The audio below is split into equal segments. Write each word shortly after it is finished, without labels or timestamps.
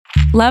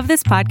Love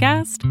this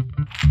podcast?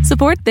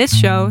 Support this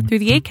show through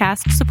the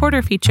Acast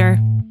supporter feature.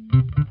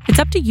 It's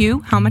up to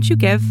you how much you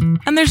give,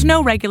 and there's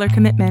no regular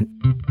commitment.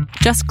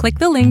 Just click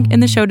the link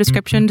in the show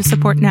description to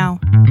support now.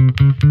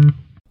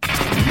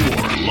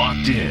 You're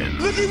locked in.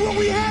 Look at what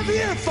we have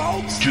here,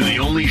 folks. To the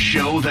only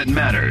show that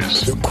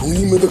matters. The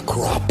cream of the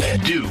crop.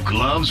 Duke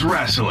Loves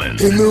Wrestling.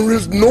 And there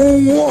is no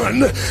one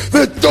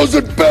that does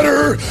it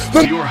better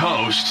than your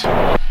host.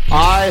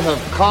 I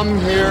have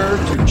come here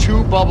to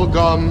chew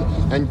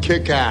bubblegum and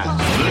kick ass.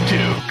 The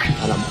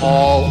Duke. And I'm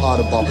all out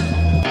of bubblegum.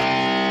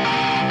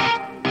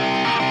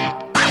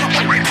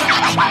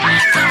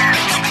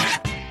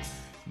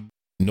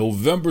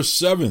 November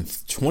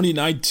 7th,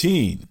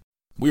 2019.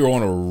 We are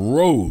on a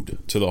road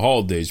to the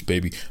holidays,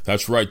 baby.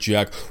 That's right,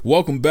 Jack.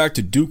 Welcome back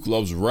to Duke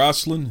Loves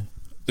Wrestling,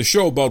 the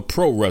show about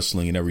pro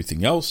wrestling and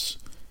everything else.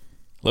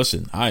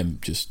 Listen, I'm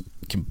just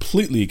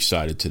completely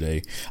excited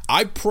today.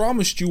 I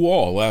promised you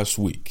all last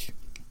week.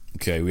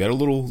 Okay, we had a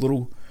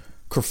little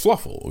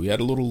kerfluffle. We had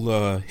a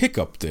little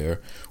hiccup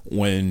there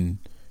when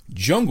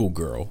Jungle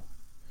Girl,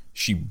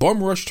 she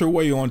bum rushed her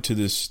way onto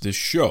this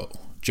show.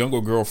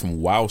 Jungle Girl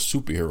from WoW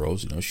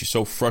Superheroes. You know, she's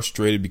so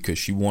frustrated because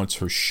she wants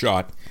her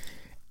shot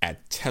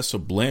at Tessa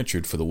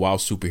Blanchard for the WoW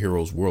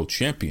Superheroes World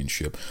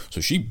Championship. So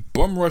she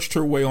bum rushed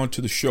her way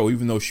onto the show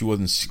even though she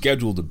wasn't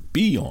scheduled to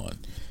be on.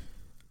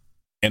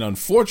 And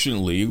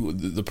unfortunately,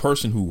 the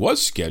person who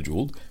was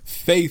scheduled,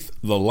 Faith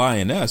the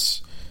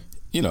Lioness,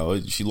 you know,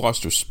 she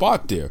lost her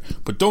spot there.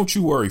 But don't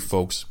you worry,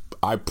 folks.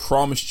 I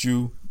promised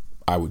you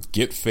I would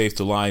get Faith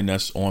the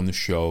Lioness on the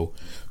show.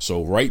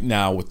 So right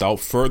now,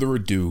 without further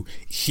ado,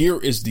 here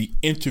is the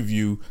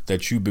interview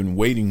that you've been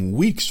waiting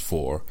weeks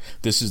for.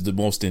 This is the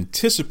most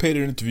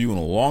anticipated interview in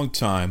a long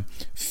time.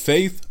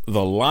 Faith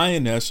the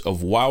Lioness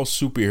of WoW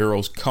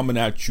Superheroes coming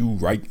at you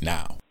right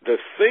now. The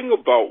thing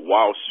about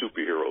WoW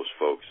Superheroes,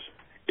 folks,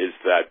 is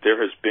that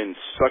there has been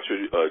such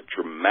a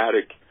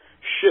dramatic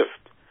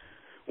shift.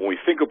 When we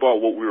think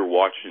about what we were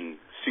watching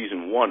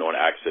Season 1 on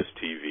Access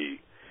TV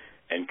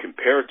and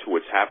compare it to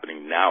what's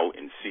happening now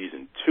in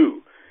Season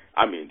 2,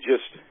 I mean,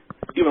 just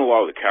even a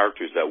lot of the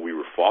characters that we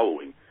were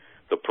following,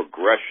 the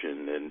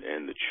progression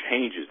and the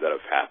changes that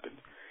have happened.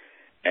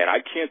 And I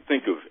can't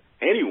think of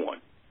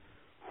anyone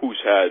who's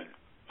had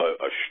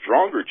a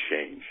stronger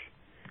change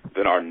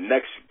than our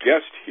next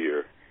guest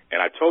here.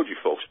 And I told you,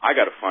 folks, I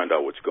got to find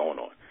out what's going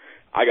on.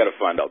 I got to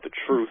find out the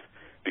truth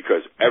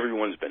because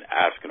everyone's been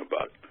asking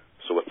about it.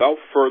 So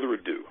without further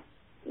ado,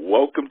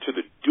 welcome to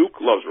the Duke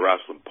Loves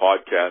Wrestling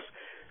podcast,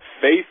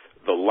 Faith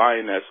the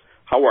Lioness.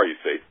 How are you,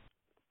 Faith?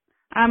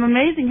 I'm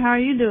amazing. How are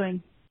you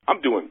doing?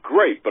 I'm doing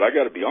great, but I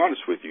got to be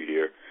honest with you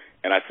here,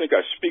 and I think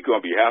I speak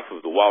on behalf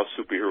of the WoW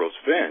Superheroes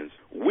fans.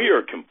 We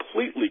are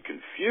completely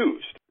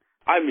confused.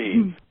 I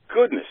mean,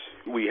 goodness,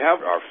 we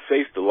have our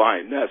Faith the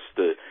Lioness,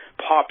 the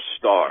pop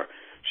star.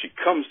 She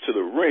comes to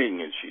the ring,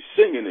 and she's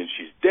singing, and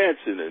she's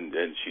dancing,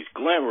 and she's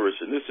glamorous,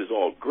 and this is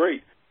all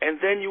great. And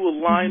then you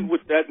align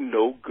with that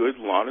no-good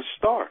Lana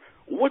Starr.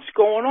 What's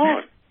going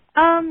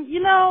on?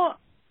 You know,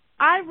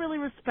 I really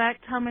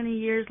respect how many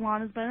years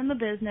Lana's been in the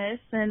business,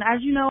 and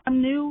as you know,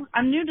 I'm new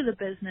to the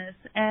business,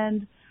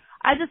 and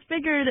I just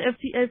figured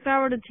if I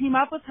were to team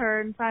up with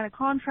her and sign a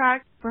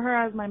contract for her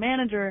as my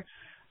manager,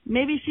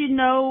 maybe she'd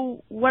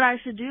know what I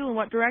should do and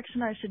what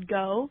direction I should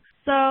go.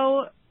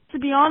 So, to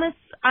be honest,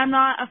 I'm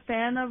not a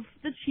fan of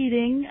the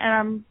cheating, and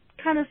I'm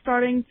kind of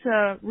starting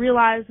to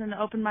realize and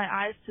open my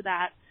eyes to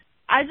that.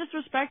 I just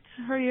respect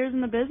her years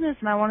in the business,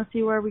 and I want to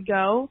see where we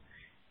go,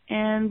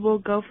 and we'll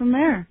go from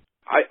there.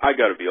 I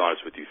got to be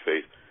honest with you,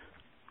 Faith.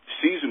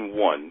 Season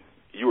 1,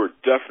 you were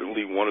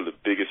definitely one of the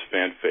biggest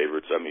fan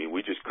favorites. I mean,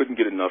 we just couldn't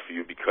get enough of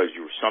you because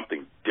you were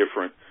something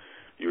different.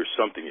 You were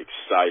something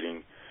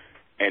exciting.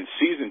 And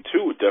Season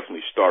 2, it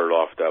definitely started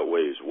off that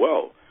way as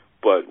well.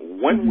 But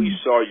when we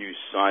saw you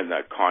sign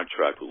that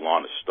contract with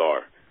Lana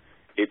Starr,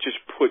 it just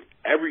put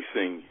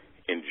everything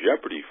in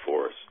jeopardy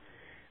for us.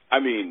 I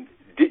mean,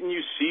 didn't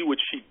you see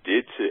what she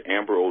did to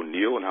Amber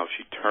O'Neal and how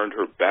she turned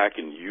her back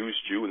and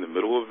used you in the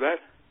middle of that?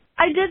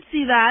 I did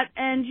see that,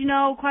 and, you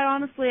know, quite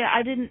honestly,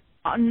 I didn't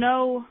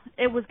know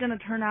it was going to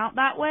turn out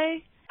that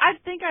way. I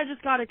think I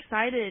just got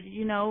excited,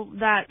 you know,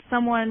 that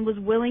someone was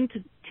willing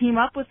to team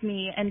up with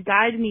me and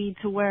guide me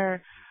to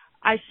where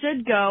I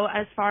should go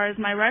as far as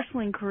my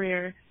wrestling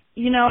career.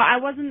 You know, I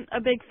wasn't a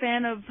big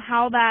fan of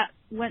how that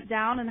went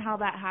down and how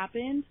that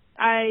happened.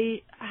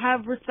 I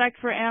have respect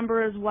for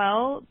Amber as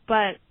well,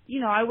 but,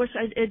 you know, I wish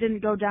it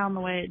didn't go down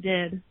the way it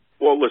did.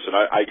 Well, listen,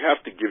 I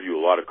have to give you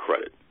a lot of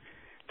credit.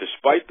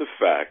 Despite the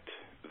fact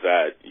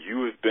that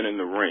you have been in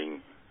the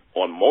ring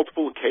on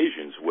multiple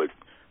occasions with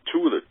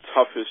two of the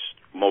toughest,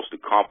 most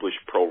accomplished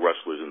pro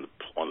wrestlers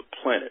on the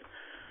planet.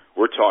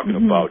 We're talking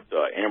about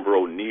Amber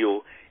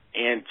O'Neal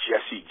and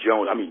Jessie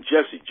Jones. I mean,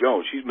 Jessie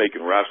Jones, she's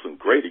making wrestling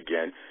great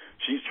again.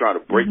 She's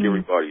trying to break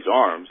everybody's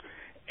arms.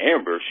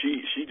 Amber, she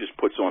just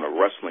puts on a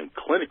wrestling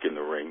clinic in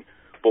the ring.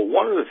 But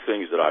one of the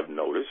things that I've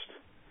noticed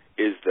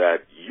is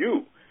that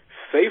you,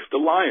 Faith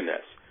the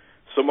Lioness,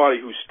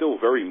 somebody who's still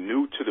very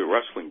new to the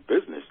wrestling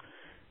business,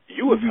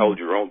 you have held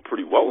your own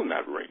pretty well in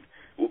that ring.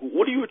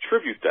 What do you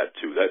attribute that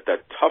to,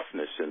 that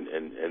toughness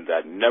and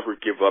that never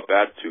give up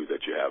attitude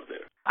that you have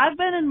there? I've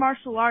been in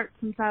martial arts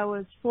since I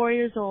was 4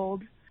 years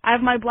old. I have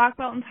my black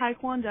belt in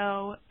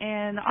Taekwondo,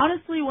 and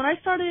honestly, when I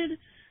started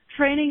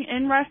training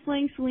in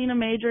wrestling, Selena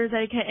Majors,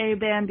 a.k.a.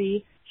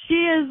 Bambi,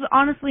 she has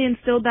honestly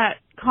instilled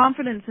that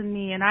confidence in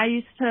me, and I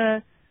used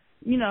to,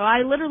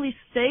 I literally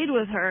stayed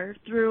with her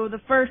through the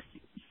first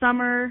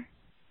summer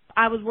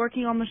I was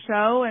working on the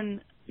show,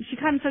 and she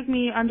kind of took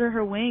me under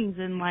her wings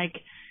and,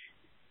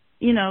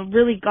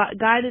 really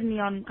guided me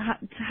on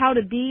how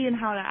to be and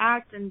how to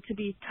act and to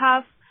be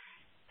tough.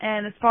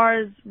 And as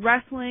far as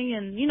wrestling,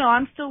 and,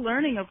 I'm still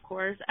learning, of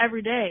course,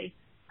 every day.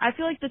 I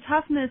feel like the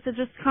toughness, it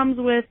just comes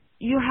with,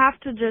 you have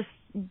to just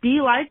be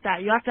like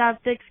that. You have to have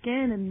thick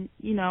skin and,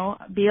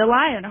 be a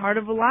lion, heart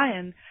of a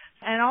lion.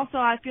 And also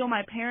I feel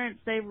my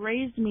parents, they've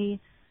raised me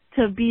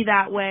to be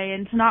that way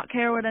and to not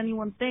care what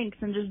anyone thinks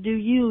and just do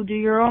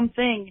your own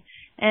thing.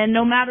 And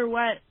no matter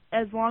what,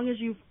 as long as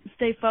you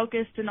stay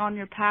focused and on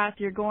your path,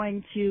 you're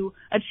going to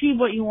achieve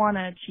what you want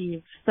to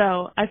achieve.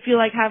 So I feel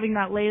like having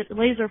that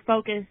laser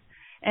focus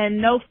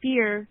and no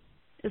fear,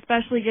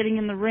 especially getting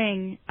in the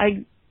ring,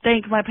 I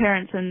thank my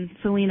parents and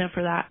Selena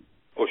for that.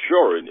 Well,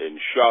 sure, and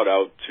shout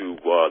out to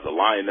the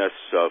Lioness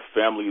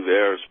family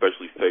there,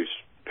 especially Faith's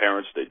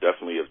parents. They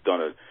definitely have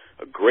done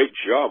a great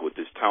job with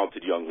this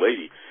talented young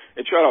lady.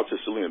 And shout out to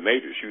Selena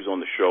Majors. She was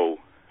on the show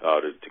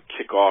to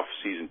kick off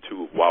season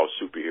 2 of WoW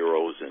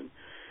Superheroes. And,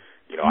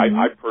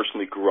 I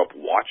personally grew up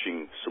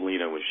watching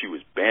Selena when she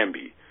was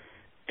Bambi.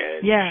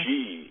 And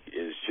she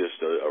is just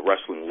a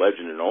wrestling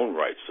legend in her own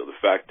right. So the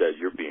fact that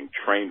you're being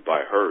trained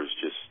by her is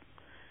just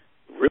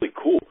really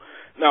cool.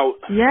 Now,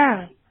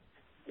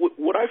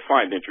 what I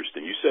find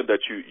interesting, you said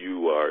that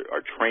you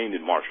are trained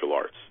in martial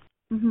arts.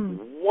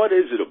 Mm-hmm. What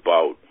is it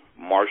about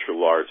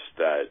martial arts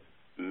that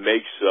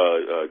makes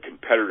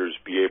competitors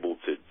be able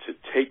to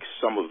take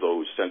some of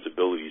those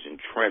sensibilities and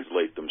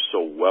translate them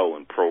so well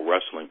in pro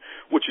wrestling,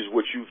 which is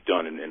what you've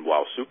done in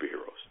WoW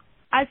Superheroes?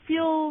 I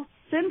feel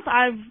since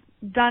I've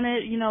done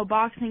it,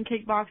 boxing,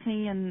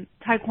 kickboxing, and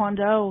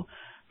Taekwondo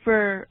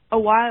for a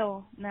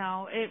while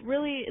now, it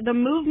really, the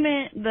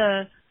movement,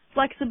 the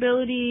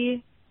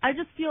flexibility, I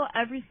just feel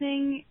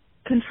everything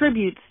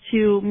contributes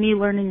to me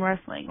learning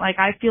wrestling.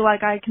 I feel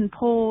like I can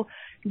pull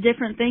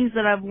different things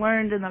that I've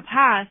learned in the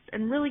past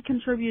and really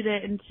contribute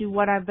it into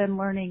what I've been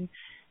learning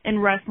in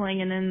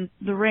wrestling and in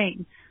the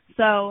ring.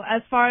 So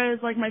as far as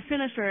my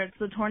finisher, it's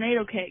the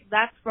tornado kick.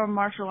 That's from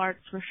martial arts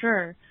for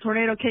sure.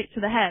 Tornado kick to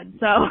the head.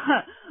 So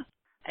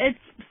it's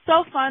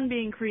so fun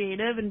being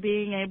creative and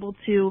being able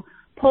to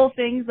pull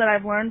things that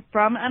I've learned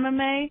from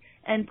MMA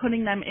and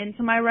putting them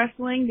into my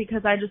wrestling,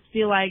 because I just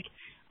feel like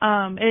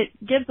it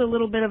gives a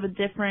little bit of a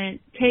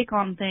different take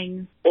on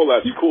things. Well,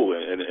 that's cool.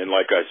 And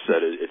like I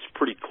said, it's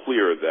pretty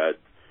clear that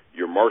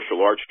your martial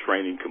arts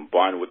training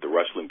combined with the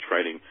wrestling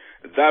training,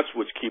 that's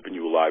what's keeping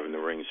you alive in the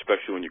ring,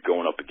 especially when you're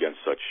going up against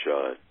such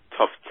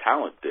tough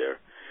talent there.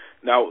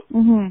 Now,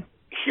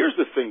 here's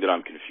the thing that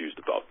I'm confused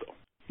about, though.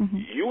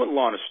 You and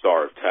Lana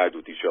Starr have tagged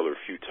with each other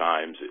a few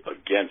times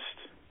against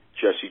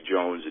Jesse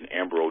Jones and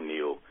Amber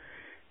O'Neal.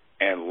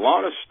 And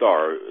Lana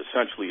Starr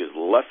essentially has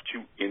left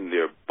you in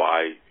there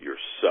by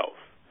yourself.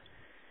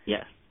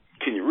 Yes.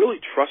 Can you really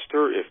trust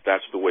her if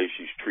that's the way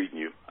she's treating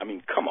you? I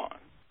mean, come on.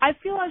 I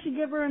feel I should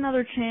give her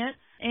another chance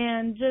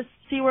and just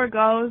see where it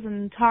goes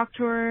and talk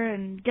to her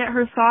and get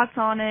her thoughts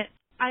on it.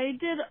 I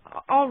did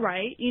all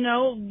right,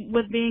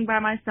 with being by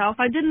myself.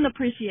 I didn't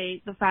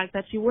appreciate the fact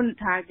that she wouldn't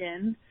tag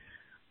in,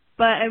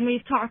 and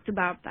we've talked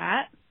about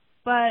that.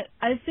 But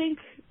I think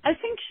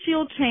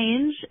she'll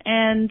change,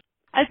 and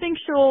I think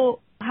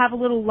she'll have a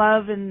little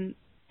love and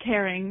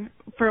caring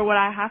for what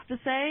I have to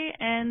say,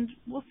 and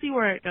we'll see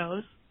where it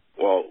goes.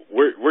 Well,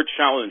 we're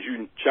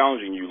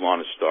challenging you,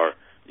 Lana Starr.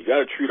 You got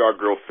to treat our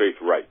girl Faith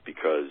right,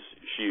 because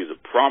she is a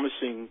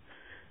promising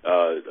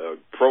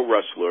pro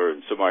wrestler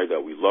and somebody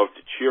that we love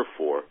to cheer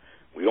for.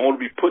 We don't want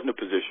to be put in a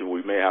position where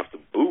we may have to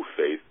boo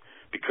Faith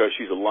because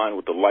she's aligned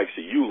with the likes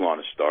of you,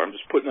 Lana Starr. I'm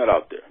just putting that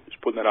out there.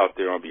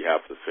 On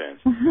behalf of the fans.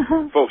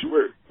 Folks,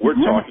 we're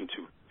talking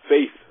to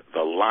Faith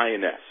the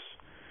Lioness.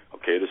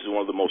 Okay, this is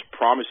one of the most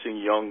promising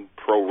young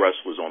pro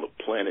wrestlers on the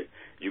planet.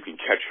 You can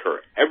catch her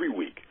every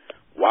week.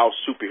 WoW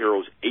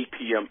Superheroes, 8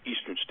 p.m.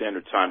 Eastern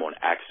Standard Time on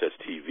Access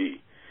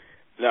TV.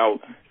 Now,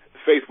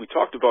 Faith, we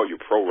talked about your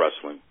pro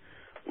wrestling.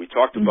 We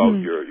talked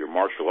about your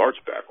martial arts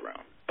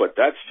background. But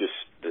that's just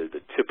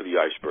the tip of the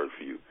iceberg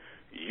for you.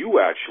 You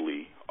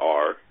actually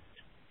are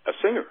a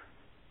singer.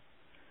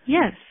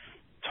 Yes.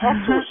 Talk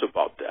to us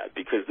about that,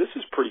 because this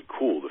is pretty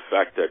cool, the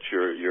fact that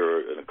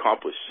you're an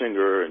accomplished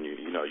singer and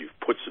you've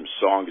put some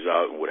songs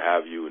out and what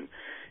have you, and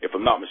if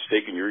I'm not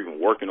mistaken, you're even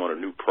working on a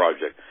new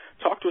project.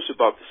 Talk to us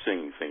about the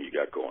singing thing you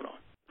got going on.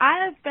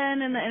 I have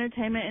been in the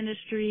entertainment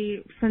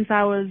industry since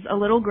I was a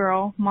little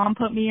girl. Mom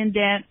put me in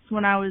dance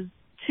when I was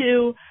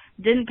 2,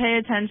 didn't pay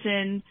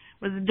attention,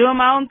 was doing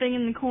my own thing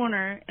in the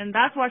corner, and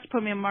that's why she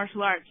put me in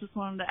martial arts. Just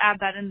wanted to add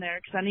that in there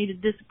because I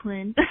needed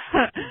discipline.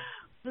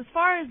 As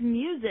far as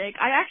music,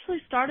 I actually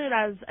started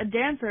as a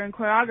dancer and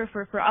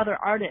choreographer for other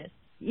artists.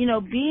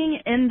 being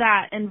in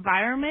that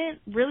environment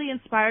really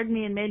inspired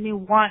me and made me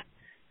want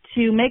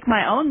to make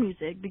my own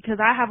music, because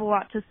I have a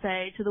lot to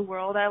say to the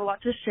world. I have a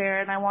lot to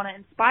share, and I want to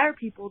inspire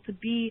people to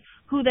be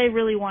who they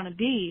really want to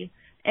be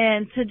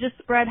and to just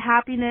spread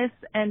happiness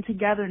and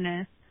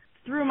togetherness.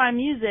 Through my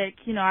music,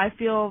 I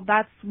feel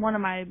that's one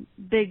of my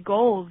big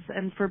goals,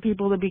 and for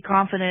people to be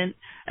confident,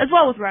 as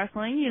well with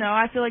wrestling,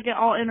 I feel like it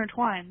all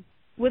intertwines.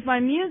 With my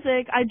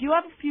music, I do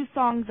have a few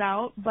songs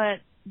out,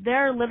 but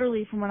they're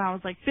literally from when I was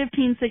like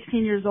 15,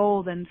 16 years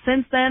old, and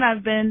since then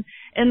I've been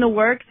in the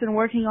works and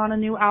working on a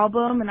new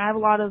album, and I have a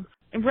lot of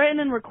written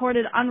and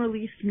recorded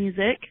unreleased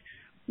music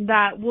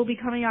that will be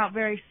coming out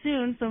very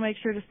soon, so make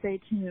sure to stay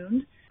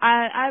tuned.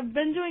 I've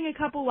been doing a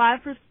couple live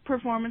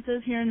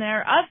performances here and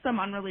there of some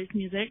unreleased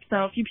music, so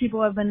a few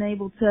people have been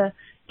able to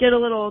get a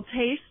little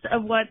taste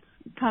of what's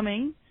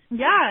coming.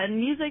 Yeah, and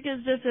music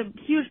is just a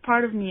huge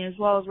part of me as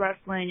well as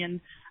wrestling,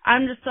 and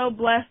I'm just so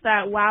blessed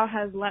that WOW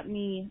has let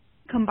me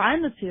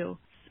combine the two.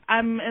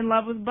 I'm in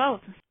love with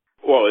both.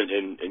 Well,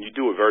 and you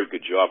do a very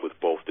good job with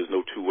both. There's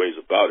no two ways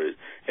about it.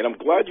 And I'm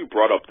glad you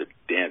brought up the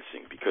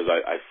dancing, because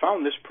I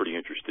found this pretty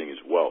interesting as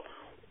well.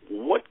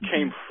 What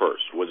came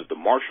first? Was it the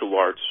martial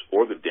arts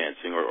or the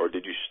dancing, or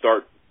did you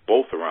start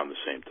both around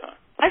the same time?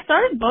 I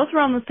started both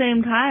around the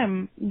same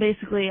time,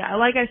 basically.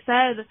 Like I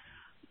said,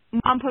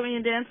 Mom put me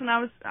in dance when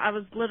I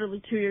was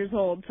literally 2 years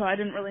old, so I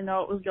didn't really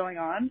know what was going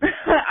on.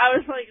 I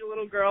was like a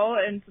little girl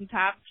in some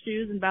tap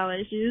shoes and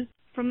ballet shoes.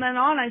 From then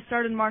on, I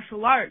started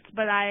martial arts,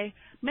 but I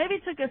maybe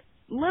took a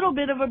little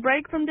bit of a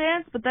break from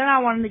dance, but then I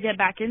wanted to get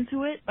back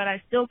into it, but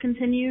I still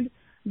continued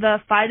the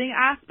fighting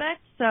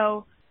aspect.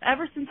 So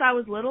ever since I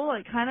was little,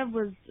 it kind of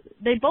was,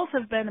 they both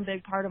have been a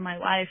big part of my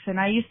life. And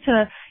I used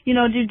to,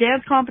 do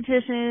dance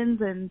competitions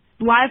and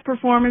live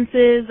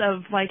performances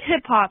of like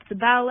hip hop to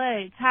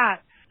ballet,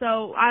 tap.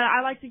 So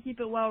I like to keep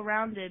it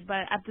well-rounded,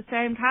 but at the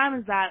same time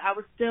as that, I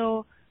was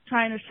still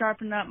trying to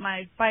sharpen up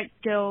my fight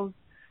skills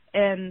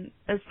and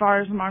as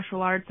far as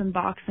martial arts and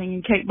boxing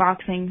and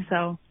kickboxing.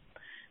 So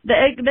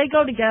they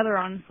go together,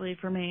 honestly,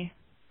 for me.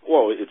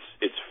 Well,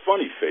 it's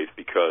funny, Faith,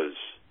 because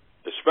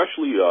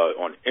especially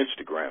on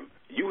Instagram,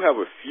 you have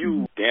a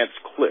few dance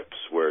clips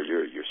where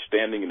you're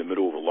standing in the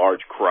middle of a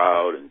large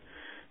crowd and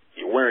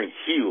you're wearing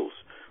heels,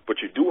 but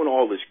you're doing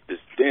all this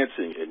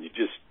dancing, and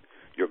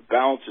your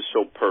balance is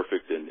so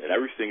perfect, and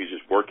everything is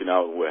just working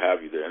out and what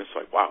have you there. And it's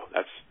like, wow,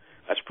 that's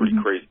pretty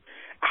crazy.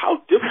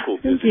 How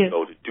difficult is it,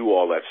 though, to do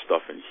all that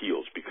stuff in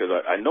heels? Because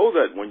I know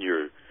that when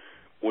you're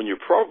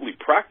probably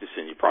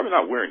practicing, you're probably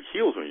not wearing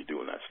heels when you're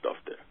doing that stuff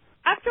there.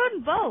 I've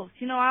done both.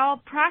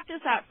 I'll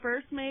practice at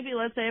first, maybe,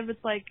 let's say if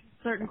it's like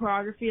certain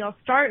choreography, I'll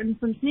start in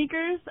some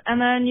sneakers, and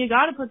then you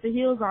got to put the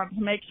heels on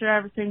to make sure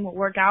everything will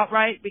work out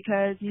right,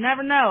 because you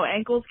never know.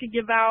 Ankles could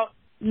give out,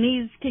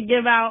 knees could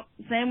give out.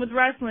 Same with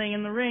wrestling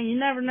in the ring. You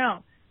never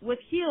know. With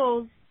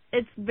heels,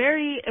 it's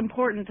very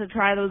important to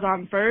try those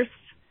on first.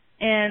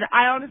 And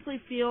I honestly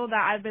feel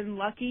that I've been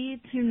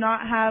lucky to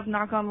not have,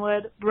 knock on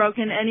wood,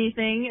 broken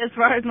anything as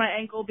far as my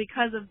ankle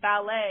because of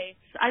ballet.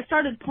 I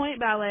started point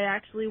ballet,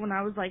 actually, when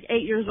I was like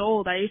 8 years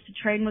old. I used to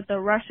train with a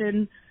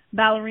Russian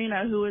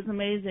ballerina who was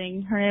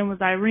amazing. Her name was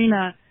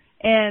Irina.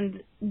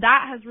 And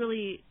that has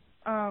really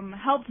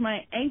helped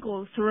my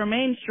ankles to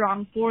remain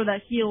strong for the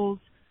heels,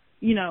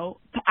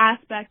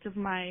 aspect of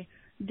my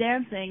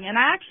dancing. And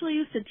I actually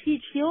used to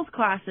teach heels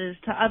classes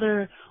to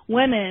other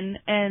women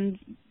and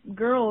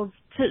girls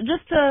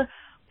just to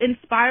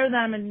inspire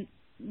them and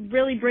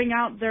really bring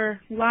out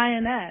their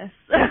lioness.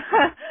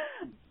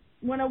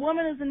 When a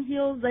woman is in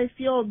heels, they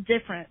feel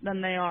different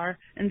than they are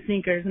in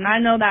sneakers, and I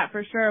know that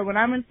for sure. When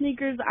I'm in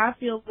sneakers, I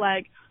feel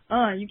like,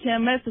 you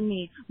can't mess with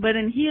me. But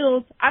in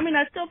heels, I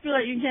still feel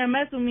like you can't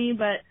mess with me,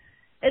 but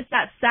it's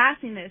that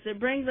sassiness. It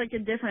brings like a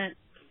different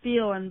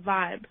feel and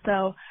vibe.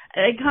 So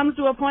it comes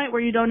to a point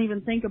where you don't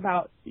even think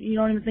about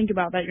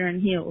that you're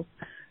in heels.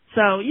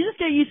 So you just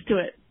get used to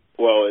it.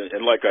 Well,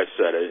 and like I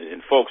said,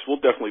 and folks,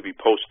 we'll definitely be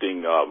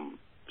posting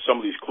some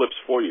of these clips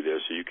for you there,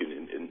 so you can,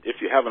 and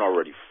if you haven't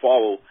already,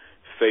 follow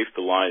Faith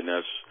the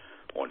Lioness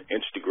on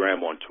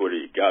Instagram, on Twitter.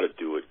 You got to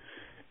do it.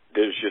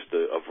 There's just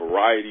a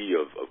variety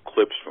of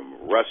clips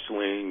from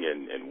wrestling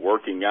and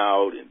working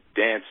out and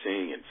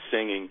dancing and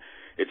singing.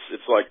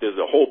 It's like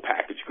there's a whole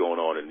package going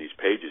on in these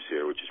pages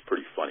here, which is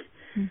pretty funny.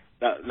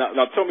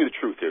 Now tell me the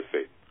truth here,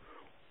 Faith.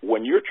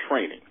 When you're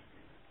training,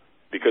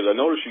 because I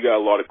noticed you got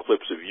a lot of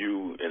clips of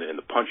you in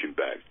the punching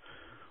bag.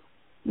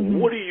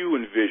 What do you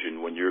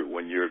envision when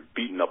you're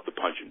beating up the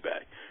punching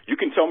bag? You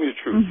can tell me the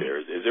truth there.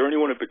 Is there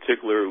anyone in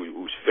particular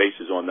whose face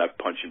is on that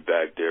punching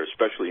bag there,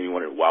 especially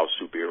anyone in WOW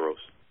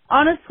Superheroes?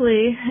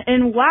 Honestly,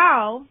 in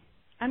WOW,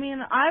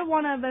 I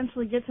want to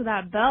eventually get to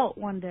that belt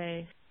one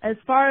day. As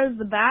far as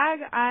the bag,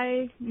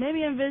 I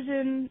maybe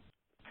envision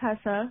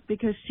Tessa,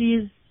 because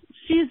she's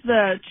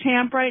the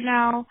champ right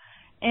now,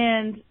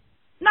 and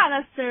not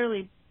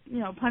necessarily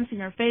punching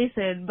her face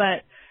in,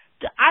 but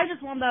I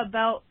just want that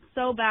belt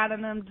so bad,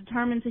 and I'm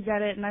determined to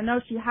get it, and I know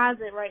she has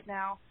it right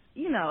now.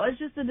 It's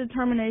just the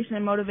determination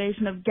and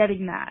motivation of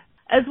getting that.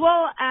 As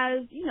well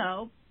as,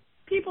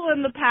 people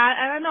in the past,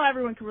 and I know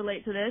everyone can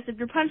relate to this. If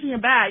you're punching a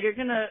bag, you're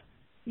gonna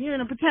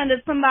pretend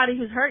it's somebody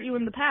who's hurt you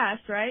in the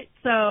past, right?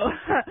 So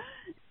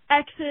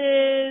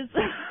exes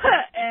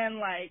and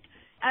like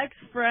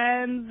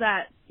ex-friends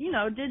that,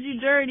 did you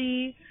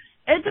dirty.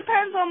 It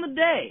depends on the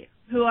day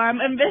who I'm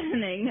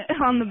envisioning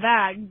on the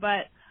bag,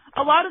 but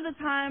a lot of the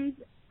times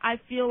I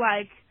feel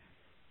like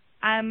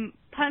I'm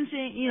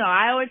punching,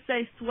 I always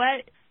say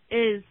sweat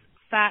is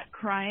fat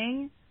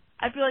crying.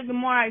 I feel like the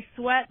more I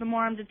sweat, the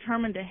more I'm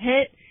determined to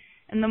hit,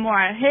 and the more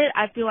I hit,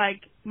 I feel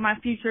like my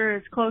future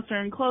is closer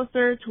and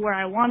closer to where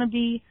I want to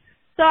be.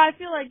 So I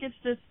feel like it's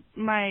just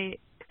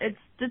it's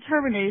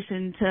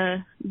determination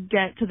to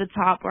get to the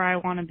top where I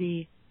want to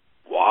be.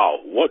 Wow,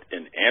 what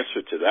an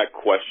answer to that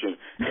question.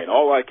 And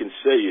all I can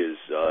say is,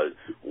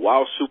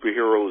 WoW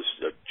Superheroes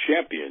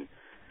champion,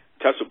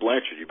 Tessa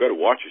Blanchard, you better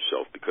watch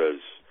yourself because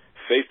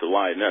Faith the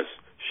Lioness,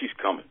 she's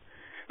coming.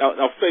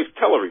 Now, Faith,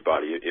 tell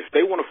everybody, if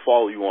they want to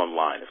follow you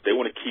online, if they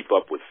want to keep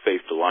up with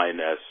Faith the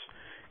Lioness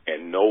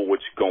and know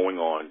what's going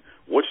on,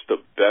 what's the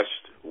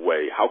best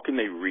way? How can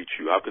they reach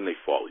you? How can they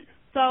follow you?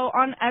 So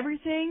on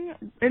everything,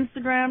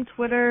 Instagram,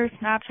 Twitter,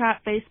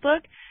 Snapchat,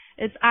 Facebook,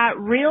 it's at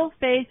Real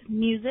Faith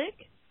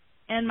Music.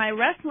 And my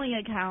wrestling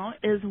account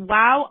is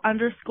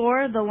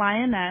wow_the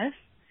Lioness.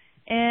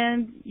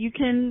 And you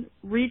can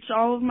reach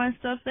all of my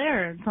stuff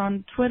there. It's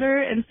on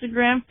Twitter,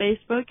 Instagram,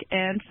 Facebook,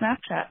 and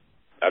Snapchat.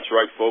 That's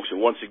right, folks.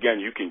 And once again,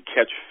 you can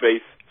catch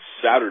Faith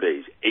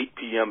Saturdays, 8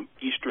 p.m.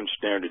 Eastern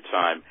Standard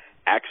Time,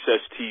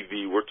 Access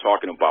TV. We're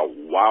talking about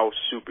WoW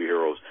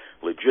Superheroes,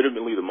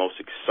 legitimately the most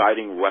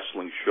exciting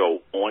wrestling show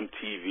on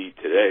TV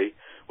today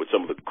with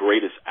some of the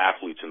greatest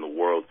athletes in the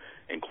world,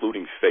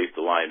 including Faith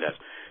the Lioness.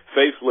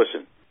 Faith,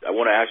 listen, I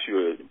want to ask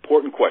you an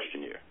important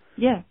question here.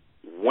 Yeah.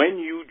 When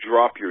you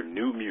drop your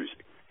new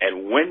music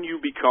and when you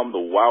become the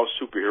WoW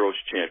Superheroes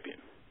champion,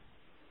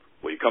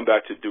 will you come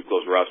back to Duke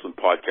Loves Wrestling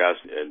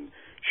podcast and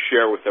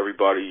share with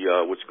everybody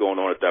what's going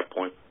on at that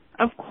point?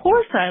 Of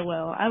course I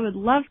will. I would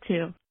love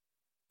to.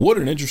 What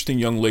an interesting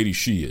young lady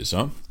she is,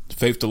 huh?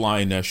 Faith the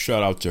Lioness,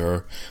 shout out to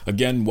her.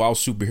 Again, WoW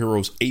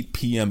Superheroes, 8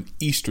 p.m.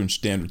 Eastern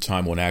Standard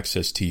Time on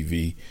Access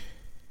TV.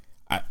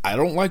 I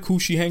don't like who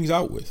she hangs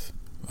out with.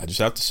 I just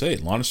have to say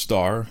it. Lana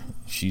Starr,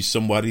 she's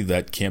somebody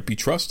that can't be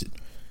trusted.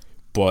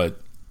 But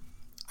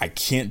I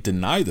can't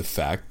deny the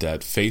fact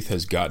that Faith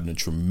has gotten a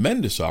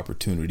tremendous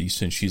opportunity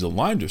since she's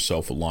aligned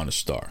herself with Lana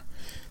Starr.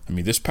 I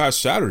mean, this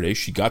past Saturday,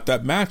 she got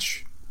that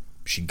match.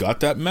 She got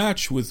that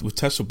match with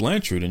Tessa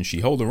Blanchard, and she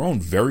held her own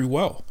very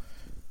well.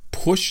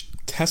 Pushed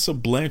Tessa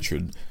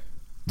Blanchard,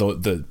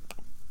 the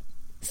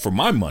for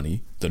my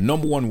money, the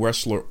number one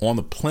wrestler on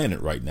the planet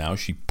right now.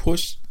 She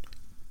pushed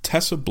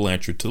Tessa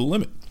Blanchard to the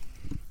limit.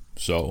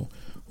 So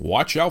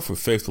watch out for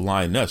Faith the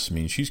Lioness. I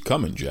mean, she's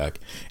coming, Jack.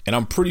 And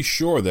I'm pretty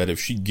sure that if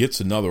she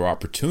gets another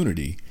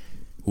opportunity,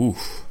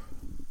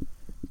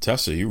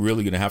 Tessa, you're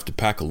really going to have to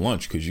pack a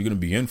lunch because you're going to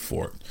be in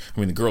for it. I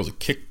mean, the girl's a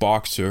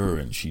kickboxer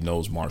and she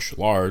knows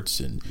martial arts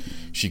and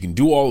she can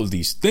do all of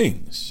these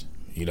things,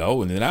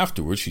 and then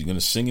afterwards she's going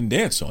to sing and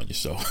dance on you.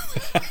 So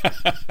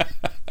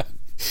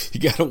you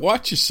got to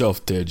watch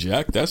yourself there,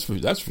 Jack. That's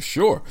for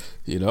sure,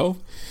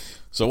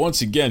 So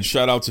once again,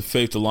 shout out to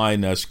Faith the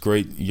Lioness,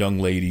 great young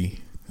lady,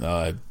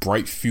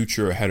 bright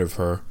future ahead of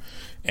her.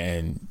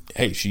 And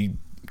hey, she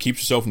keeps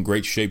herself in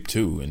great shape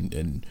too.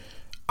 And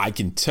I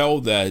can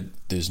tell that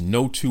there's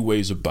no two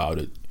ways about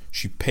it.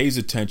 She pays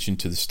attention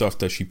to the stuff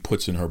that she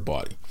puts in her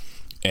body.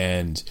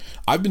 And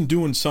I've been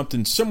doing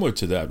something similar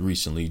to that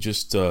recently,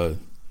 just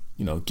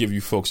give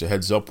you folks a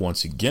heads up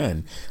once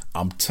again.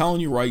 I'm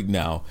telling you right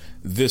now,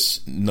 this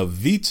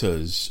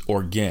Navita's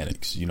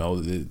Organics,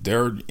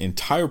 their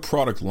entire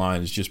product line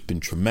has just been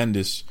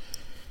tremendous.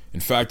 In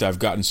fact, I've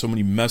gotten so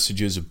many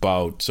messages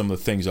about some of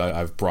the things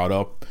I've brought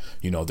up,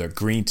 their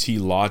green tea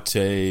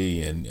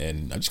latte,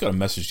 and I just got a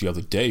message the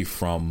other day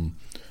from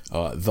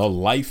the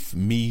Life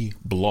Me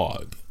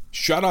blog.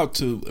 Shout out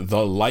to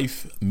the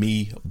Life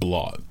Me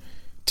blog,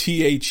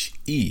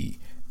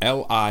 TheLifeMe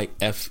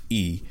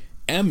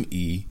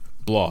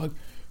blog.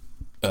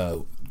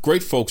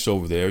 Great folks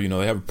over there.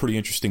 They have a pretty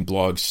interesting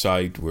blog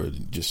site where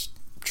just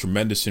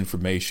tremendous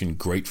information,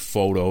 great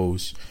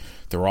photos.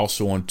 They're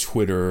also on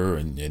Twitter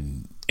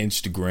and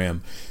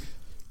Instagram.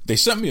 They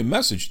sent me a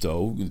message,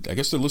 though. I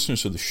guess they're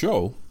listeners to the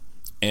show,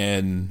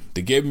 and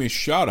they gave me a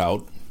shout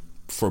out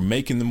for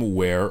making them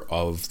aware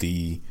of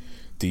the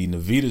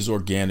Navita's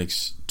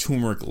Organics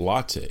turmeric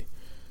latte.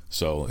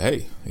 So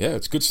hey, yeah,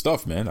 it's good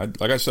stuff, man.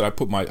 Like I said, I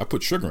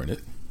put sugar in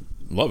it.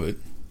 Love it.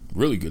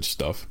 Really good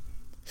stuff.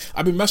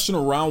 I've been messing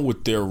around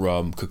with their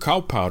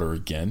cacao powder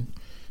again.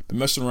 Been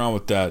messing around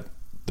with that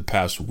the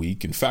past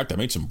week. In fact, I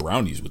made some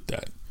brownies with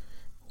that.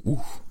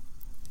 Ooh,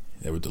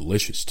 they were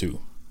delicious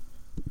too.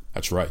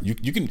 That's right. You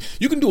can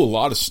do a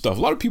lot of stuff.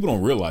 A lot of people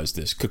don't realize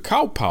this.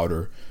 Cacao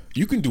powder,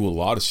 you can do a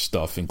lot of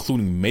stuff,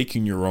 including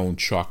making your own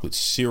chocolate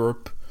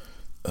syrup.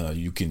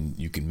 You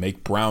can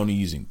make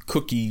brownies and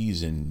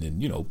cookies and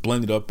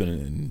blend it up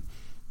in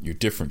your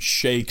different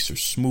shakes or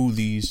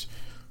smoothies.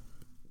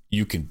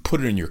 You can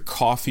put it in your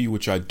coffee,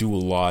 which I do a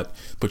lot.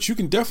 But you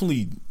can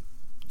definitely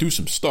do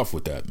some stuff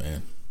with that,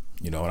 man.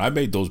 And I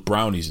made those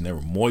brownies, and they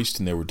were moist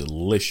and they were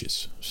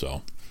delicious.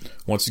 So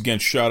once again,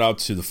 shout out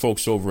to the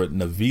folks over at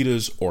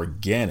Navitas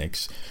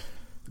Organics.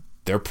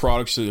 Their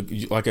products,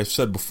 like I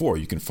said before,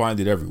 you can find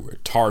it everywhere.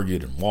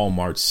 Target and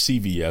Walmart,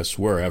 CVS,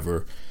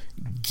 wherever.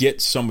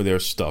 Get some of their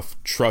stuff.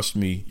 Trust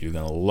me, you're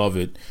going to love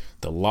it.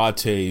 The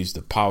lattes,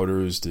 the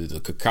powders, the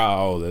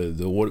cacao,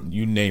 the what,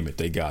 you name it,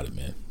 they got it,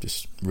 man.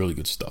 Just really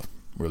good stuff.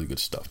 Really good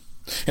stuff.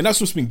 And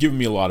that's what's been giving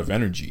me a lot of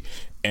energy.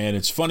 And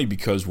it's funny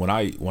because when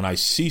I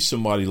see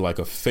somebody like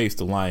a Faith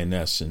the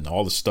Lioness and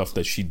all the stuff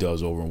that she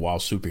does over in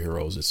Wild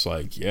Superheroes, it's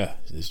like, yeah,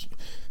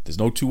 there's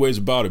no two ways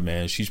about it,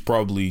 man. She's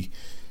probably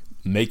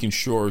making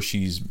sure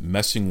she's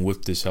messing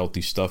with this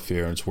healthy stuff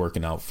here and it's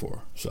working out for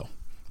her. So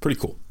pretty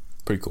cool.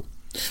 Pretty cool.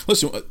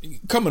 Listen,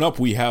 coming up,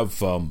 we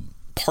have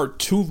part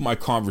 2 of my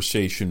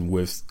conversation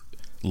with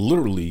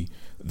literally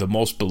the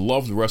most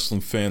beloved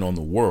wrestling fan on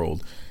the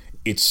world.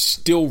 It's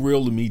still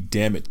real to me,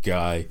 damn it,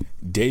 guy,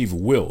 Dave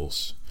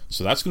Wills.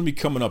 So that's going to be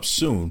coming up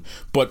soon.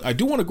 But I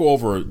do want to go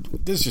over,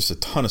 there's just a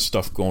ton of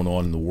stuff going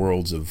on in the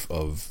worlds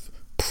of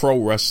pro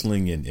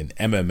wrestling and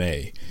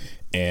MMA.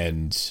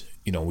 And,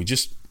 we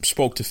just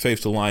spoke to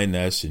Faith the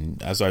Lioness.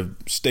 And as I've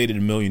stated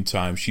a million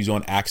times, she's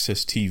on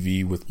Access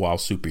TV with Wild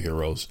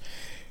Superheroes.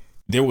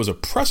 There was a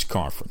press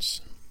conference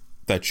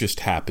that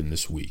just happened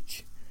this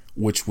week,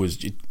 which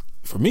was,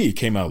 for me, it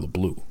came out of the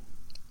blue.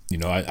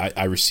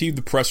 I received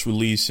the press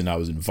release and I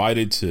was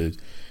invited to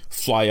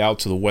fly out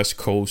to the West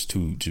Coast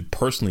to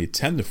personally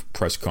attend the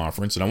press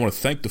conference. And I want to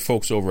thank the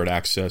folks over at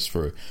Access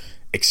for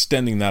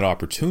extending that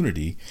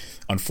opportunity.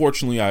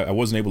 Unfortunately, I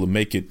wasn't able to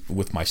make it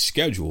with my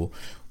schedule.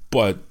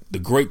 But the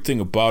great thing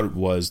about it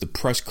was the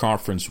press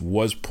conference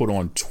was put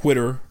on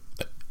Twitter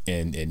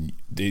and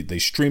they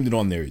streamed it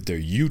on their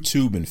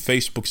YouTube and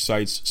Facebook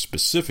sites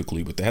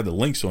specifically, but they had the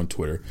links on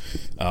Twitter.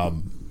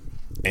 And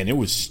it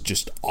was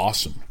just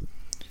awesome.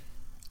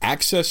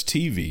 Access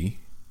TV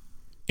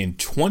in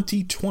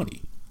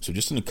 2020, so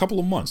just in a couple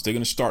of months, they're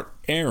going to start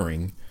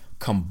airing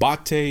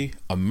Combate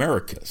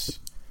Americas.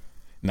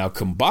 Now,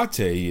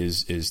 Combate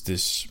is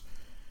this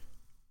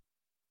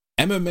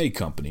MMA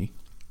company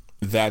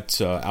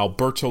that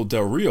Alberto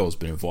Del Rio has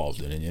been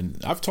involved in.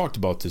 And I've talked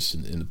about this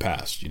in the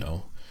past,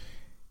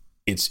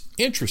 It's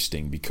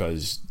interesting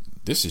because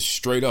this is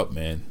straight up,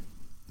 man.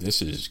 This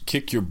is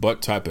kick your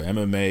butt type of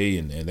MMA,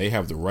 and they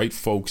have the right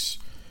folks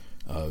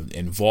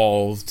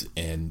involved.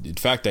 And in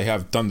fact, they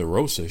have Thunder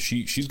Rosa.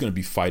 She's going to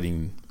be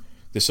fighting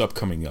this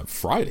upcoming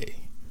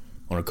Friday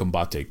on a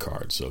Combate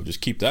card. So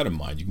just keep that in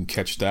mind. You can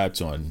catch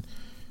that on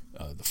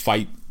the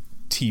Fight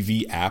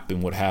TV app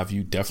and what have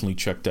you. Definitely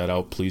check that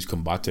out, please.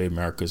 Combate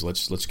Americas.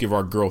 Let's give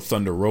our girl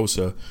Thunder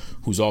Rosa,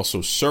 who's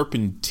also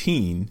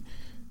Serpentine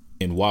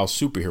in Wild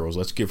Superheroes,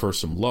 let's give her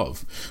some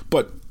love.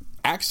 But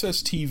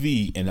Access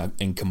TV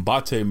and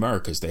Combate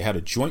Americas, they had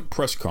a joint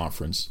press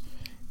conference,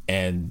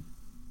 and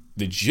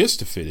the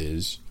gist of it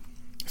is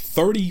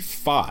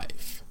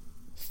 35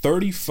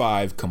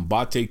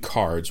 Combate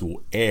cards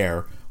will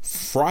air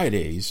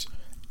Friday's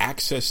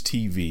Access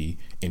TV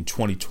in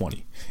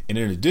 2020. And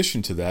in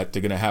addition to that,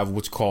 they're going to have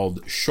what's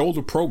called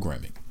shoulder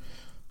programming.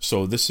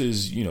 So this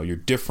is, your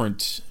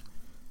different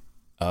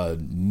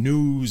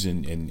news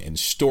and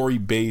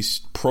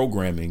story-based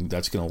programming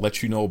that's going to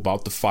let you know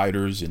about the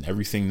fighters and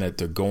everything that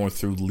they're going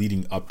through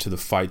leading up to the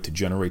fight to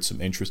generate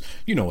some interest.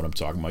 You know what I'm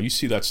talking about. You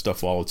see that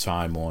stuff all the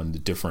time on the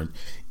different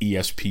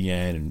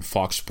ESPN and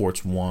Fox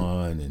Sports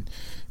 1 and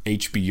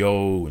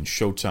HBO and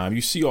Showtime. You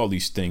see all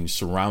these things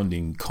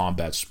surrounding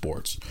combat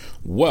sports.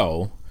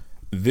 Well,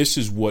 this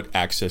is what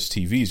Access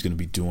TV is going to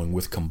be doing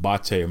with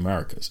Combate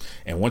Americas.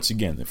 And once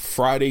again, the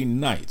Friday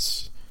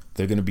nights,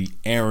 they're going to be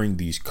airing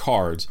these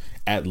cards,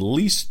 at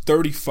least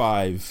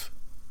 35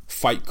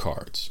 fight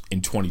cards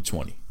in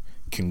 2020.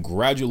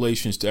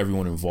 Congratulations to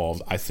everyone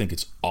involved. I think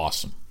it's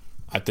awesome.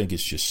 I think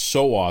it's just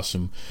so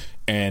awesome.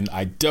 And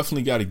I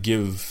definitely got to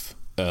give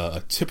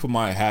a tip of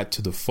my hat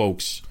to the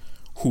folks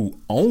who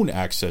own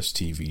Access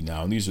TV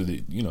now. And these are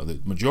the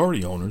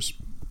majority owners,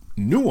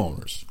 new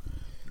owners.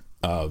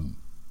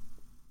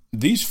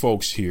 These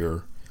folks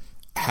here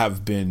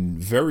have been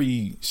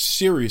very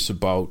serious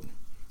about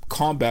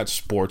combat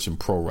sports and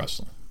pro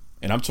wrestling.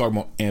 And I'm talking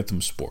about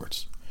Anthem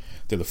Sports.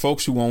 They're the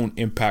folks who own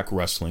Impact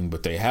Wrestling,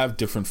 but they have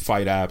different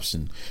fight apps,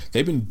 and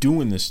they've been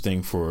doing this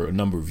thing for a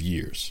number of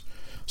years.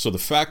 So the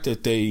fact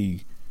that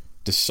they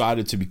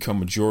decided to become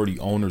majority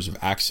owners of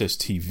Access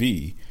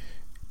TV,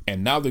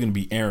 and now they're going to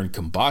be airing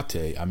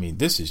Combate, I mean,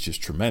 this is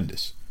just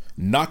tremendous.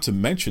 Not to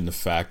mention the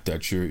fact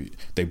that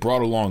they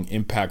brought along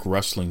Impact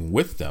Wrestling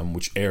with them,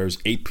 which airs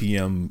 8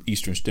 p.m.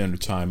 Eastern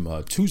Standard Time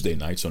Tuesday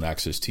nights on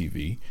Access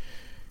TV.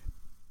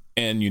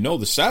 And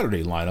the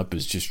Saturday lineup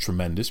is just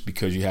tremendous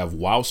because you have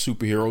Wild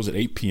Superheroes at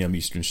 8 p.m.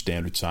 Eastern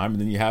Standard Time,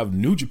 and then you have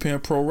New Japan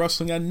Pro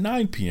Wrestling at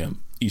 9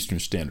 p.m. Eastern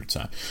Standard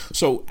Time.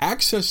 So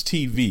Access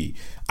TV,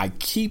 I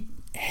keep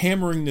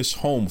hammering this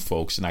home,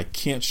 folks, and I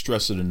can't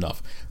stress it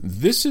enough.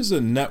 This is a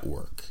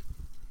network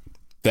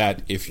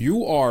that if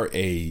you are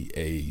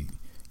a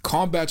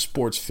combat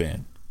sports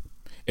fan,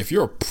 if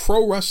you're a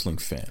pro wrestling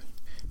fan,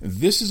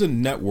 This is a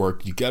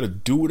network. You got to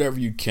do whatever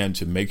you can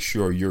to make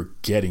sure you're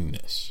getting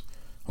this.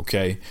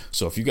 Okay,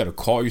 so if you got to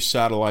call your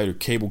satellite or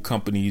cable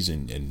companies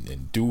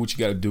and do what you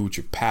got to do with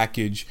your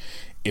package,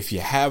 if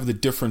you have the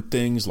different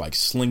things like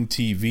Sling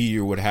TV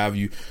or what have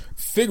you,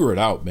 figure it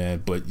out,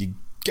 man. But you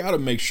got to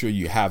make sure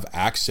you have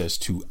access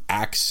to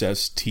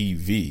Access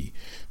TV,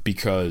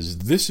 because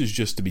this is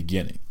just the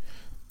beginning.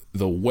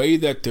 The way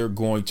that they're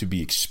going to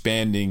be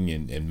expanding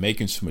and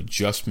making some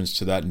adjustments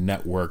to that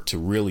network to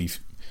really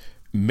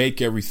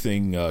make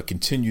everything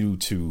continue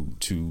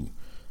to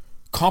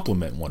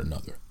complement one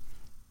another.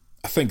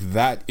 I think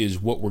that is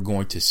what we're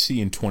going to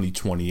see in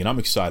 2020, and I'm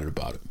excited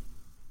about it.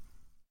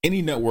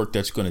 Any network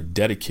that's going to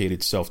dedicate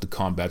itself to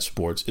combat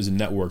sports is a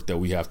network that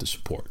we have to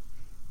support.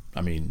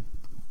 I mean,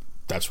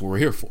 that's what we're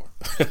here for.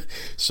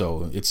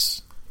 So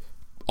it's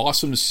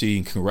awesome to see,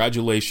 and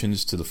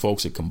congratulations to the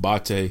folks at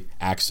Combate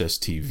Access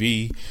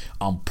TV.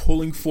 I'm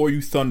pulling for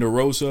you, Thunder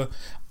Rosa.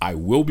 I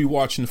will be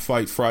watching the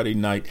fight Friday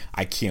night.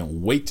 I can't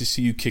wait to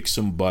see you kick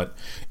some butt.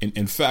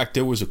 In fact,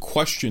 there was a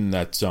question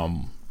that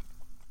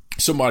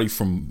somebody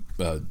from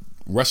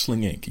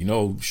Wrestling Inc., you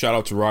know, shout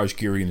out to Raj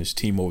Giri and his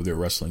team over there,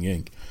 Wrestling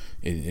Inc.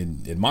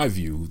 In my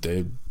view,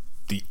 they're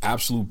the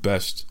absolute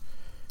best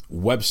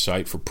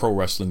website for pro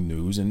wrestling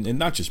news, and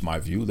not just my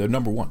view, they're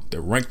number one.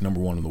 They're ranked number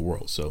one in the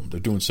world, so they're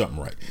doing something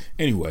right.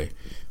 Anyway,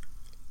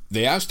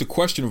 they asked a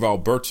question of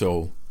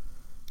Alberto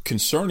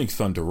concerning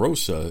Thunder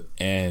Rosa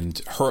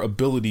and her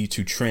ability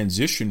to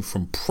transition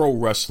from pro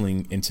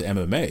wrestling into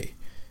MMA,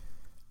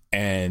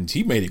 and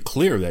he made it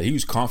clear that he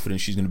was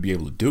confident she's going to be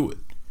able to do it.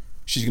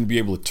 She's going to be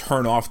able to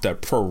turn off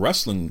that pro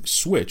wrestling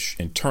switch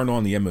and turn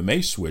on the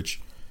MMA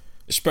switch,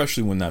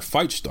 especially when that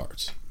fight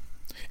starts.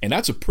 And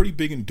that's a pretty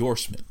big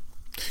endorsement,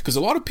 because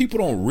a lot of people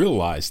don't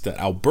realize that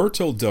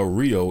Alberto Del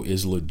Rio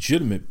is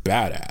legitimate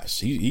badass.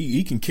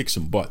 He can kick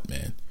some butt,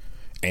 man.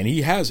 And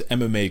he has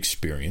MMA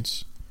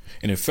experience.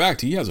 And in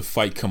fact, he has a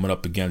fight coming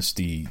up against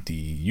the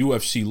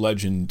UFC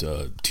legend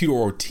Tito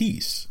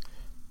Ortiz.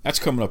 That's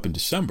coming up in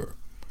December.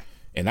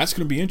 And that's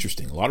going to be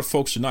interesting. A lot of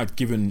folks are not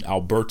giving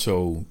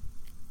Alberto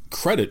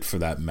credit for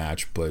that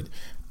match, but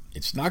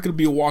it's not going to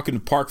be a walk in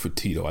the park for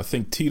Tito. I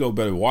think Tito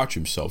better watch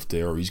himself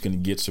there, or he's going to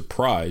get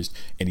surprised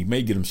and he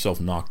may get himself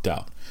knocked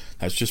out.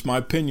 That's just my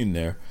opinion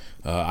there.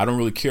 I don't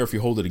really care if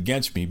you hold it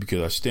against me,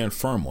 because I stand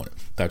firm on it.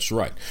 That's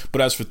right.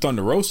 But as for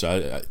Thunder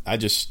Rosa, I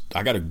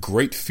got a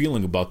great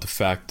feeling about the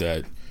fact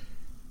that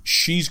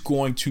she's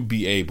going to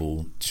be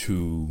able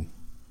to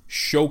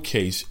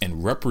showcase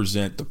and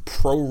represent the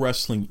pro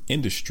wrestling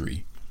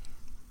industry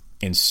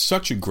in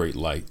such a great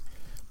light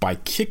by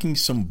kicking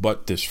some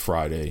butt this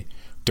Friday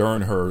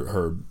during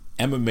her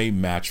MMA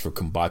match for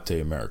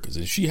Combate Americas.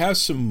 And she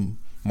has some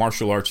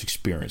martial arts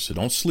experience, so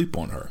don't sleep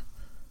on her.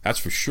 That's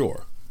for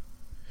sure.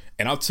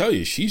 And I'll tell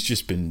you, she's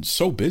just been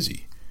so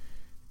busy.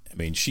 I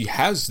mean, she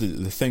has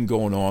the thing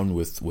going on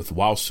with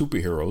WoW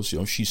Superheroes. You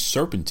know, she's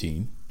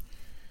Serpentine.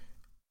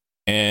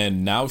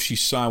 And now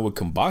she's signed with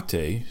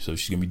Combate, so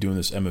she's going to be doing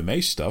this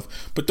MMA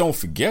stuff. But don't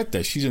forget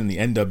that she's in the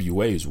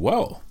NWA as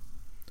well.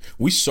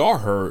 We saw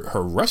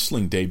her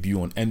wrestling debut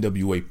on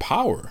NWA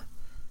Power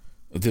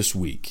this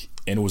week,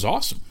 and it was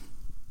awesome.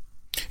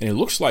 And it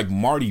looks like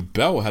Marty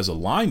Bell has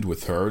aligned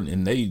with her,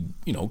 and they,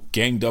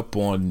 ganged up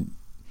on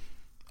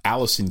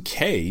Allison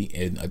Kay,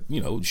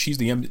 and she's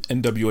the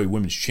NWA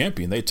Women's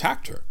Champion. They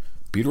attacked her,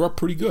 beat her up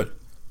pretty good.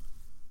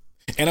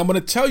 And I'm going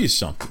to tell you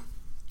something,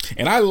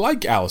 and I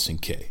like Allison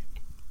Kay.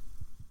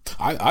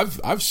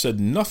 I've said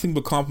nothing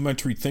but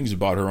complimentary things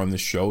about her on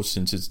this show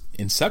since its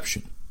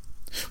inception.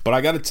 But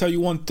I got to tell you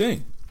one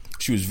thing.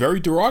 She was very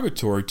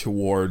derogatory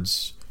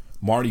towards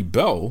Marty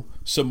Bell,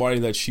 somebody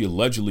that she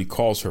allegedly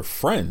calls her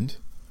friend.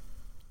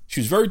 She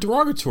was very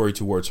derogatory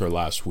towards her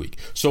last week.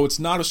 So it's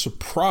not a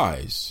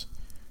surprise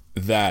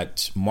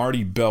that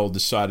Marty Bell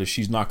decided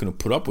she's not going to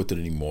put up with it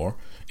anymore,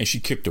 and she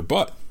kicked her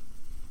butt.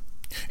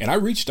 And I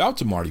reached out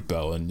to Marty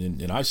Bell,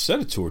 and I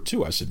said it to her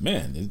too. I said,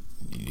 man,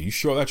 you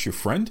sure that's your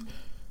friend?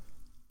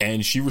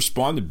 And she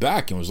responded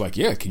back and was like,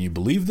 yeah, can you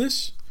believe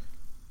this?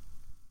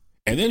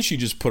 And then she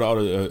just put out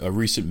a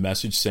recent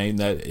message saying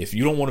that if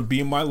you don't want to be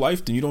in my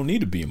life, then you don't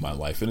need to be in my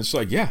life. And it's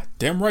like, yeah,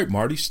 damn right,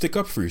 Marty, stick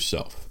up for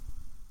yourself.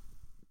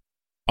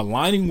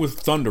 Aligning with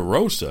Thunder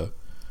Rosa,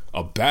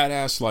 a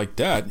badass like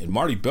that, and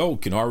Marty Bell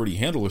can already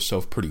handle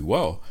herself pretty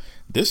well.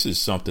 This is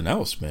something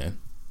else, man.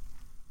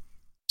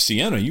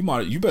 Sienna,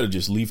 you better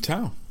just leave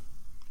town,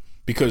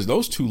 because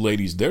those two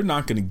ladies, they're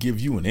not going to give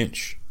you an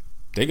inch.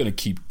 They're going to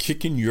keep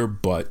kicking your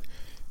butt,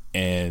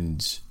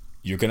 and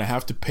you're going to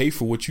have to pay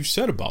for what you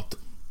said about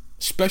them,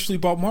 especially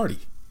about Marty.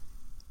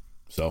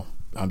 So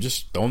I'm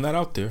just throwing that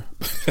out there.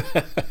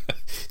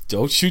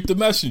 Don't shoot the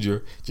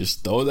messenger.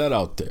 Just throw that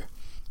out there.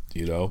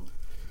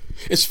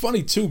 It's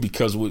funny too,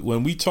 because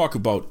when we talk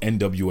about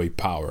NWA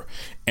Power,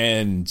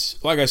 and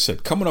like I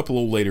said, coming up a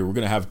little later, we're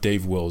going to have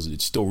Dave Wills.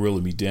 It's Still Really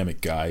Me Damn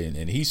It guy,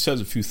 and he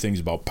says a few things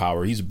about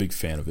Power. He's a big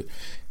fan of it.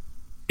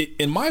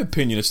 In my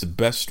opinion, it's the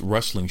best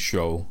wrestling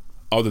show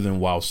other than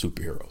WoW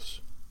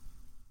Superheroes.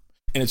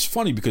 And it's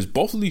funny because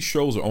both of these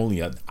shows are only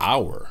an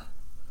hour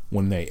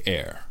when they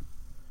air.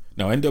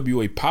 Now,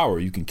 NWA Power,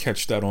 you can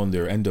catch that on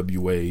their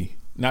NWA,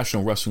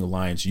 National Wrestling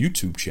Alliance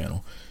YouTube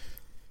channel.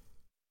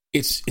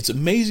 It's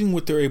amazing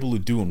what they're able to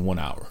do in 1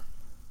 hour.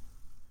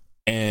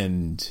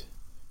 And,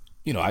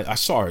 you know, I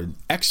saw an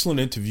excellent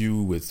interview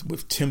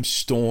with Tim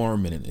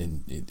Storm,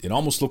 and it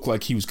almost looked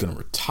like he was going to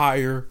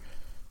retire,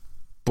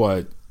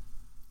 but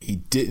he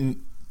didn't,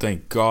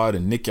 thank God.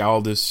 And Nick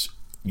Aldis,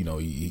 you know,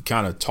 he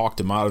kind of talked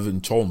him out of it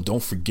and told him,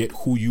 don't forget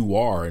who you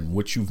are and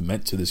what you've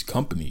meant to this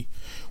company,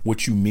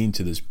 what you mean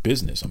to this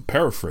business. I'm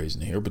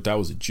paraphrasing here, but that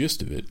was the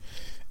gist of it.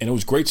 And it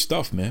was great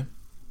stuff, man.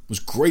 It was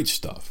great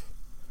stuff.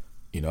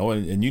 You know,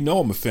 and you know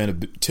I'm a fan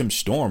of Tim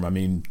Storm. I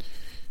mean,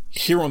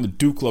 here on the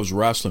Duke Loves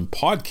Wrestling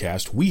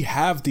podcast, we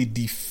have the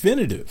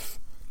definitive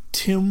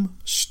Tim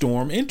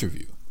Storm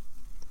interview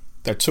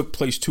that took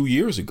place 2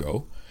 years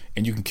ago,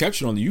 and you can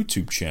catch it on the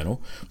YouTube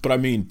channel. But I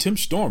mean, Tim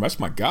Storm, that's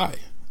my guy.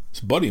 It's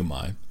a buddy of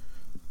mine.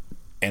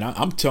 And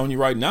I'm telling you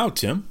right now,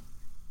 Tim,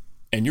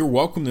 and you're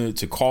welcome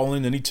to call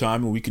in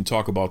anytime and we can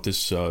talk about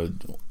this, you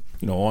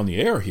know, on the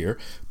air here.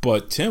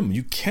 But Tim,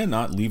 you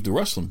cannot leave the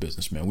wrestling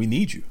business, man. We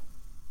need you.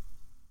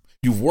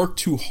 You've worked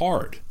too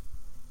hard.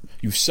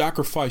 You've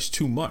sacrificed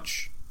too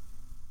much.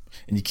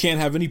 And you can't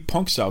have any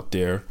punks out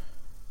there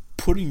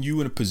putting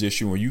you in a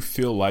position where you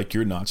feel like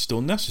you're not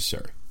still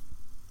necessary.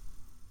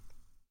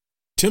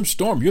 Tim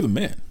Storm, you're the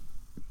man.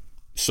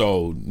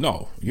 So,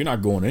 no, you're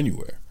not going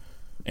anywhere.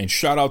 And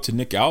shout out to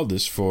Nick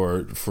Aldis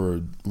for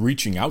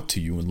reaching out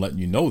to you and letting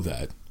you know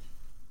that.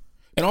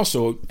 And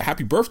also,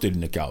 happy birthday to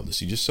Nick Aldis.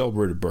 He just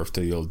celebrated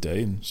birthday the other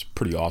day, and it's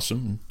pretty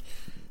awesome.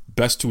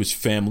 Best to his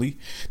family.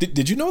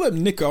 Did you know that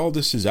Nick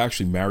Aldis is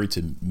actually married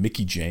to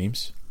Mickie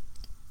James,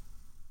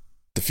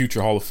 the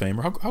future Hall of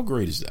Famer? How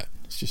great is that?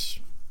 It's just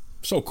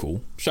so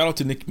cool. Shout out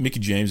to Mickie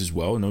James as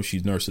well. I know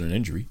she's nursing an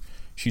injury.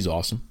 She's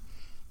awesome.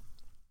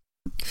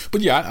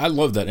 But yeah, I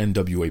love that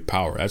NWA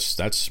Power.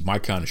 That's my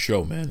kind of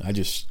show, man.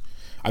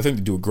 I think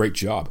they do a great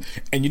job.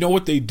 And you know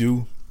what they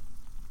do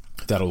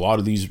that a lot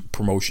of these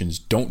promotions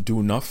don't do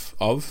enough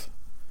of?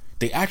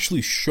 They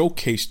actually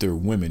showcase their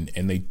women,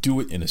 and they do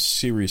it in a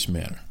serious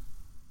manner.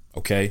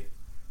 Okay?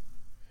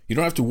 You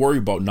don't have to worry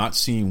about not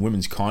seeing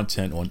women's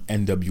content on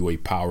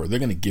NWA Power. They're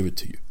going to give it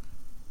to you.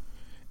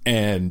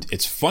 And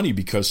it's funny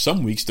because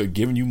some weeks they're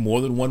giving you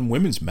more than one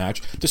women's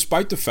match,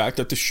 despite the fact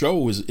that the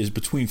show is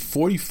between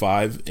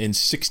 45 and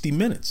 60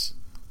 minutes.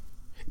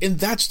 And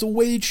that's the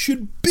way it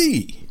should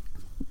be.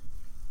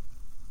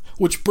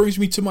 Which brings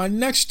me to my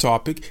next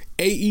topic,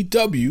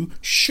 AEW,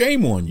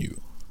 shame on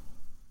you.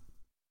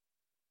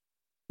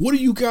 What are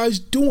you guys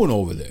doing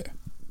over there?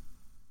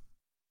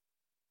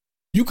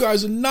 You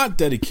guys are not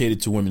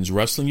dedicated to women's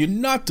wrestling. You're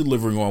not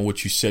delivering on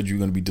what you said you're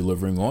going to be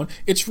delivering on.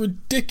 It's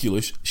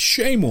ridiculous.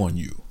 Shame on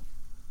you.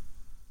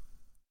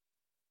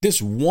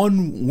 This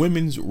one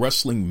women's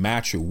wrestling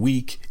match a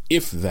week,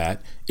 if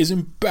that, is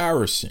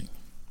embarrassing.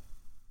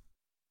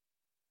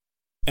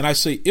 And I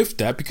say if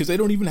that because they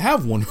don't even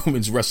have one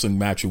women's wrestling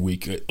match a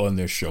week on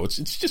their show.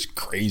 It's just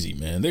crazy,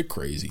 man. They're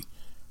crazy.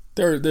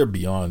 They're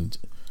beyond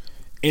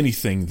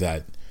anything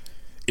that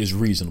is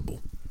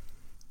reasonable.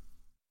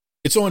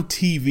 It's on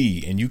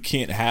TV, and you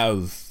can't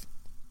have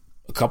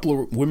a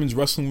couple of women's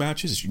wrestling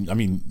matches. I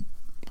mean,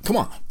 come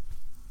on.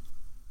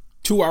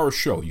 2-hour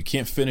show. You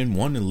can't fit in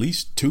one, at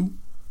least two?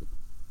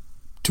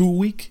 2 a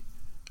week?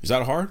 Is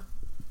that hard?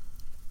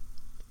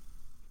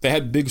 They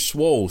had Big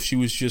Swole. She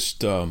was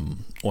just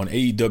on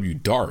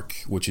AEW Dark,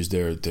 which is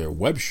their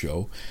web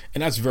show,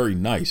 and that's very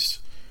nice.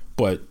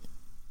 But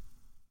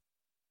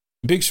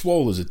Big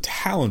Swole is a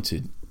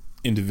talented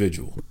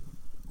individual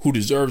who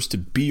deserves to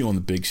be on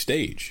the big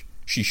stage.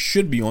 She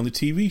should be on the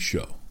TV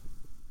show.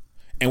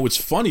 And what's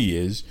funny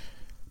is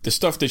the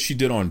stuff that she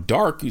did on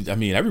Dark, I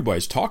mean,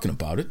 everybody's talking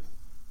about it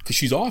because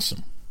she's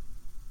awesome.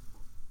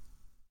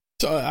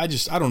 So I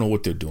don't know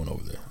what they're doing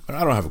over there.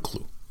 I don't have a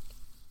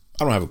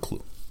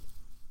clue.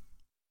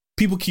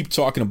 People keep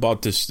talking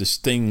about this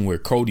thing where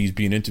Cody's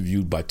being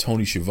interviewed by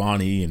Tony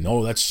Schiavone and,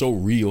 oh, that's so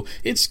real.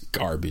 It's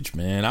garbage,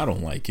 man. I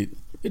don't like it.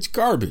 It's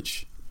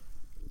garbage.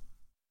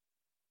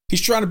 He's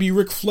trying to be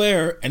Ric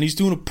Flair, and he's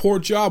doing a poor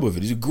job of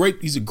it. He's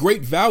a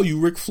great value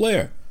Ric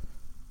Flair.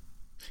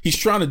 He's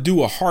trying to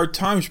do a Hard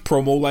Times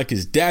promo like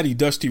his daddy,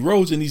 Dusty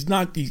Rhodes, and he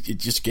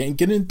just ain't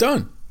getting it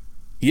done.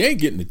 He ain't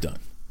getting it done.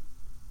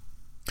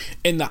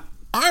 And the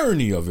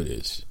irony of it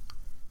is,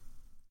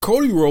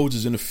 Cody Rhodes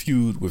is in a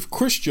feud with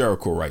Chris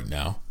Jericho right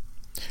now,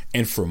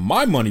 and for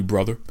my money,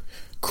 brother,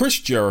 Chris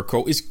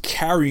Jericho is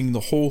carrying the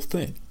whole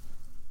thing.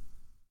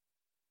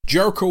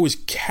 Jericho is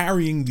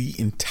carrying the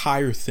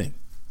entire thing.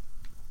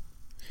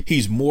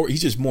 He's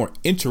just more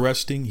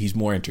interesting. He's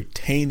more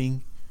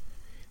entertaining.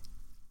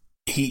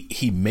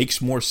 He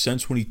makes more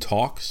sense when he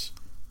talks.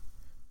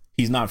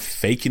 He's not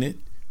faking it.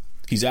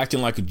 He's acting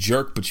like a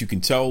jerk, but you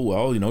can tell,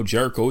 well,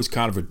 Jericho is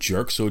kind of a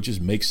jerk, so it just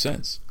makes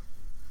sense.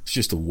 It's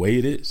just the way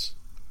it is.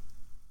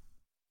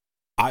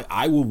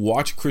 I will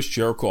watch Chris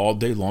Jericho all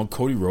day long.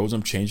 Cody Rhodes,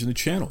 I'm changing the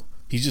channel.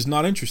 He's just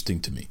not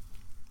interesting to me.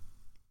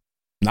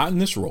 Not in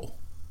this role.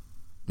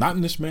 Not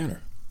in this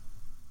manner.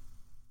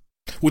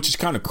 Which is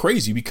kind of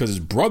crazy because his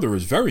brother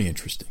is very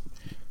interesting.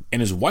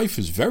 And his wife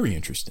is very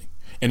interesting.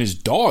 And his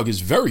dog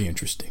is very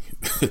interesting.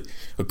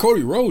 But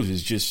Cody Rhodes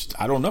is just,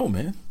 I don't know,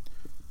 man.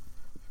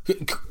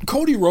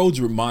 Cody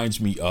Rhodes reminds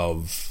me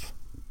of,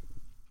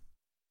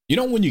 you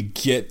know, when you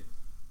get,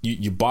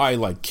 you buy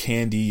like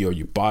candy or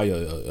you buy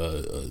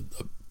a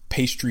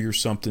pastry or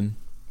something,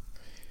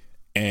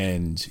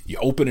 and you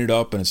open it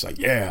up and it's like,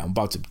 yeah, I'm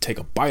about to take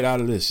a bite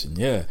out of this, and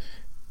yeah.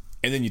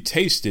 And then you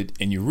taste it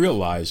and you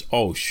realize,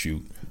 oh,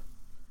 shoot,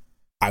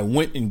 I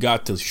went and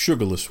got the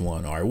sugarless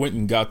one, or I went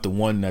and got the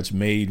one that's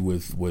made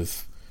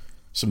with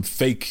some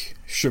fake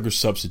sugar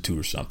substitute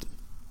or something.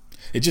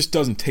 It just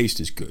doesn't taste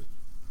as good.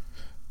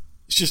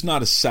 It's just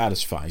not as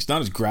satisfying. It's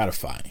not as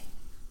gratifying.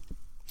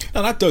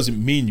 Now, that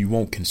doesn't mean you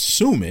won't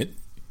consume it.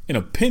 In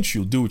a pinch,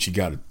 you'll do what you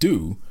got to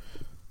do,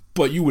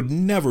 but you would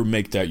never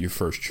make that your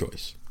first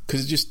choice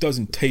because it just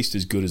doesn't taste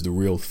as good as the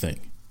real thing.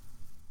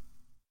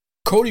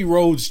 Cody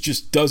Rhodes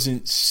just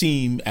doesn't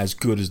seem as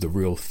good as the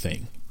real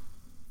thing.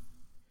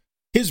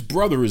 His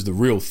brother is the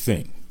real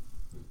thing.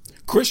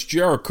 Chris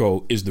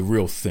Jericho is the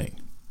real thing.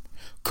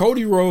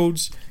 Cody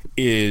Rhodes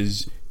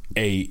is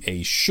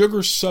a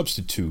sugar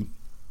substitute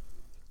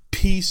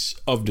piece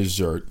of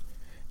dessert,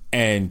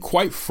 and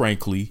quite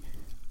frankly,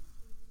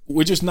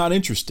 we're just not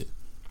interested.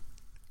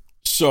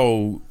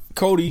 So,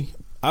 Cody,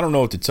 I don't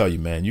know what to tell you,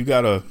 man. You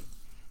gotta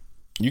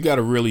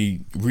really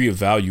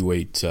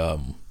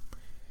reevaluate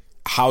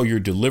how you're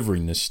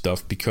delivering this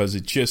stuff, because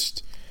it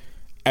just,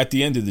 at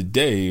the end of the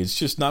day, it's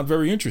just not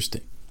very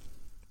interesting.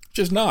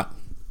 Just not.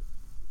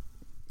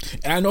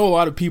 And I know a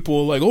lot of people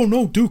are like, oh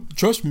no, Duke,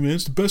 trust me, man,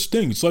 it's the best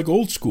thing. It's like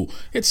old school.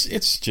 It's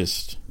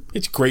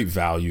great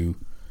value.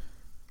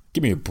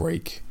 Give me a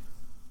break.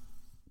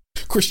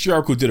 Chris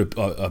Jericho did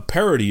a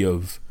parody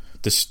of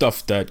the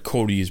stuff that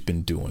Cody has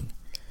been doing.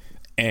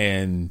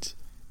 And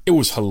it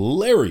was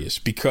hilarious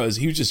because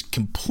he was just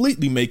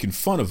completely making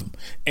fun of him.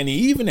 And he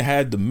even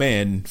had the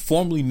man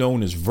formerly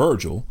known as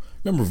Virgil.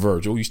 Remember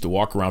Virgil? He used to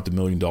walk around the $1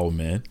 Million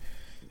Man.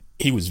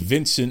 He was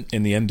Vincent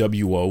in the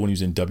NWO when he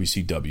was in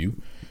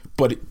WCW.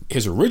 But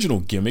his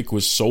original gimmick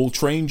was Soul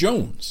Train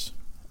Jones.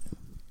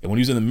 And when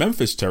he was in the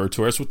Memphis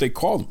territory, that's what they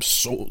called him,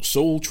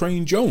 Soul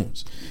Train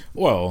Jones.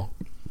 Well,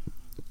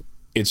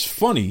 it's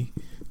funny.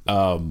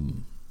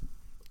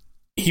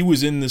 He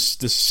was in this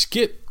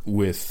skit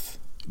with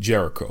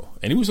Jericho,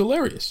 and he was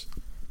hilarious.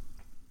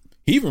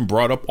 He even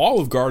brought up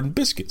Olive Garden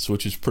biscuits,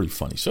 which is pretty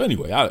funny. So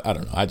anyway, I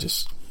don't know.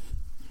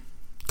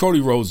 Cody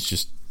Rhodes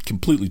just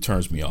completely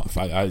turns me off.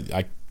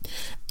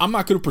 I'm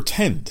not going to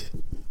pretend.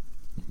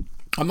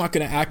 I'm not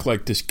going to act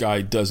like this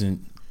guy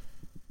doesn't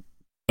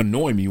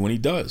annoy me when he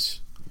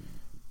does.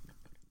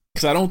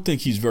 Because I don't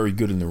think he's very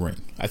good in the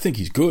ring. I think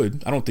he's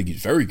good. I don't think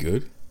he's very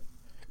good.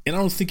 And I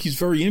don't think he's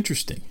very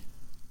interesting.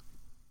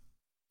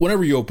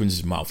 Whenever he opens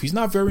his mouth, he's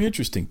not very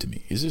interesting to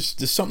me.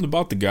 There's something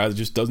about the guy that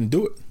just doesn't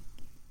do it.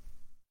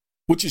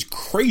 Which is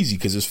crazy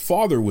because his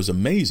father was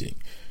amazing.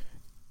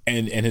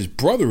 And his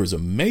brother is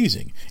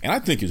amazing. And I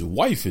think his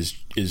wife is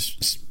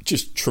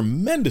just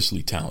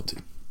tremendously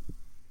talented.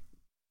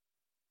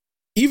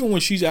 Even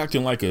when she's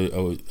acting like I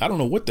don't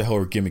know what the hell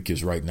her gimmick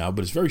is right now,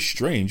 but it's very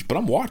strange. But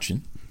I'm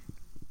watching.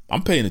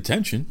 I'm paying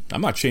attention.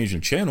 I'm not changing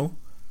the channel.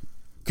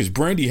 Because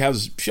Brandy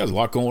has a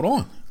lot going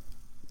on.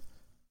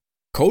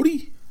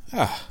 Cody?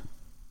 I'd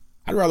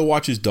rather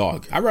watch his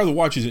dog. I'd rather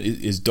watch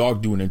his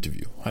dog do an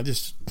interview.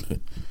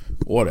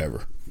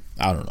 Whatever.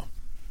 I don't know.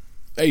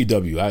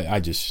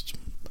 AEW,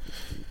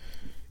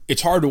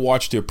 it's hard to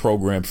watch their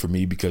program for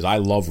me because I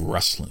love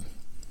wrestling.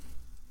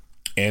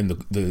 And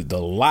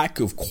the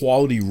lack of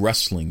quality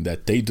wrestling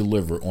that they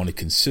deliver on a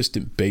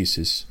consistent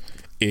basis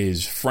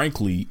is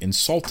frankly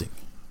insulting.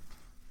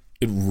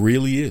 It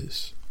really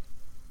is.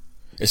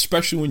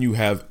 Especially when you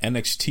have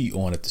NXT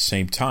on at the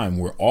same time,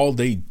 where all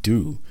they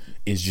do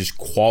is just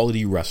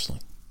quality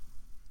wrestling.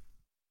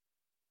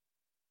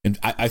 And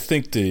I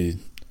think the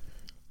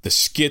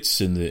skits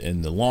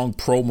and the long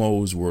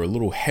promos were a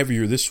little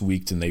heavier this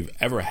week than they've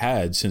ever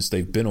had since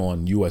they've been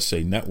on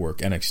USA Network,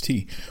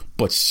 NXT.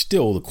 But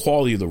still, the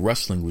quality of the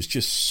wrestling was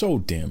just so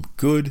damn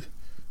good.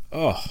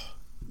 Oh,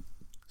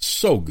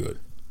 so good.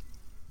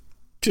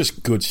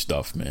 Just good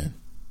stuff, man.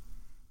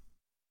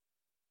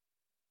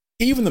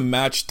 Even the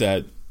match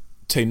that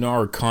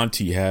Taynara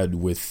Conti had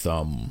with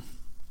former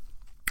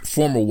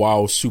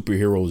WoW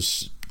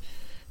Superheroes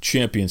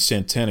champion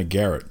Santana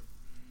Garrett.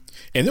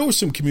 And there was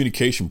some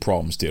communication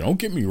problems there. Don't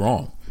get me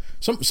wrong.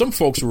 Some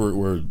folks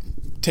were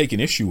taking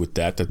issue with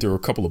that there were a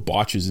couple of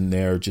botches in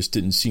there. It just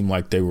didn't seem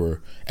like they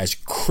were as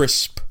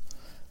crisp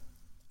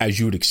as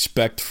you would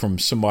expect from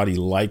somebody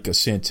like a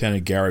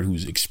Santana Garrett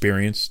who's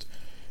experienced.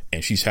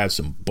 And she's had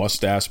some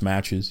bust-ass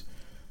matches.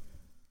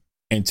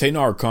 And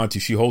Taynara Conti,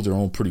 she holds her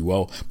own pretty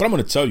well. But I'm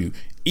going to tell you,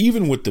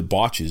 even with the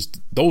botches,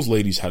 those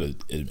ladies had,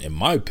 in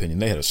my opinion,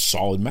 they had a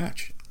solid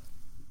match.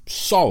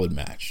 Solid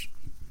match.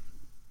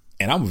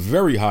 And I'm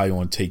very high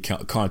on Tay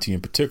Conti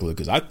in particular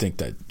because I think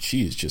that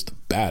she is just a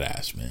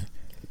badass, man.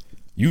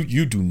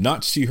 You do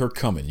not see her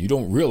coming. You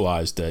don't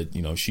realize that,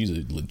 she's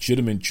a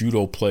legitimate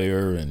judo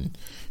player and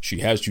she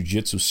has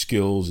jiu-jitsu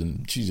skills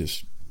and she's a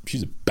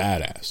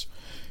badass.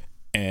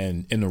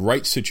 And in the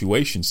right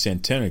situation,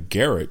 Santana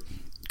Garrett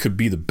could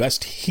be the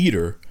best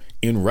heater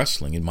in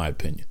wrestling, in my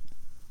opinion.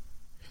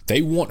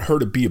 They want her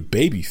to be a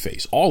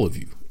babyface, all of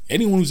you.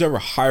 Anyone who's ever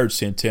hired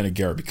Santana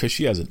Garrett, because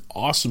she has an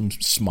awesome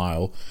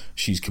smile.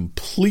 She's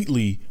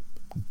completely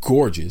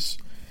gorgeous.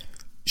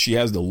 She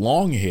has the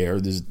long hair.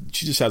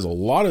 She just has a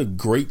lot of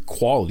great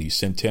qualities,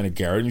 Santana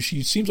Garrett, and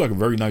she seems like a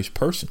very nice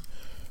person.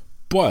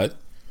 But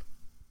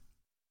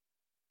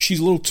she's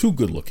a little too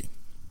good looking.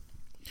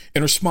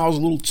 And her smile's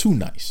a little too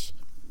nice.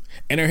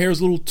 And her hair is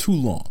a little too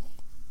long.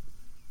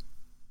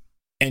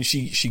 And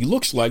she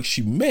looks like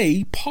she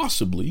may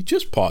possibly,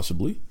 just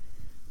possibly,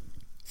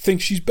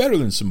 think she's better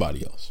than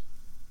somebody else.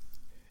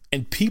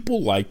 And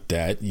people like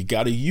that, you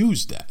got to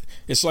use that.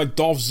 It's like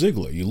Dolph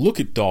Ziggler. You look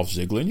at Dolph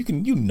Ziggler,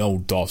 and you know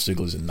Dolph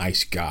Ziggler's a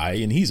nice guy,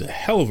 and he's a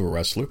hell of a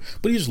wrestler,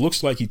 but he just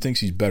looks like he thinks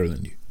he's better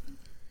than you.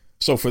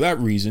 So for that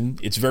reason,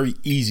 it's very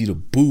easy to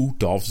boo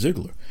Dolph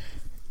Ziggler.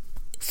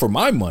 For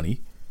my money,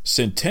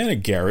 Santana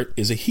Garrett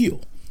is a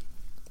heel.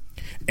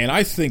 And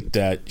I think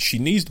that she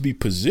needs to be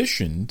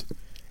positioned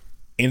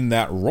in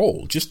that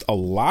role. Just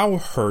allow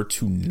her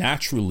to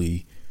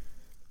naturally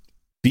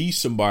be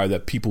somebody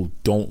that people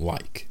don't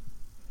like.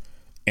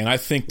 And I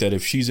think that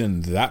if she's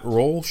in that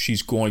role,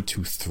 she's going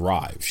to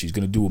thrive. She's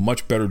going to do a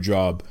much better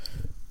job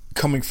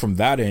coming from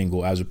that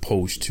angle as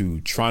opposed to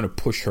trying to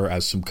push her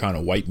as some kind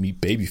of white meat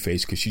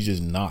babyface, because she's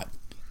just not.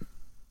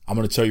 I'm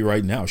going to tell you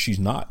right now, she's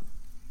not.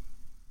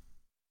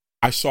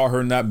 I saw her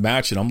in that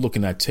match, and I'm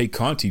looking at Tay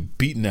Conti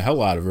beating the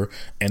hell out of her,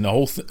 and the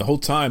whole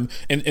time,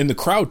 and the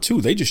crowd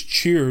too, they just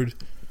cheered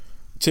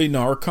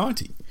Taynara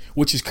Conti,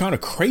 which is kind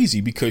of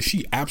crazy because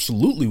she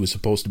absolutely was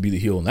supposed to be the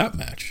heel in that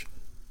match.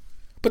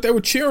 But they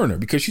were cheering her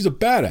because she's a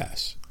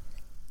badass.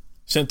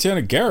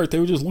 Santana Garrett, they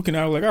were just looking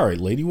at her like, all right,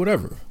 lady,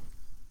 whatever.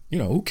 You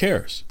know, who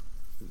cares?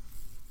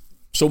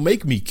 So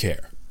make me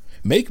care.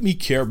 Make me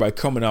care by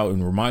coming out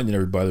and reminding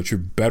everybody that you're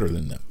better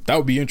than them. That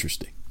would be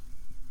interesting.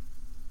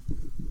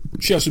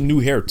 She has some new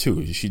hair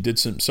too. She did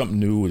something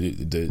new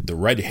with the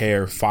red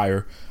hair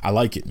fire. I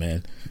like it,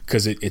 man,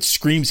 because it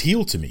screams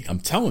heel to me. I'm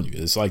telling you,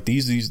 it's like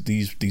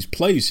these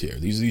plays here,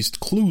 these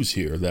clues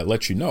here that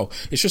let you know.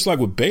 It's just like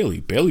with Bayley.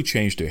 Bayley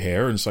changed her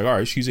hair, and it's like, all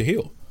right, she's a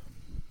heel.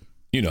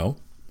 You know,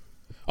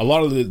 a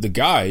lot of the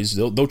guys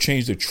they'll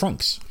change their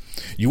trunks.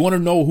 You want to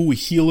know who a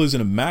heel is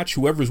in a match?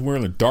 Whoever's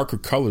wearing the darker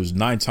colors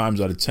 9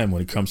 times out of 10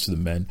 when it comes to the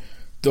men,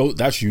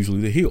 that's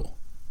usually the heel.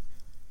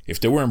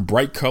 If they're wearing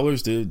bright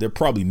colors, they're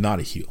probably not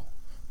a heel.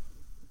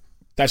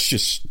 That's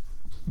just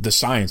the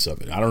science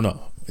of it. I don't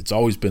know. It's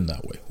always been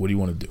that way. What do you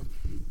want to do?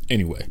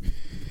 Anyway,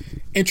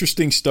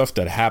 interesting stuff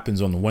that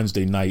happens on the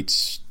Wednesday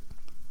nights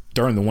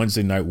during the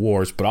Wednesday Night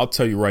Wars. But I'll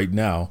tell you right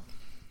now,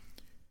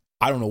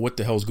 I don't know what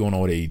the hell's going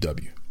on with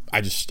AEW.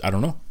 I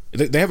don't know.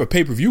 They have a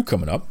pay-per-view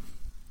coming up.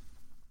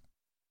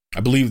 I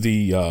believe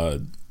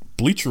the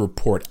Bleacher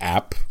Report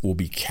app will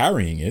be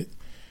carrying it.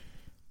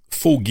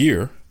 Full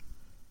Gear.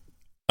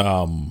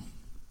 I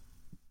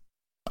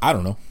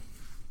don't know.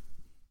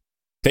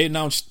 They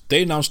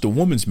announced a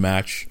women's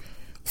match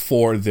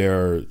for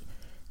their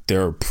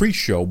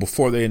pre-show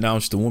before they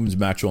announced the women's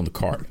match on the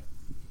card.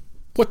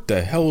 What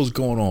the hell is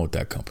going on with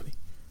that company?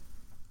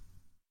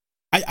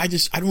 I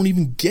don't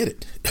even get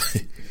it.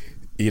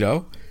 You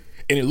know?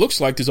 And it looks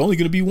like there's only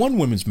going to be one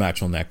women's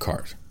match on that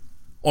card.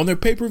 On their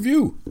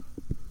pay-per-view.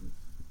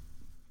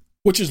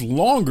 Which is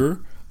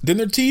longer than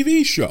their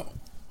TV show.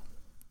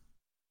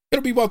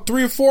 It'll be about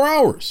 3 or 4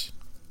 hours.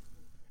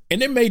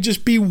 And there may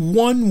just be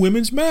one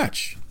women's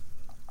match.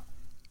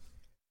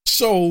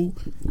 So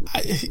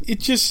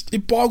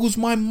it boggles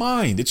my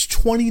mind. It's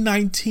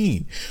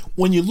 2019.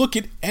 When you look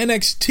at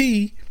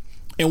NXT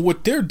and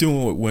what they're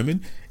doing with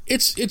women,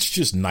 it's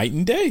just night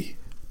and day.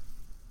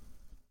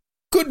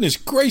 Goodness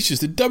gracious,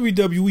 the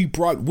WWE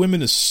brought women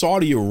to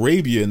Saudi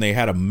Arabia and they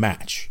had a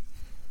match.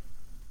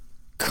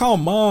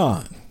 Come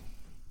on.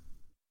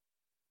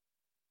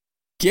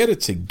 Get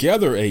it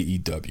together,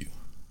 AEW.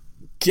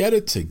 Get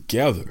it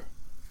together.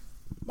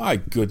 My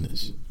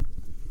goodness.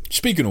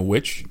 Speaking of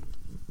which,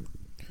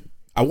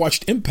 I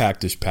watched Impact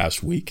this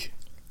past week.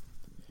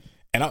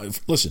 And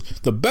listen,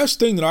 the best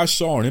thing that I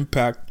saw on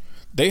Impact,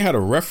 they had a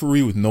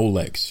referee with no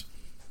legs.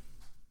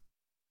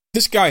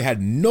 This guy had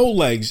no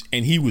legs,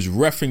 and he was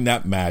reffing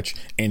that match,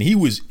 and he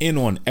was in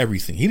on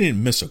everything. He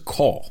didn't miss a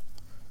call.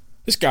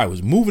 This guy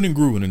was moving and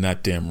grooving in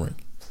that damn ring.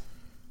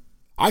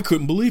 I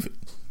couldn't believe it.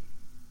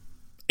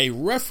 A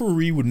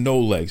referee with no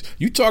legs.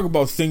 You talk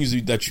about things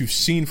that you've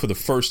seen for the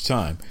first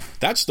time.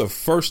 That's the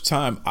first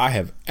time I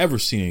have ever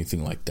seen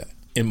anything like that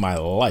in my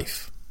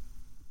life.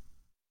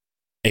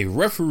 A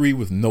referee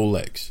with no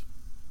legs.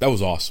 That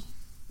was awesome.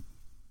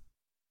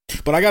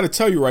 But I got to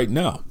tell you right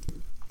now,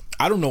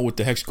 I don't know what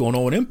the heck's going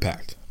on with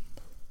Impact.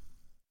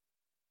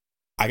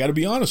 I got to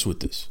be honest with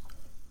this.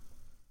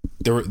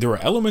 There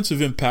are elements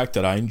of Impact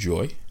that I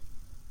enjoy,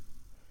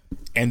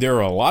 and there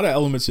are a lot of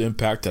elements of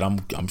Impact that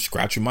I'm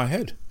scratching my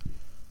head.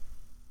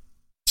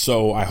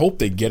 So I hope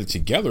they get it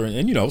together,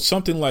 and you know,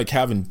 something like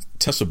having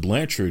Tessa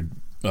Blanchard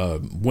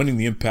winning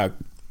the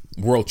Impact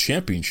World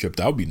Championship,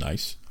 that would be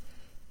nice.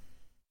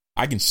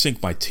 I can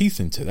sink my teeth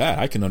into that.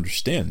 I can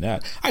understand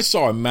that. I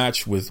saw a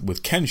match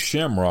with Ken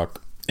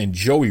Shamrock and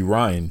Joey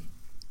Ryan.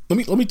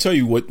 Let me tell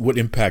you what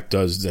Impact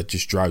does that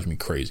just drives me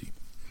crazy.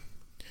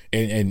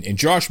 And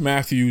Josh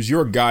Matthews,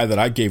 you're a guy that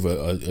I gave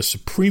a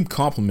supreme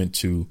compliment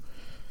to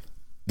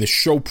the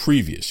show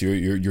previous,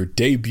 your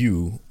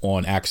debut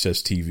on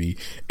Access TV,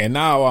 and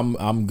now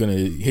I'm gonna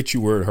hit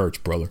you where it hurts,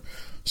 brother.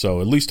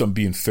 So at least I'm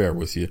being fair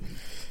with you.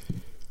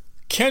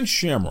 Ken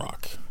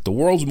Shamrock, the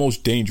world's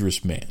most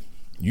dangerous man,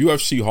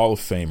 UFC Hall of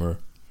Famer.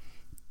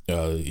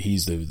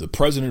 He's the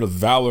president of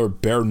Valor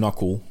Bare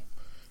Knuckle.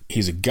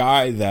 He's a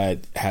guy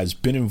that has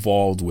been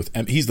involved with.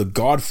 He's the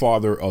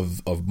godfather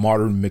of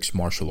modern mixed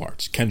martial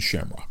arts. Ken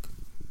Shamrock,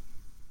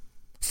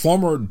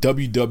 former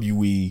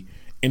WWE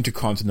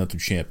Intercontinental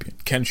Champion.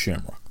 Ken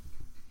Shamrock,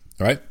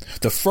 all right,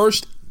 the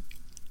first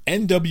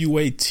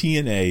NWA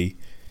TNA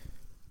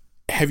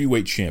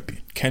Heavyweight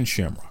Champion. Ken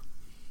Shamrock.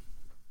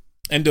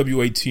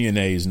 NWA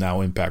TNA is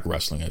now Impact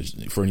Wrestling.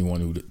 For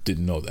anyone who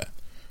didn't know that,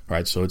 all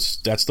right. So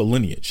that's the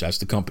lineage. That's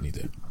the company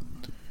there.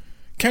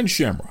 Ken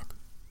Shamrock.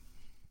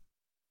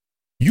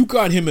 You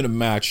got him in a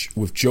match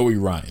with Joey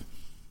Ryan,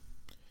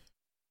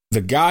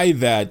 the guy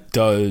that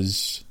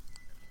does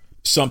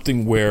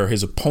something where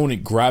his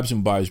opponent grabs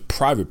him by his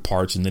private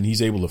parts and then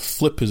he's able to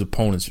flip his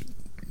opponents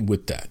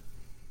with that.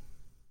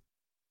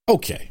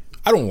 Okay,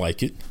 I don't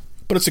like it,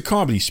 but it's a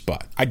comedy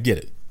spot. I get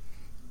it.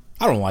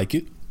 I don't like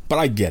it, but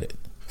I get it.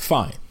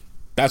 Fine.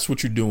 That's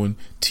what you're doing.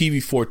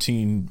 TV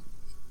 14,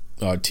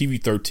 TV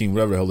 13,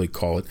 whatever the hell they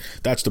call it.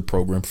 That's the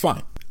program.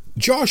 Fine.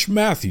 Josh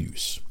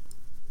Matthews,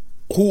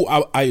 who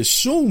I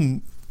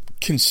assume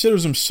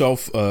considers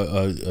himself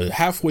a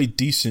halfway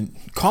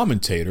decent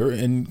commentator.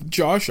 And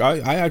Josh,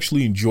 I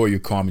actually enjoy your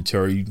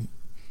commentary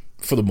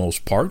for the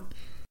most part.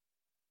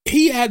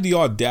 He had the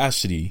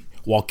audacity,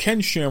 while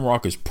Ken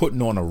Shamrock is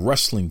putting on a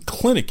wrestling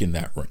clinic in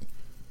that ring,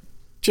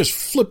 just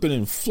flipping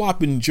and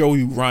flopping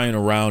Joey Ryan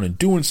around and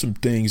doing some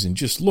things and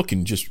just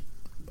looking just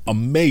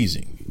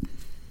amazing.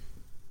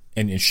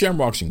 And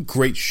Shamrock's in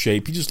great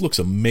shape. He just looks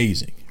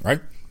amazing,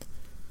 right?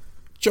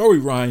 Joey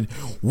Ryan,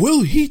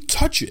 will he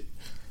touch it?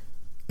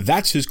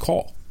 That's his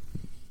call.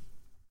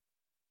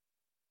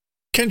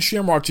 Ken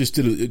Shamrock just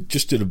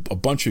did a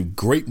bunch of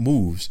great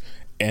moves,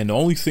 and the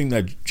only thing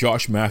that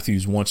Josh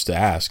Matthews wants to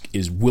ask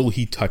is, will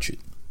he touch it?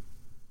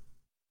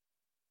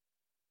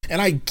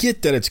 And I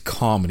get that it's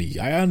comedy.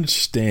 I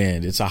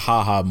understand it's a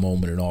ha-ha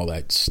moment and all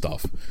that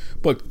stuff.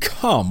 But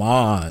come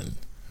on.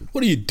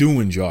 What are you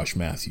doing, Josh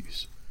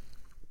Matthews?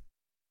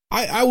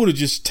 I would have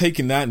just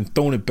taken that and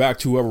thrown it back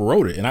to whoever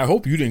wrote it. And I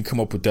hope you didn't come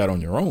up with that on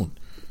your own.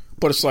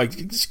 But it's like,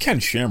 it's Ken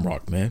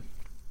Shamrock, man.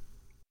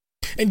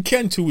 And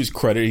Ken, to his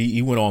credit,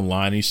 he went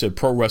online and he said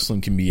pro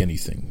wrestling can be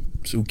anything.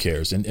 So who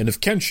cares? And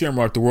if Ken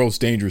Shamrock, the world's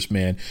dangerous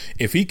man,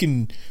 if he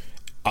can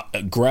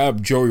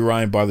grab Joey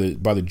Ryan by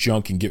the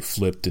junk and get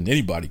flipped, then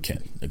anybody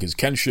can. Because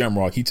Ken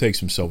Shamrock, he takes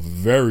himself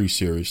very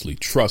seriously.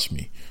 Trust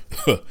me.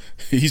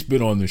 He's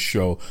been on this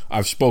show.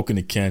 I've spoken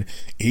to Ken.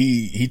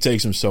 He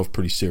takes himself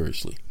pretty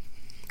seriously,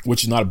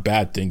 which is not a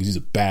bad thing because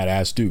he's a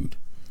badass dude.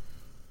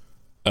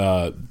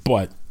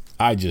 But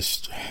I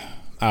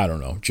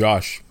don't know.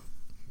 Josh,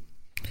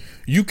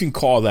 you can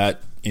call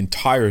that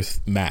entire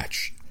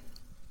match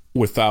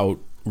without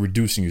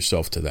reducing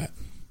yourself to that.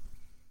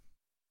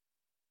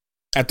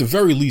 At the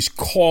very least,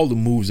 call the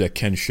moves that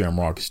Ken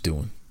Shamrock is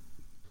doing.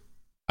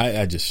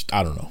 I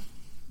don't know.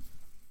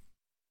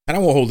 And I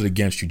won't hold it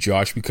against you,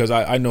 Josh, because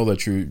I know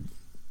that you're,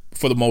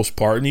 for the most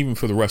part, and even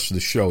for the rest of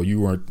the show,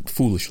 you weren't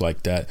foolish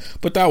like that.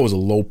 But that was a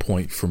low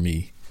point for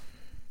me,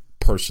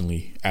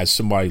 personally, as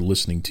somebody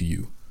listening to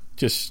you.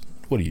 Just,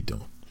 what are you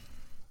doing?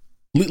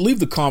 Leave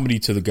the comedy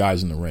to the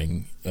guys in the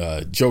ring,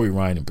 Joey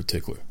Ryan in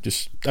particular.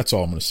 Just, that's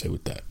all I'm going to say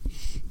with that.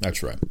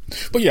 That's right.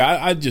 But yeah,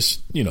 I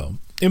just,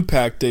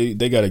 Impact,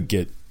 they got to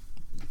get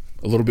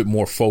a little bit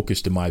more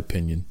focused, in my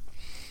opinion.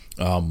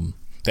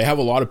 They have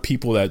a lot of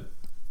people that,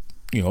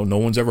 no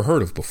one's ever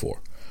heard of before,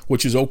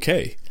 which is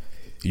okay.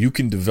 You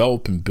can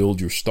develop and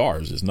build your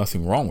stars. There's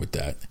nothing wrong with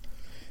that.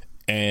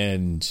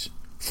 And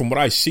from what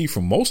I see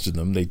from most of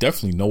them, they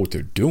definitely know what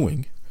they're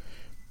doing.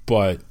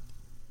 But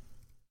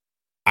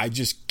I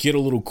just get a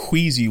little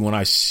queasy when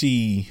I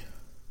see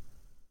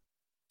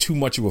too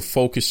much of a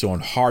focus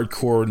on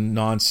hardcore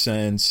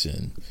nonsense,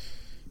 and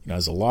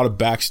there's a lot of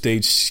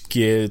backstage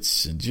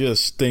skits and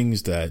just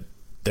things that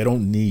they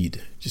don't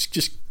need.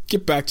 Just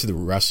get back to the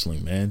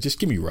wrestling, man. Just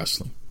give me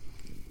wrestling.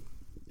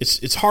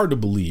 It's hard to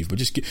believe,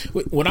 but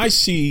when I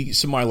see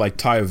somebody like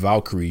Taya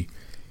Valkyrie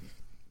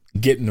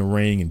get in the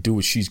ring and do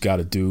what she's got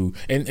to do,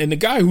 and the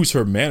guy who's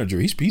her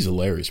manager, he's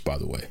hilarious, by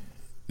the way.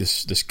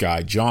 This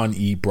guy, John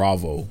E.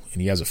 Bravo,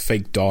 and he has a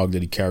fake dog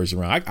that he carries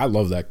around. I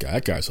love that guy.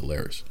 That guy's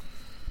hilarious.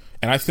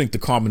 And I think the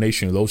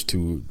combination of those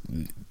two,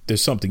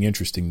 there's something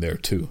interesting there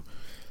too.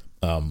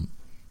 But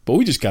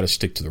we just got to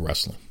stick to the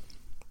wrestling.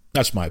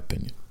 That's my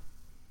opinion.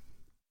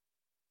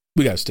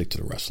 We got to stick to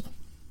the wrestling.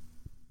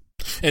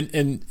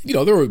 And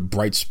there were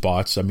bright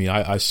spots. I mean,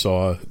 I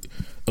saw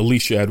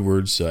Alicia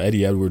Edwards,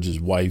 Eddie Edwards'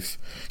 wife.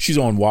 She's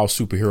on Wild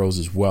Superheroes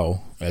as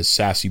well as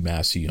Sassy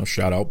Massey.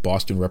 Shout out,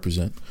 Boston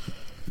represent.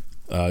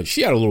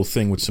 She had a little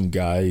thing with some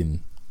guy,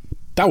 and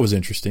that was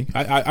interesting.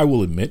 I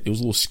will admit, it was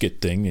a little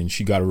skit thing, and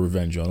she got her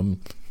revenge on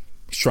him.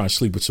 He's trying to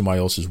sleep with somebody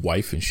else's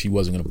wife, and she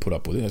wasn't going to put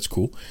up with it. That's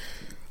cool.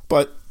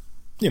 But,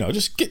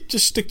 just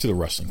stick to the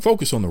wrestling.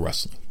 Focus on the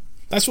wrestling.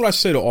 That's what I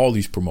say to all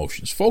these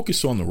promotions.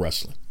 Focus on the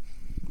wrestling.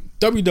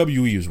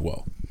 WWE as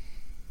well.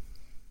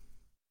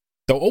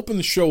 They'll open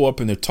the show up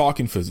and they're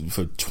talking for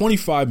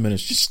 25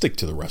 minutes. Just stick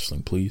to the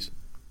wrestling, please.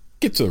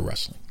 Get to the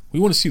wrestling. We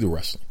want to see the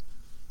wrestling.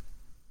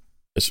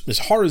 As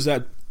hard as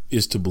that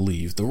is to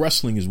believe, the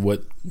wrestling is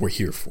what we're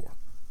here for.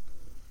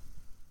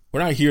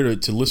 We're not here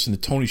to listen to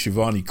Tony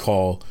Schiavone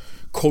call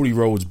Cody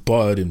Rhodes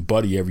Bud and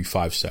Buddy every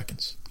 5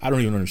 seconds. I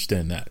don't even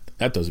understand that.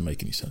 That doesn't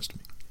make any sense to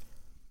me.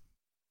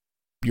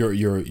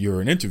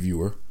 You're an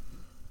interviewer.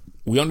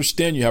 We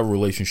understand you have a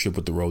relationship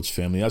with the Rhodes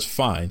family. That's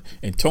fine.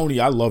 And Tony,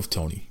 I love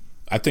Tony.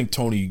 I think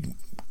Tony,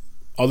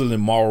 other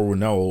than Mauro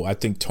Ranallo, I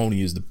think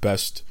Tony is the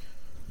best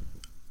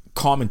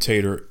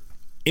commentator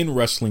in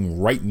wrestling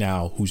right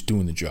now who's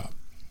doing the job.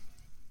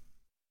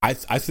 I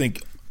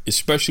think,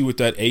 especially with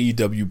that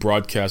AEW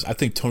broadcast, I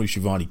think Tony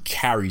Schiavone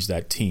carries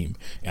that team.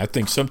 And I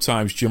think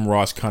sometimes Jim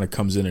Ross kind of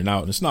comes in and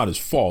out, and it's not his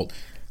fault.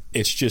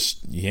 It's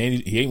just he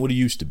ain't what he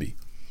used to be.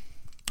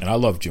 And I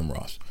love Jim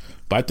Ross.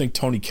 But I think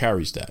Tony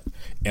carries that.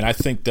 And I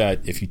think that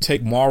if you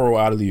take Mauro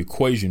out of the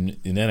equation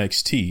in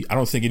NXT, I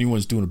don't think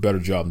anyone's doing a better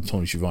job than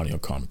Tony Schiavone on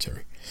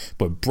commentary.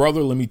 But,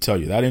 brother, let me tell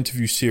you, that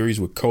interview series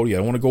with Cody, I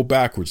don't want to go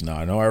backwards now.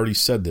 I know I already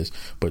said this.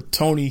 But,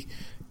 Tony,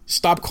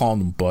 stop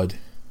calling him Bud.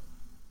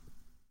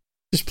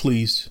 Just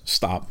please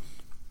stop.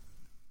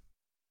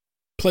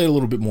 Play a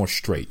little bit more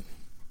straight.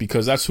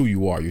 Because that's who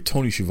you are. You're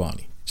Tony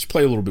Schiavone. Just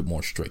play a little bit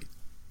more straight.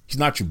 He's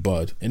not your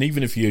bud. And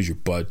even if he is your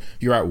bud,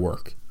 you're at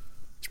work.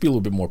 Just be a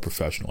little bit more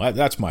professional.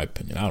 That's my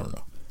opinion. I don't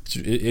know.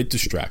 It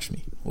distracts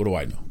me. What do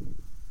I know?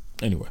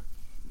 Anyway.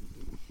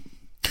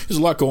 There's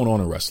a lot going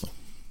on in wrestling.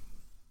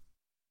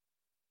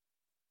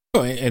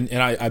 Oh, and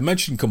I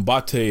mentioned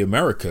Combate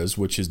Americas,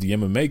 which is the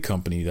MMA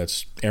company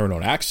that's airing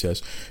on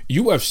Access.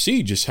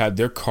 UFC just had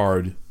their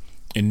card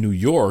in New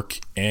York,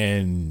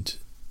 and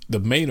the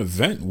main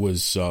event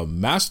was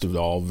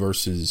Masvidal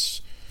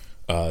versus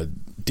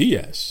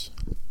Diaz.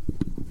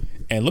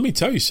 And let me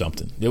tell you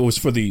something. It was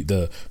for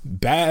the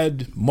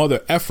bad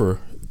mother effer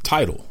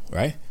title,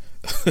 right?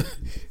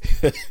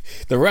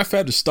 The ref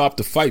had to stop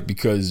the fight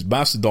because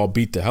Masvidal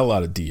beat the hell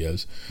out of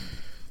Diaz.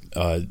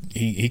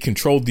 He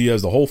controlled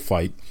Diaz the whole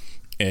fight.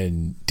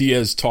 And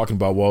Diaz talking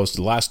about, well, it's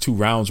the last 2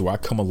 rounds where I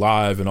come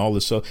alive and all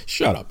this stuff.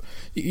 Shut up.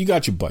 You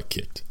got your butt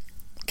kicked.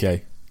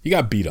 Okay? You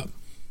got beat up.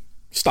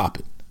 Stop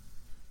it.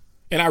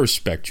 And I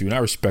respect you, and I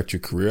respect your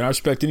career, and I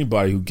respect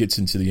anybody who gets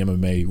into the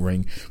MMA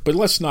ring. But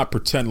let's not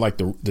pretend like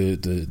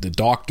the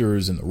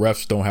doctors and the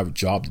refs don't have a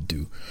job to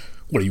do.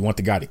 What, do you want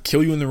the guy to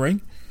kill you in the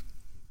ring?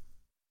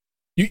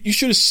 You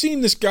should have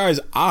seen this guy's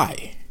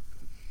eye.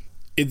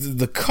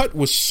 The cut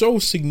was so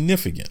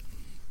significant,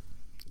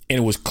 and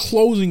it was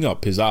closing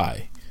up his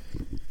eye.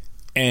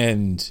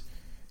 And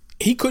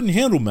he couldn't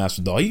handle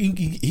Masvidal.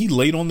 He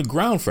laid on the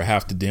ground for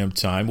half the damn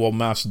time while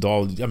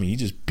Masvidal, he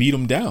just beat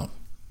him down.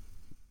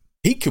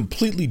 He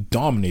completely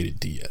dominated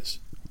Diaz.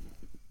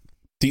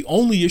 The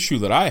only issue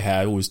that I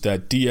had was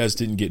that Diaz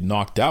didn't get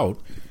knocked out,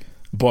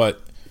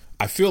 but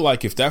I feel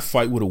like if that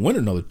fight would have won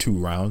another 2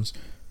 rounds,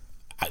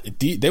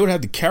 they would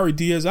have to carry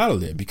Diaz out of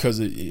there because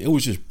it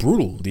was just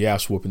brutal, the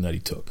ass whooping that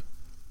he took.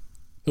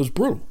 It was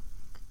brutal.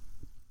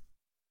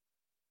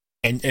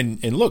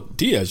 And look,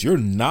 Diaz, you're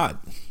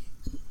not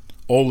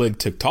Oleg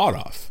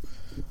Tiktarov.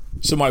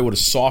 Somebody with a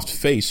soft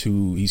face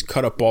who he's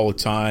cut up all the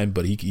time,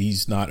 but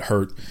he's not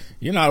hurt.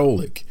 You're not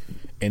Oleg.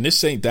 And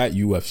this ain't that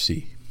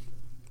UFC.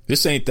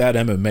 This ain't that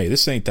MMA.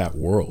 This ain't that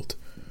world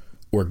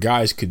where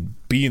guys could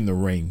be in the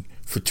ring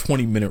for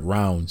 20-minute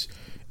rounds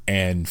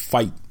and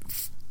fight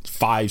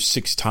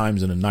 5-6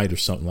 times in a night or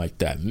something like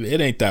that.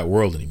 It ain't that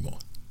world anymore.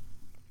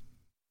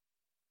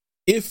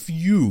 If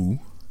you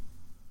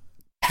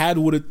had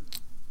what it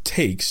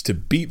takes to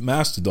beat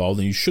Masvidal,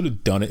 then you should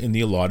have done it in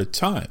the allotted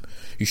time.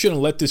 You shouldn't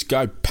let this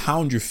guy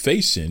pound your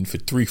face in for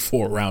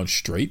 3-4 rounds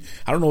straight.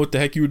 I don't know what the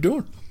heck you were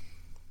doing.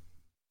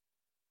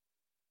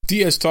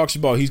 Diaz talks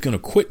about he's going to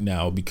quit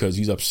now because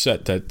he's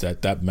upset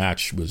that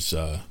match was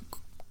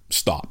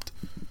stopped.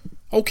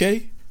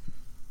 Okay.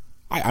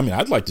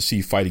 I'd like to see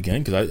you fight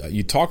again because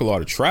you talk a lot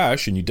of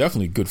trash and you're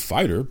definitely a good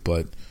fighter,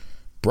 but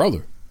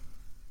brother,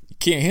 you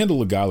can't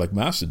handle a guy like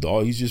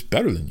Masvidal. He's just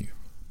better than you.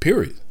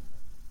 Period.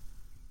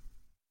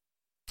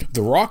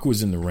 The Rock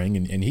was in the ring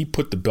and he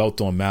put the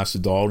belt on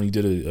Masvidal and he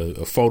did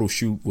a photo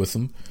shoot with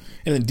him.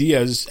 And then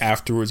Diaz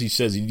afterwards, he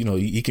says,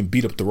 he can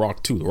beat up The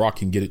Rock too. The Rock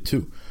can get it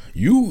too.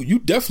 You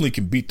definitely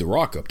can beat The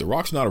Rock up. The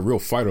Rock's not a real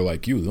fighter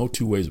like you. No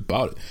 2 ways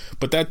about it.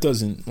 But that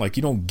doesn't,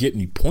 you don't get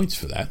any points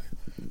for that.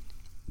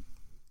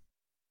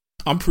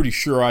 I'm pretty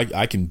sure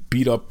I can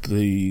beat up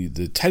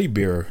the teddy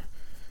bear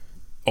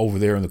over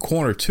there in the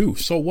corner too.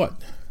 So what?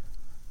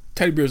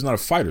 Teddy bear's not a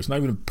fighter. It's not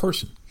even a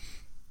person.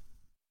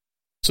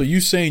 So you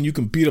saying you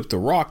can beat up The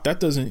Rock,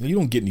 you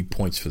don't get any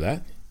points for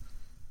that.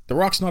 The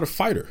Rock's not a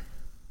fighter.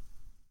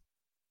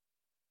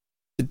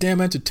 The damn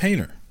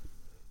entertainer.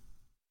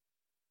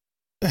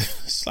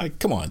 It's like,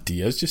 come on,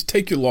 Diaz, just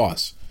take your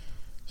loss.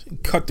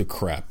 Cut the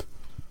crap.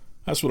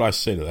 That's what I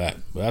say to that.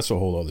 But that's a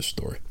whole other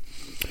story.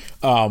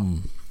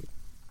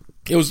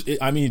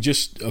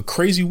 Just a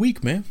crazy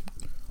week, man.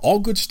 All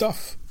good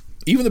stuff.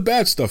 Even the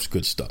bad stuff's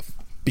good stuff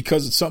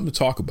because it's something to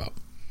talk about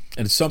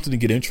and it's something to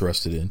get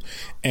interested in.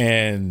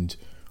 And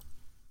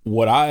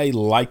what I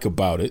like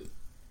about it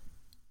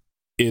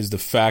is the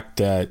fact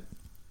that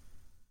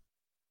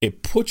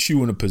it puts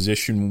you in a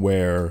position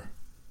where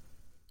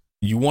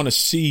you want to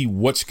see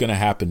what's going to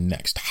happen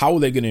next. How are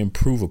they going to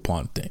improve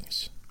upon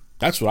things?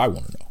 That's what I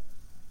want to know.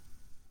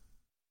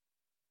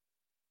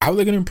 How are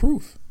they going to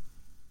improve?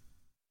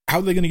 How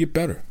are they going to get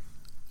better?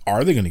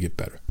 Are they going to get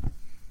better?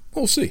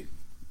 We'll see.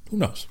 Who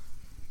knows?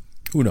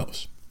 Who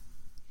knows?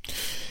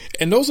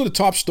 And those are the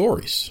top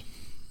stories.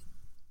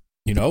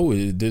 You know,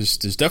 there's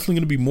definitely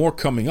going to be more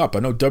coming up. I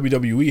know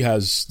WWE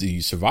has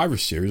the Survivor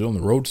Series, on the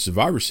road to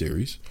Survivor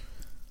Series.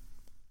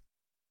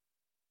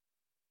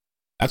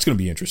 That's going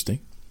to be interesting.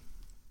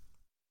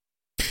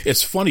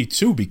 It's funny,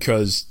 too,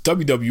 because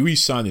WWE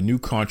signed a new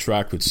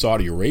contract with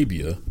Saudi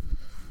Arabia.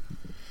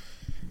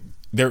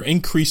 They're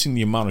increasing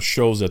the amount of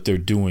shows that they're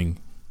doing,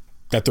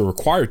 that they're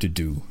required to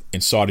do in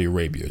Saudi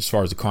Arabia as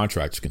far as the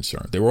contract is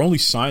concerned. They were only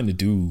signed to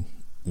do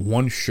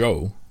one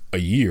show a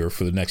year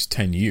for the next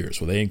 10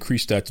 years. Well, they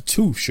increased that to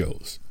 2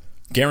 shows,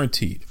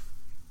 guaranteed.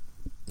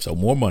 So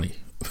more money.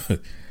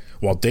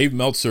 While Dave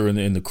Meltzer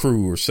and the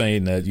crew were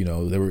saying that, you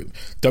know,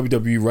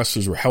 WWE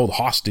wrestlers were held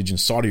hostage in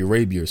Saudi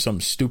Arabia or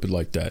something stupid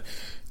like that,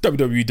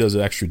 WWE does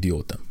an extra deal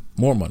with them.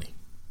 More money.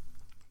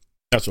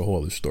 That's a whole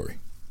other story.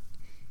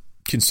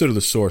 Consider the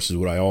source is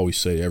what I always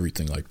say,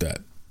 everything like that.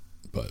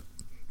 But,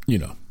 you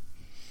know.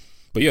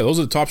 But yeah, those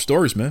are the top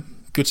stories, man.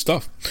 Good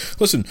stuff.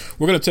 Listen,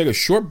 we're going to take a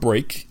short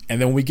break, and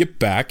then when we get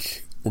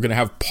back, we're going to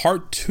have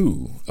part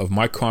 2 of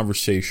my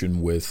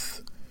conversation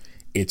with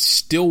It's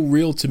Still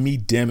Real to Me,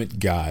 Damn It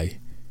guy,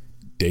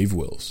 Dave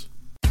Wills.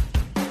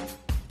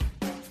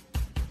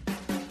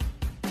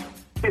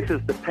 This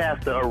is the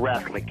pastor of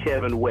wrestling,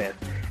 Kevin West,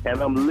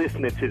 and I'm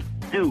listening to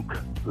Duke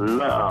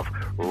Love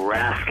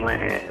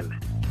Wrestling.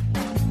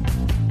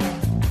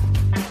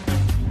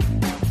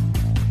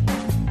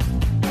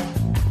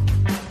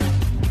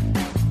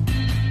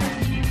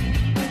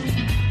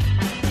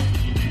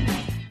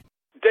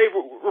 Dave,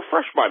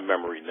 refresh my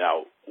memory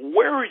now.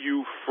 Where are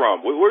you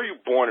from? Where were you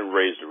born and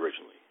raised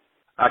originally?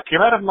 I came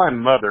out of my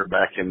mother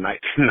back in 19...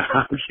 No,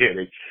 I'm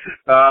kidding.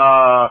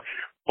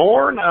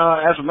 Born,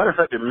 as a matter of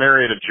fact, in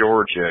Marietta,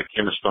 Georgia,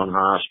 Keystone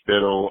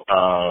Hospital,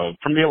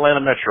 from the Atlanta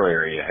metro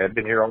area. Had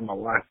been here all my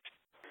life.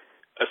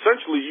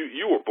 Essentially,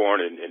 you were born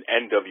in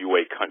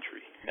NWA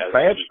country.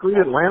 Bad Street,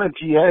 Atlanta,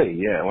 GA.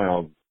 Yeah,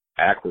 well,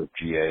 Akron,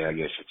 GA, I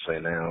guess you'd say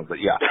now, but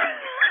yeah.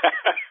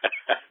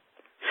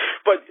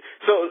 But,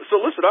 so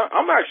listen,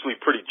 I'm actually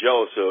pretty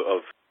jealous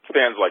of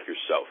fans like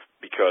yourself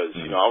because,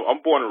 you know,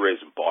 I'm born and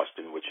raised in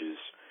Boston, which is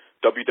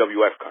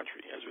WWF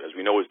country, as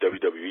we know it's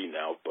WWE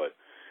now, but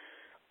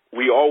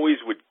we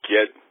always would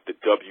get the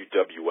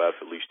WWF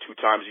at least 2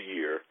 times a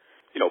year.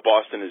 You know,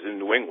 Boston is in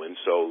New England,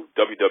 so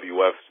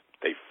WWF,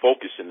 they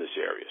focus in this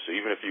area. So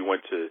even if you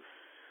went to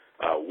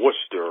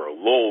Worcester or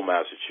Lowell,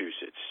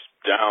 Massachusetts,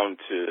 down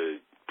to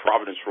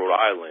Providence, Rhode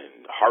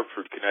Island,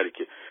 Hartford,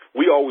 Connecticut,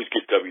 we always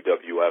get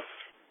WWF.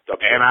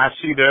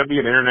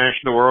 NICW and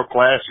International World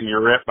Class, and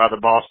you're rep by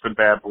the Boston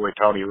bad boy,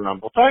 Tony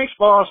Rumble. Thanks,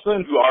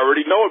 Boston. You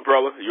already know it,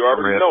 brother. You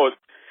already know it.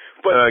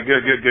 But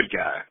good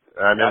guy.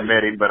 I never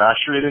met him, but I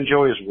sure did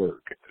enjoy his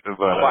work.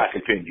 But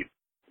continue.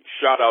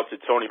 Shout out to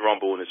Tony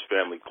Rumble and his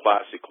family.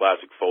 Classic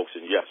folks.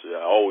 And yes,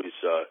 I always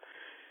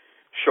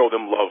show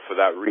them love for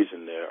that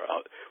reason there.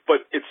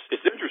 But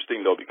it's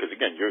interesting, though, because,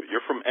 again,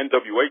 you're from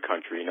NWA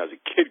country, and as a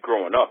kid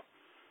growing up,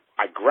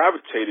 I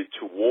gravitated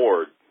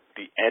toward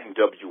the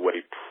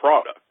NWA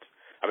product.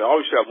 I mean,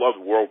 obviously I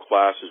loved World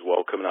Class as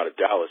well, coming out of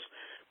Dallas,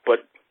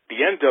 but the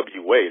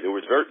NWA,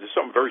 there's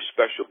something very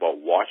special about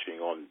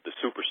watching on the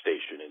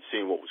Superstation and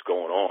seeing what was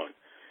going on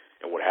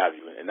and what have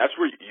you. And that's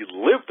where you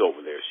lived over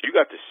there, so you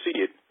got to see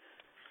it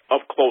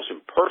up close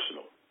and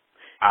personal.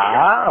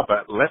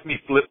 But let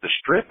me flip the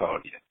strip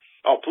on you.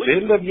 Oh,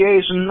 please. The NWA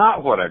is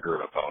not what I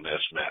grew up on,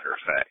 as a matter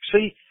of fact.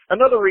 See,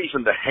 another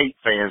reason to hate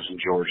fans in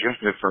Georgia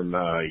from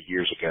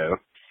years ago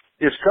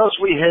is because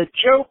we had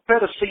Joe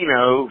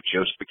Pedicino,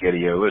 Joe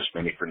Spaghettio, as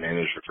Manny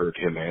Fernandez referred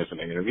to him as in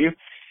an interview,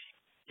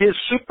 his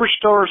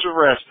Superstars of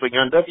Wrestling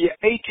on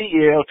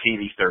WATL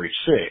TV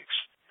 36,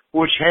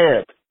 which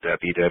had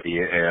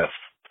WWF,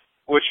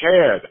 which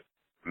had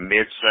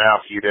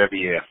Mid-South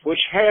UWF, which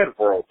had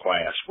World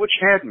Class, which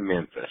had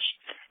Memphis,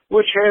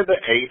 which had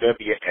the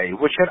AWA,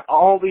 which had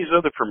all these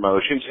other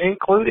promotions,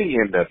 including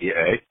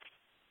NWA.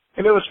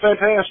 And it was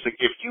fantastic.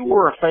 If you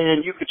were a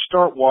fan, you could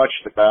start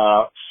watching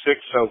about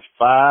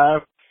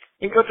 6:05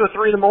 and go to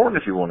 3 in the morning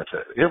if you wanted to.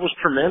 It was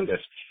tremendous.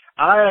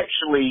 I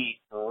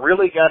actually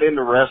really got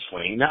into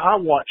wrestling. Now, I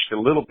watched a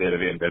little bit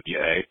of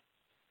NWA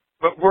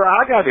But where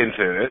I got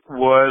into it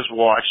was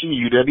watching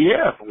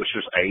UWF, which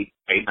was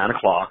 9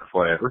 o'clock,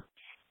 whatever.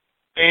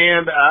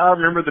 And I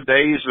remember the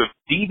days of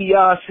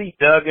DiBiase,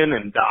 Duggan,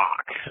 and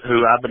Doc,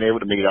 who I've been able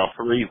to meet all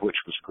three, which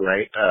was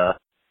great.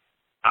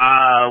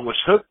 I was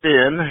hooked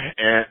in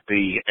at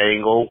the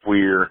angle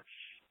where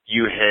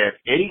you had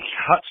Eddie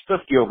Hot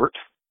Stuff Gilbert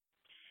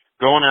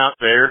going out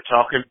there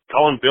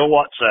calling Bill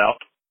Watts out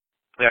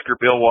after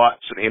Bill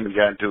Watts and him had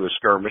gotten into a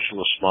skirmish in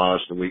Las Smas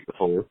the week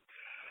before,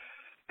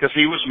 because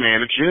he was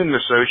managing and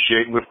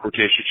associating with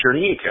Cortesia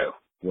Chernyenko,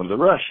 one of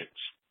the Russians.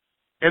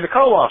 And the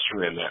Koloffs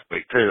were in that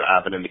week, too,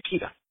 Ivan and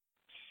Nikita.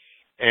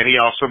 And he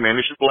also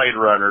managed the Blade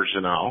Runners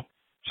and all.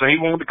 So he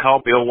wanted to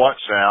call Bill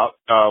Watts out.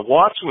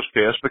 Watts was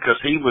pissed because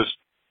he was,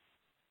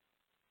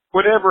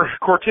 whenever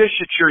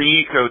Cortesia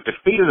Chernyenko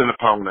defeated an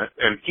opponent,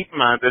 and keep in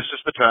mind, this is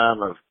the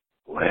time of,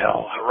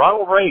 well,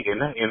 Ronald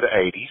Reagan in the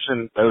 80s,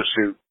 and those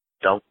who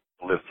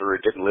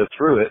didn't live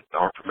through it,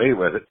 aren't familiar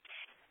with it.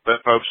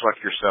 But folks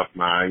like yourself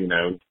and I, you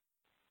know,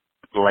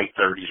 late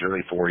 30s,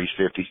 early 40s,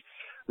 50s,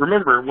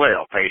 remember,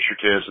 well,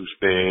 patriotism's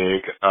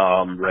big,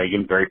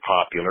 Reagan very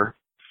popular,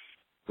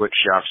 which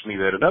shocks me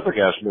that another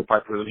guy's more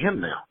popular than him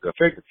now. Go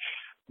figure.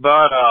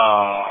 But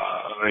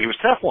he was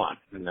Teflon.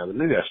 You know, the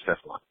new guy's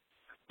Teflon.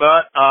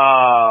 But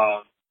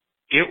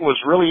it was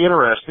really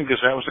interesting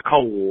because that was the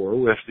Cold War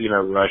with, you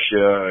know,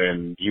 Russia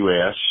and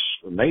U.S.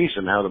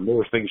 Amazing how the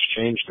more things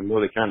changed, the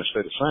more they kind of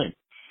stay the same.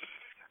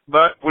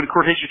 But when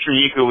Cortesia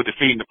Chernyenko would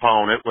defeat an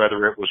opponent,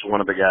 whether it was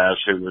one of the guys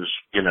who was,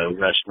 you know,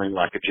 wrestling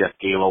like a Jeff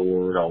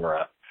Gaylord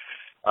or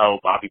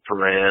Bobby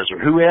Perez or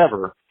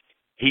whoever,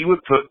 he would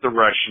put the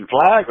Russian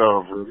flag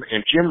over him,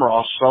 and Jim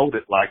Ross sold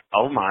it like,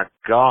 oh my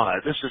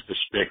God, this is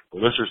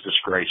despicable, this is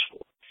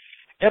disgraceful.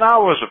 And I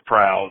was a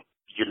proud,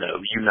 you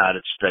know,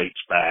 United States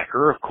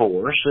backer, of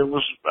course. I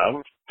was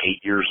 8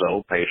 years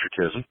old,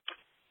 patriotism.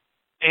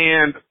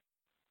 And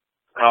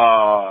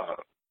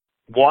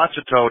Watts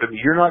had told him,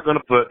 you're not going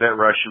to put that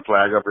Russian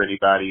flag over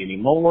anybody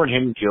anymore. And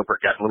him and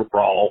Gilbert got a little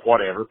brawl,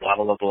 whatever, blah,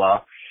 blah, blah,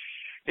 blah.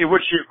 In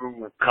which it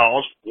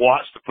caused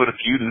Watts to put a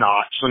few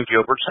knots on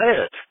Gilbert's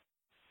head.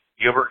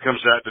 Gilbert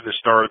comes out to the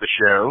start of the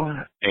show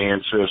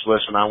and says,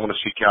 listen, I want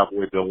to see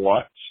Cowboy Bill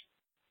Watts.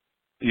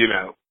 You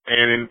know,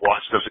 and then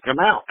Watts doesn't come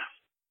out.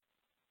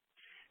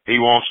 He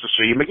wants to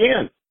see him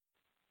again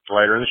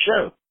later in the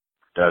show.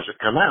 Doesn't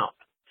come out.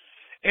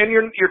 And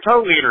you're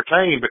totally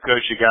entertained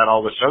because you got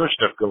all this other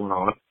stuff going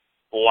on.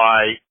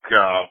 Like,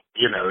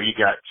 you know, you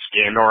got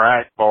Skandor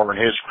Akbar and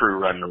his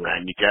crew running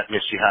around. You got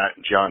Missy Hyatt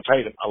and John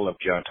Tatum. I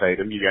love John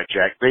Tatum. You got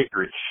Jack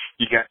Victory.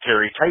 You got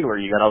Terry Taylor.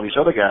 You got all these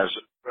other guys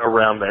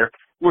around there,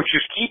 which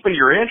is keeping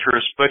your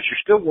interest, but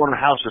you're still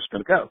wondering how this is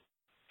going to go.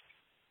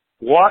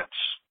 Watts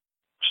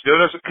still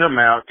doesn't come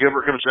out.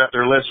 Gilbert comes out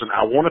there, listen,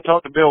 I want to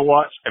talk to Bill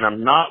Watts, and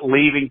I'm not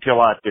leaving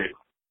till I do.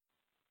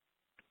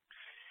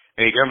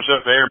 And he comes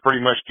up there and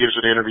pretty much gives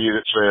an interview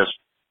that says,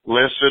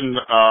 listen,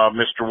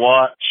 Mr.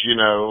 Watts, you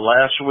know,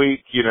 last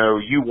week, you know,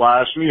 you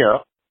wised me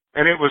up.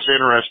 And it was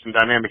interesting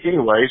dynamic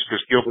anyways,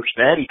 because Gilbert's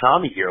daddy,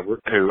 Tommy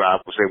Gilbert, who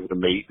I was able to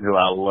meet, who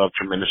I love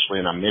tremendously,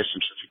 and I miss him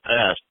since he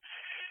passed,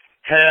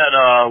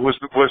 was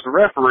the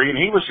referee, and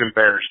he was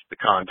embarrassed at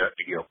the conduct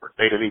of Gilbert.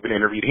 They didn't even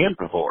interviewed him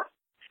before.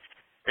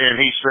 And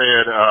he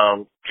said,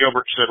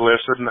 Gilbert said,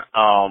 listen,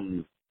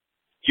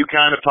 you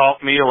kind of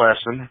taught me a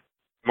lesson.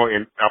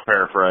 I'll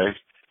paraphrase.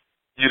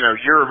 You know,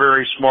 you're a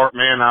very smart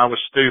man. I was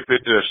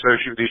stupid to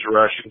associate with these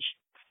Russians.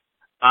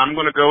 I'm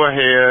going to go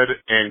ahead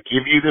and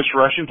give you this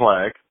Russian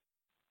flag.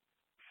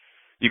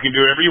 You can do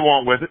whatever you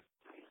want with it.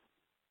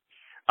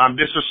 I'm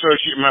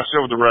disassociating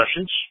myself with the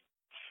Russians.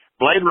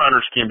 Blade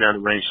Runners came down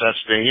the ringside,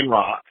 Sting and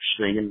Rock,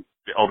 Sting and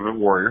the Ultimate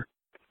Warrior.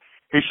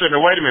 He said, now,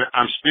 wait a minute.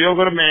 I'm still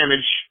going to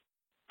manage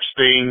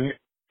Sting,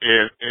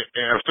 and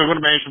I'm still going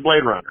to manage the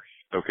Blade Runners,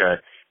 okay?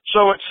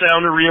 So it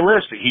sounded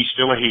realistic. He's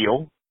still a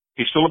heel.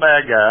 He's still a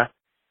bad guy,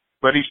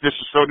 but he's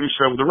disassociated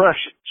himself with the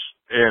Russians.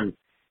 And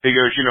he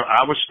goes, you know,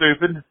 I was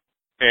stupid,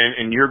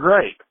 and you're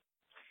great.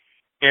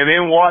 And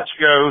then Watts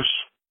goes,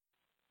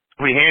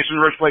 when he hands him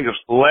the Russian flag, he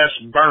goes, let's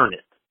burn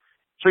it.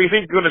 So you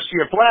think you're going to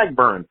see a flag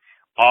burn.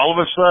 All of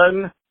a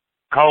sudden,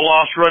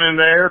 Koloff's running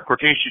there,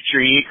 Cortesia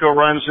Chernyenko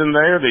runs in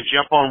there, they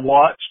jump on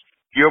Watts.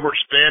 Gilbert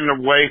standing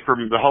away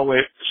from the whole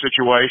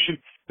situation.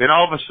 Then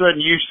all of a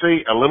sudden you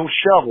see a little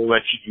shovel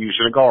that you use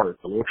in a garden,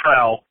 a little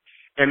trowel,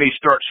 and he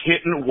starts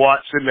hitting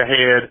Watts in the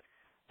head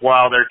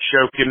while they're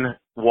choking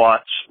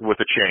Watts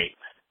with a chain.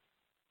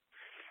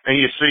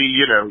 And you see,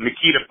 you know,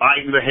 Nikita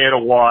biting the head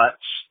of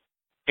Watts,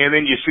 and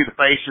then you see the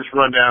faces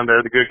run down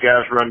there, the good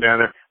guys run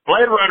down there.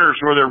 Blade Runners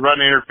were there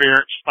running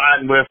interference,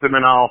 fighting with them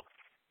and all,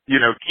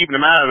 you know, keeping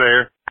them out of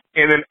there.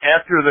 And then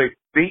after they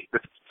beat the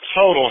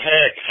total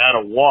heck out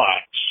of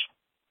Watts,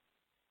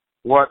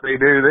 what they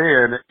do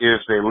then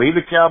is they leave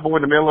the Cowboy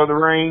in the middle of the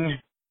ring,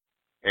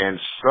 and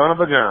son of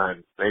a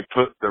gun, they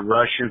put the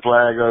Russian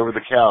flag over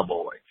the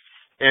Cowboy.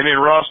 And then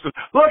Ross goes,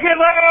 look at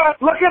that!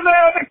 Look at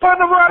that! They put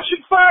the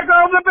Russian flag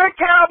over the big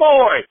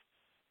Cowboy!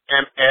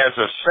 And as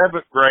a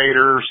 7th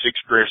grader,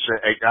 6th grader,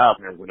 8th, I don't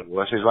remember when it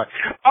was, he's like,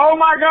 oh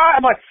my God.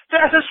 I'm like,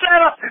 that's a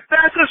setup.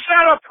 That's a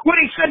setup.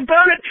 When he said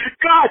burn it,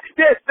 God,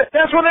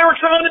 that's what they were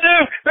trying to do.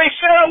 They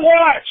said it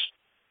once.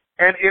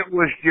 And it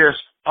was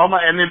just, oh my,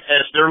 and then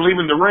as they're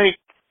leaving the ring,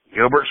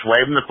 Gilbert's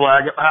waving the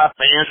flag up high.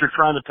 Fans are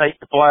trying to take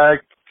the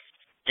flag.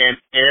 And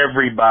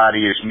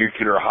everybody is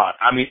nuclear hot.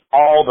 I mean,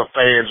 all the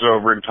fans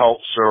over in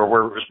Tulsa or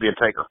where it was being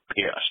taken are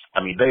pissed.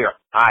 I mean, they are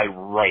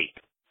irate.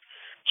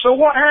 So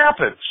what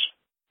happens?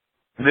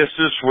 This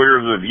is where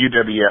the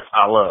UWF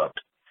I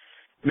loved.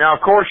 Now,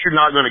 of course, you're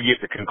not going to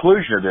get the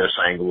conclusion of this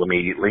angle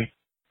immediately,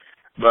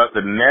 but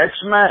the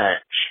next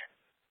match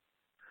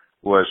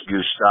was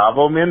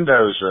Gustavo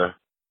Mendoza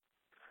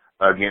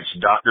against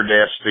Dr.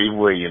 Death Steve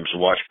Williams,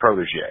 Watch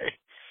protege.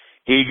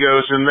 He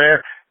goes in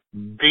there,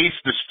 beats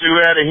the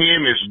stew out of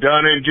him, is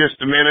done in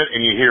just a minute,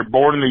 and you hear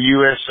Born in the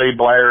USA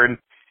blaring,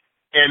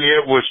 and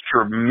it was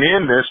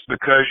tremendous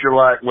because you're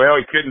like, well,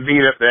 he couldn't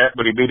beat up that,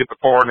 but he beat up a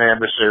foreign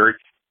adversary.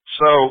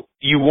 So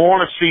you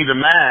want to see the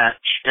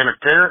match, and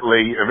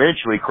apparently,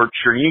 eventually, Kurt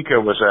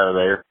Chernenko was out of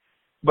there.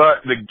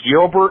 But the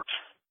Gilbert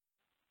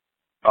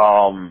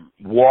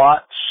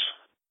Watts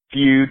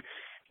feud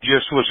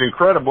just was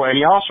incredible, and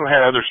he also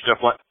had other stuff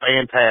like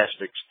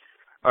Fantastics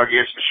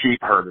against the Sheep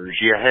Herders.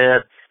 You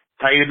had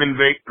Tatum and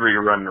Victory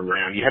running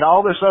around. You had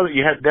all this other,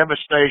 you had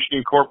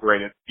Devastation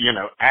Incorporated, you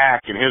know,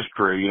 Ack and his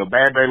crew, you know,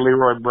 Bad Bad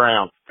Leroy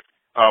Brown,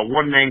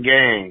 One Man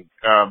Gang,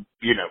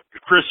 you know,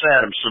 Chris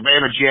Adams,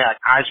 Savannah Jack,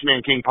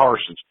 Iceman King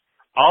Parsons.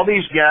 All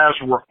these guys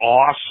were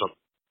awesome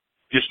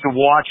just to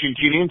watch and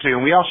tune into.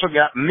 And we also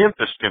got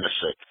Memphis,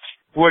 Tennessee,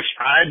 which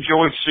I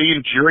enjoyed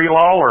seeing. Jerry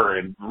Lawler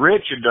and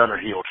Rich had done a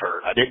heel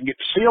turn. I didn't get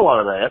to see a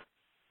lot of that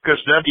because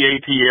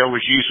WAPL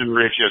was using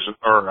Rich as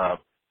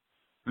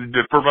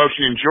the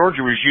promotion in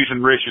Georgia was using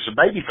Rich as a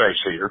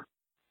babyface here.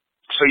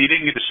 So you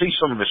didn't get to see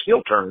some of his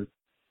heel turn,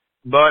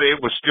 but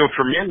it was still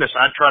tremendous.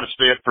 I tried to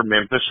stay up for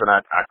Memphis and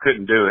I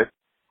couldn't do it,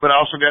 but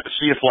I also got to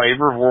see a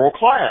flavor of World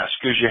Class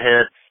because you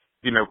had,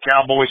 you know,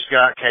 Cowboy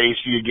Scott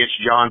Casey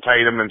against John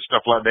Tatum and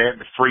stuff like that,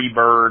 the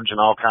Freebirds and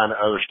all kind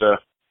of other stuff.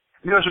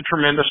 It was a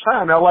tremendous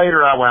time. Now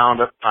later I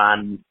wound up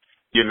finding,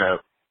 you know,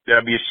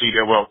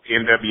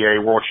 NWA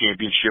World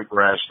Championship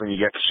Wrestling.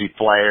 You got to see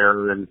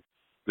Flair and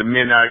the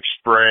Midnight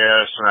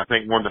Express, and I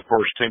think one of the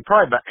first team,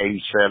 probably about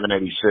 87,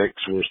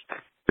 86, was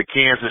the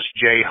Kansas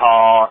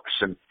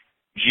Jayhawks, and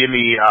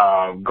Jimmy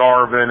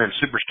Garvin and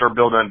Superstar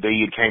Bill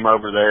Dundee came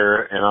over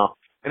there,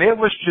 and it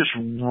was just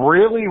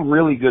really,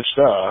 really good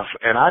stuff,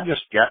 and I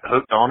just got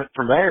hooked on it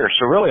from there.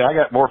 So really, I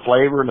got more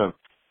flavor of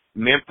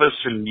Memphis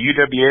and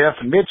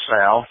UWF and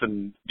Mid-South,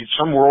 and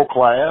some World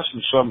Class,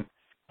 and some,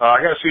 I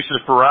got to see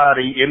some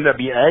variety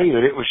NWA,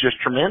 that it was just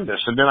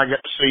tremendous. And then I got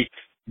to see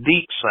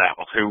Deep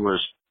South, who was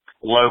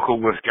local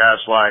with guys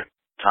like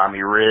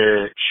Tommy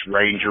Rich,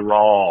 Ranger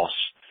Ross,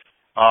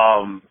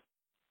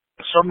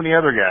 so many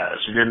other guys.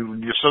 And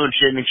then the Southern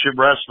Championship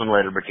Wrestling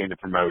later became the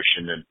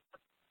promotion,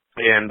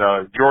 and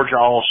Georgia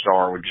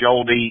All-Star with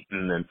Joel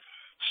Deaton and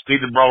Steve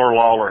the Brawler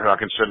Lawler, who I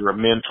consider a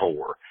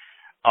mentor,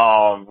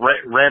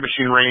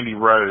 Ravishing Randy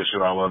Rose,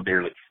 who I love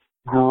dearly.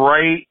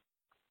 Great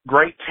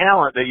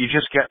talent that you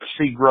just got to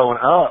see growing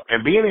up.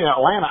 And being in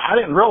Atlanta, I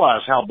didn't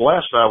realize how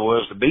blessed I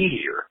was to be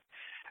here.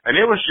 And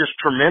it was just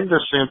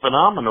tremendous and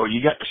phenomenal.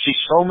 You got to see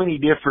so many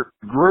different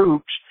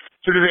groups.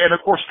 And,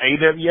 of course,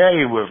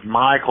 AWA with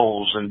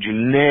Michaels and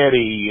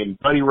Jannetty and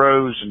Buddy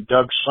Rose and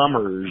Doug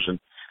Summers. And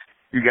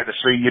you got to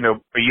see, you know,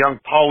 a young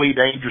Paulie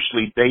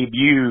Dangerously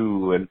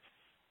debut and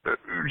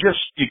just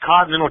the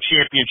Continental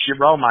Championship.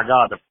 Oh, my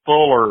God, the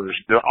Fullers,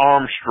 the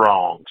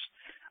Armstrongs,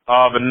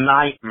 the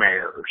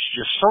Nightmares.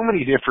 Just so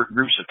many different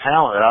groups of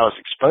talent that I was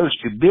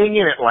exposed to being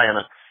in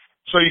Atlanta.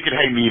 So you could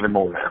hate me even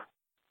more now.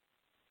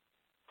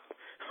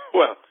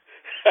 Well,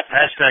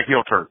 hashtag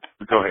heel turn.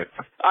 Go ahead.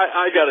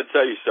 I got to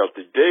tell you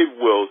something. Dave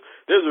Wills,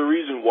 there's a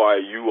reason why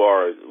you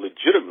are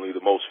legitimately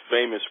the most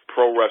famous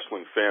pro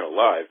wrestling fan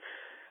alive.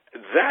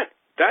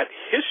 That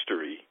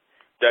history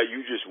that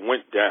you just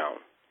went down,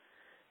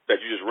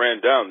 that you just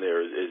ran down there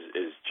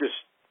is just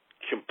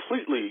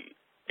completely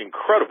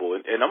incredible.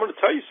 And I'm going to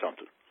tell you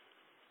something.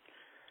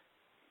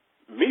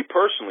 Me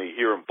personally,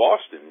 here in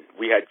Boston,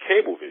 we had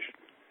Cablevision.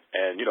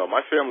 And, you know,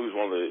 my family was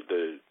one of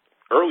the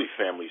early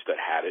families that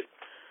had it.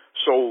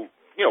 So,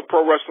 you know,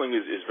 pro wrestling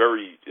is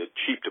very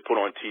cheap to put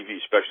on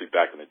TV, especially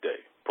back in the day.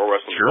 Pro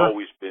wrestling has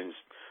always been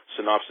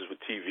synopsis with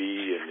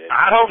TV. And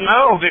I don't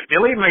know.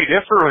 Billy may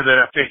differ with it.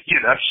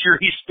 I'm sure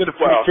he's still a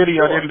pretty fitty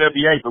on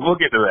NWA, but we'll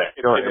get to that.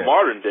 In the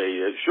modern day,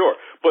 sure.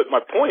 But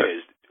my point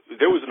is,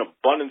 there was an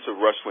abundance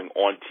of wrestling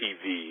on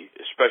TV,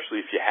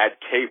 especially if you had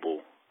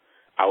cable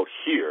out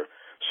here.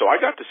 So I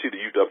got to see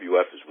the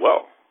UWF as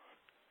well.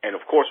 And,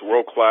 of course,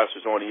 World Class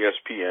is on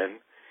ESPN,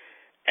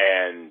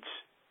 and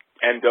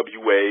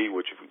NWA,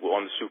 which was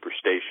on the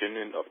Superstation,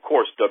 and of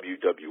course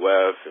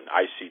WWF and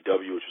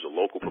ICW, which is a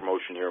local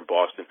promotion here in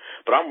Boston.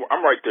 But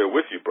I'm right there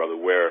with you, brother,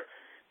 where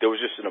there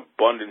was just an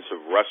abundance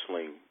of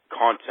wrestling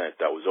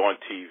content that was on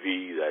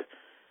TV that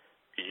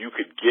you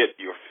could get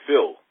your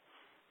fill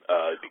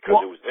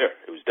because it was there.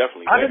 It was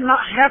definitely there. I did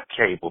not have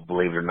cable,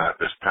 believe it or not,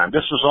 this time.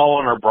 This was all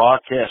on our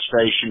broadcast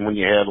station when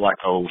you had like,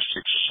 6 or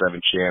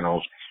 7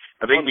 channels.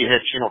 I think we had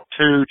channel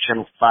 2,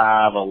 channel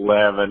 5,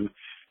 11.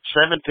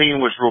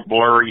 17 was real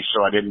blurry,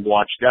 so I didn't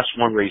watch. That's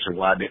one reason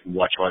why I didn't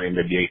watch a lot of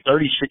NWA.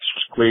 36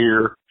 was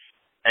clear.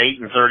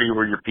 8 and 30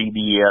 were your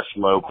PBS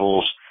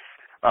locals.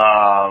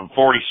 46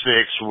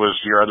 was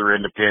your other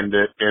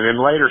independent. And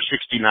then later,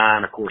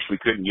 69, of course, we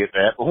couldn't get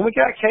that. But when we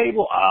got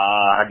cable,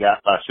 I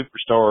got my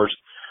Superstars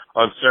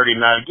on Saturday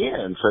night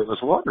again, so it was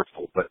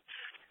wonderful. But,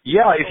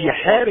 yeah, if you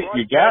had it,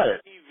 you got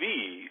it.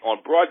 On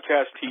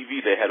broadcast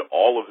TV, they had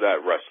all of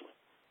that wrestling.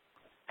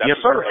 Yes,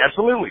 sir,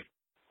 absolutely.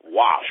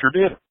 Wow. Sure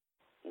did.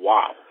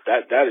 Wow.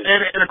 That is...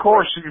 And, of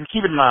course,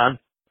 keep in mind,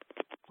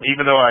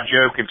 even though I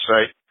joke and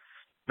say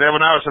that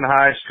when I was in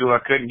high school, I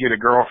couldn't get a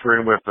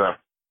girlfriend with a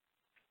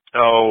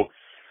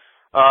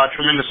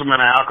tremendous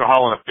amount of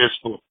alcohol and a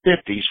fistful of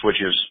 50s, which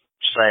is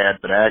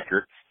sad but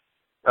accurate.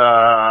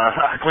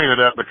 I clean it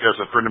up because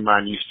a friend of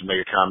mine used to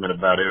make a comment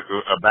about it,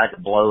 a back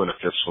of blow and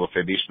a fistful of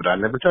 50s, but I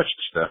never touched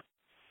the stuff.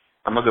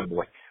 I'm a good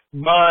boy.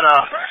 But,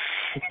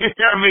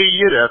 I mean,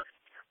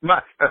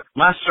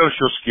 my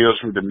social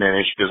skills were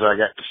diminished because I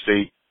got to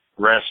see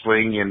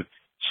wrestling and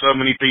so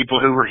many people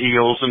who were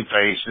heels and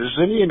faces.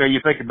 And,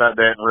 you think about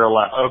that in real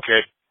life.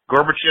 Okay,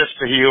 Gorbachev's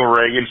the heel,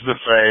 Reagan's the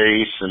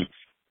face. And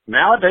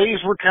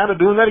nowadays we're kind of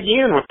doing that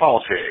again with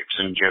politics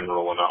in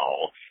general and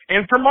all.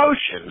 And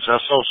promotions. I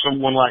saw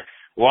someone like,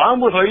 well,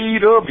 I'm with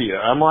AEW.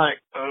 I'm like,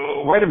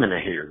 wait a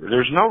minute here.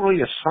 There's not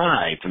really a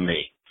side to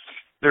me.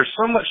 There's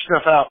so much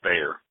stuff out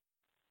there.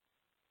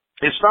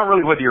 It's not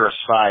really whether you're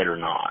a side or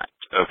not.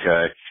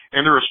 Okay.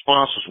 And the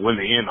response was, when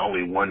the end,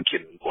 only one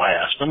can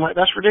last. I'm like,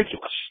 that's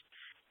ridiculous.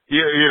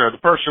 The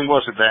person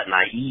wasn't that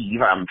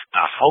naive,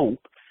 I hope,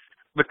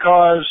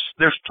 because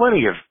there's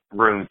plenty of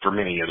room for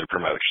many other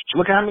promotions.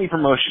 Look how many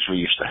promotions we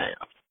used to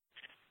have.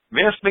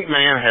 Vince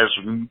McMahon has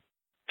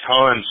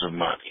tons of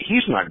money.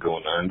 He's not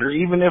going under,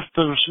 even if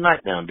the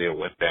SmackDown deal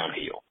went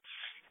downhill.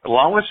 As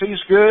long as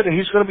he's good,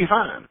 he's going to be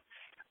fine.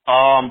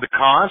 The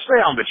cons,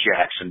 they own the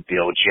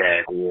Jacksonville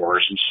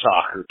Jaguars and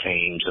soccer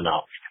teams and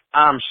all.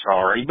 I'm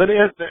sorry, but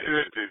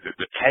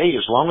hey,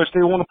 as long as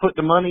they want to put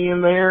the money in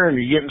there and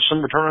you're getting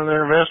some return on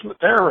their investment,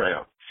 they're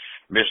around.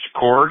 Mr.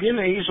 Corrigan,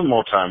 he's a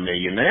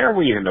multimillionaire.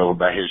 We know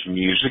about his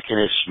music and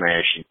his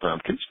Smashing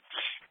Pumpkins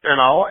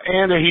and all,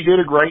 and he did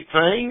a great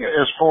thing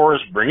as far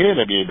as bringing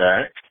NWA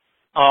back.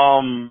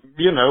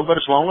 But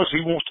as long as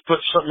he wants to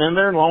put something in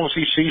there, as long as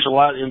he sees a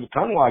light in the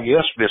tunnel, I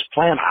guess, this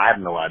plan, I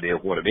have no idea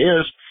what it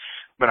is,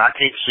 but I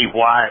can't see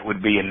why it would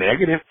be a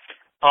negative.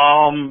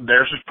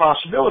 There's a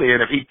possibility.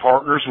 And if he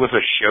partners with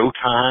a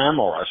Showtime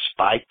or a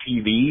Spike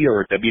TV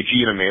or a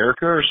WGN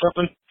America or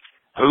something,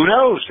 who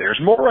knows? There's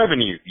more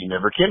revenue. You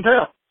never can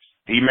tell.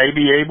 He may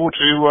be able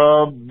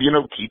to,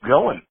 keep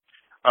going.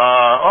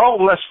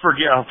 Let's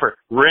forget for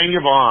Ring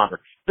of Honor.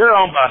 They're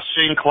owned by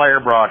Sinclair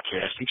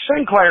Broadcasting.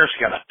 Sinclair's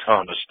got a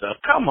ton of stuff.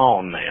 Come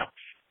on now.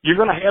 You're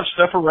going to have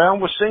stuff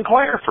around with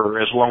Sinclair for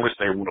as long as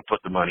they want to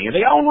put the money in.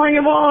 They own Ring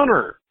of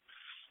Honor.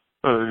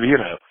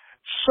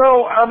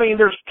 So, I mean,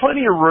 there's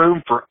plenty of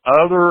room for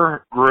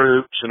other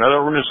groups and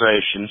other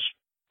organizations.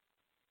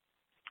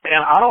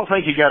 And I don't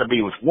think you got to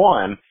be with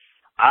one.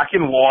 I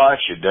can watch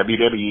a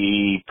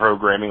WWE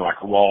programming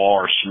like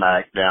Raw or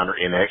SmackDown or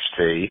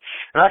NXT,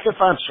 and I can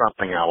find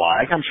something I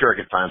like. I'm sure I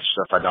can find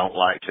stuff I don't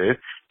like too.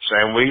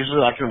 Same way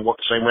I can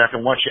watch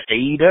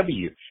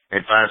AEW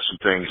and find some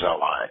things I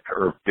like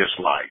or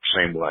dislike.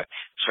 Same way.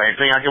 Same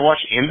thing. I can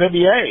watch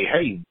NWA.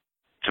 Hey,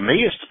 to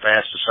me, it's the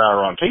fastest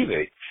hour on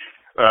TV.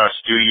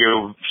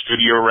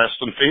 Studio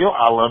wrestling feel.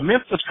 I love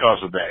Memphis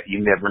because of that.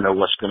 You never know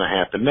what's going to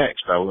happen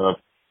next. I love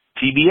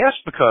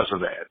TBS because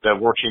of that. The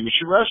World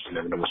Championship Wrestling,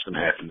 never know what's going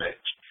to happen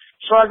next.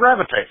 So I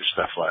gravitate to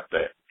stuff like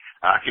that.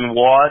 I can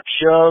watch,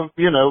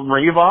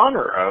 Ring of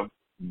Honor.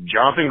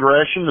 Jonathan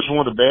Gresham is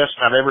one of the best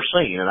I've ever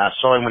seen, and I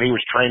saw him when he was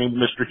training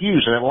Mr.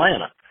 Hughes in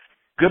Atlanta.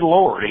 Good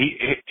Lord,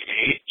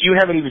 you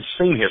haven't even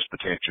seen his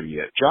potential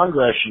yet. John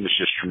Gresham is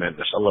just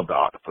tremendous. I love the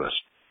Octopus.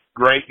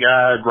 Great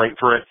guy, great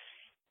friend.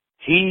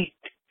 He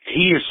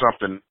is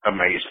something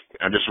amazing.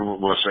 I just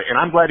want to say, and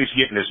I'm glad he's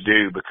getting his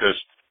due because,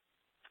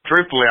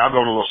 truthfully, I'll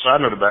go on a little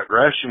side note about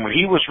Gresham. When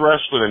he was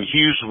wrestling and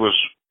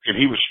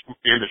he was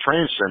in the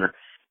training center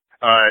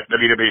at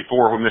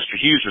WWE4 when Mr.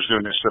 Hughes was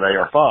doing this at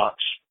AR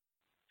Fox.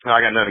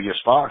 I got nothing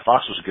against Fox.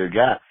 Fox was a good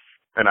guy,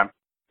 and I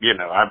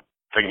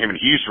think him and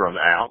Hughes are on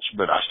the outs,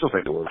 but I still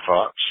think the word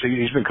Fox.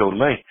 He's been cool to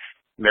me.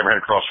 Never had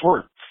a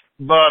crossword.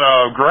 But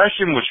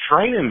Gresham was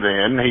training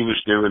then. He was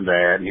doing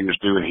that. And he was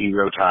doing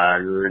Hero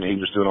Tiger, and he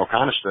was doing all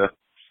kind of stuff.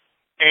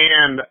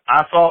 And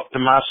I thought to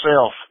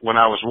myself when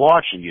I was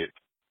watching it,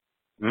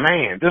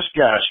 man, this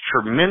guy's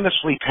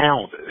tremendously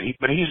talented.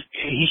 But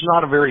he's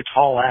not a very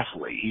tall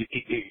athlete.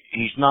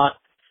 He's not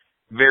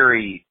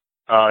very.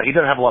 He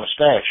doesn't have a lot of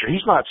stature.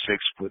 He's not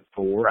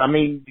 6'4". I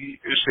mean,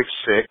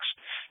 6'6".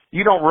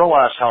 You don't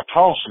realize how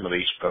tall some of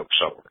these folks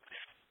are.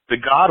 The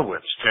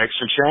Godwins, Tex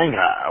and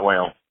Shanghai.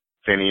 Well,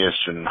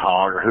 Phineas and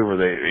Hogg, or who were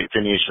they?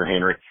 Phineas and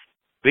Henry.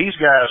 These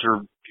guys are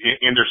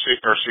in their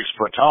 6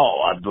 foot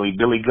tall. I believe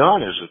Billy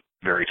Gunn is a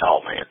very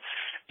tall man.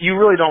 You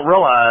really don't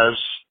realize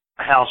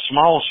how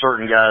small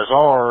certain guys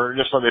are,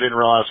 just like they didn't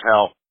realize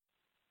how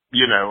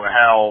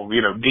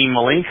Dean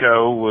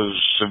Malenko was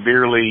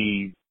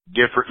severely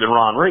different than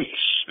Ron Reese.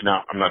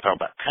 Now, I'm not talking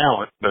about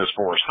talent, but as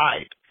far as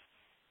height.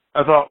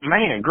 I thought,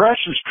 man,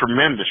 Gresham's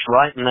tremendous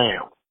right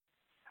now.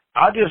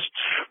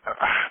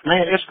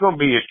 It's going to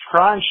be a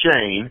crying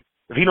shame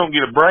if he don't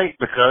get a break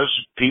because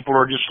people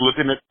are just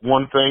looking at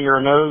one thing or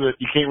another that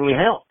you can't really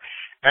help.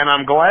 And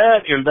I'm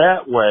glad in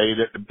that way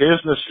that the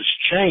business has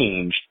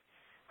changed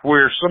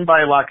where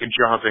somebody like a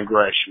Jonathan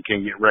Gresham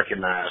can get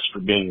recognized for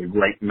being a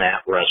great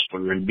mat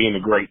wrestler and being a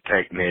great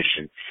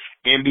technician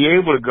and be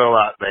able to go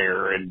out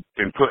there and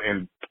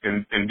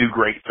do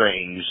great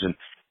things and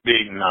be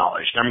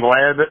acknowledged. I'm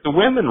glad that the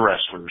women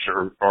wrestlers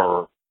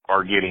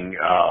are getting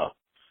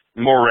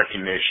more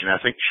recognition. I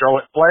think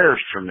Charlotte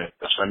Flair's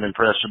tremendous. I'm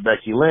impressed with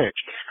Becky Lynch.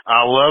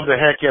 I love the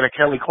heck out of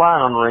Kelly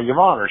Klein on Ring of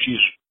Honor. She's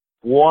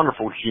a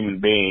wonderful human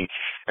being.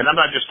 And I'm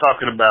not just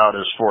talking about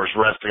as far as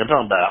wrestling. I'm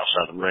talking about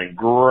outside the ring.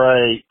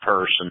 Great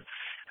person.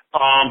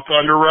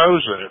 Thunder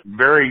Rosa,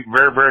 very,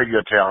 very, very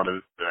good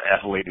talented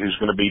athlete who's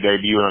going to be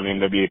debuting on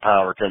NWA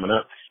Power coming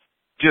up.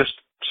 Just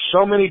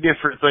so many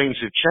different things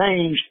have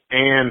changed,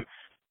 and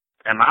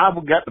I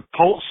got the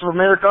pulse of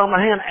America on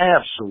my hand?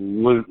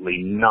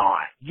 Absolutely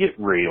not. Get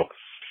real.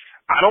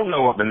 I don't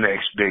know what the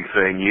next big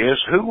thing is.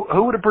 Who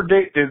would have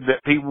predicted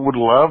that people would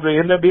love the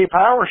NWA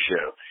Power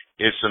Show?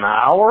 It's an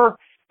hour.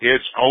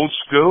 It's old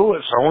school.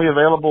 It's only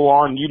available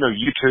on,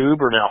 YouTube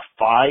or now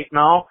Fight and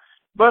all.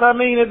 But, I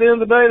mean, at the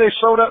end of the day, they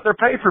sold out their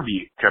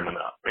pay-per-view coming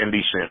up in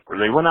December.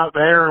 They went out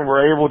there and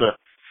were able to,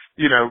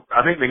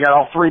 I think they got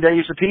all 3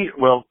 days of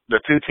the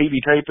 2 TV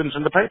tapings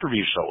and the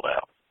pay-per-view sold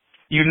out.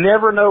 You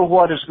never know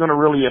what is going to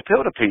really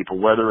appeal to people,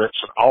 whether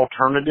it's an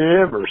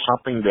alternative or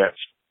something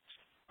that's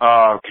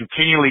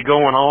continually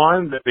going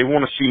on that they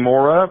want to see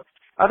more of.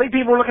 I think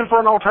people are looking for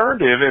an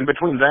alternative, and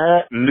between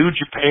that, New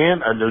Japan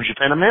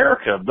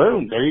America,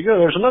 boom, there you go.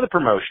 There's another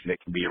promotion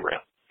that can be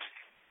around.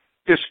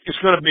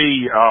 It's going to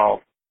be,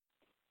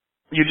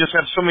 you just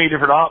have so many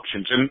different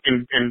options,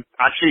 and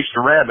I chased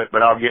a rabbit,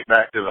 but I'll get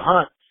back to the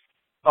hunt.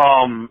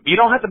 You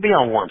don't have to be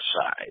on one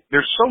side.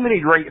 There's so many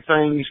great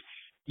things.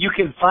 You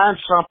can find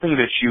something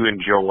that you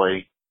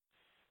enjoy,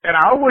 and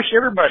I wish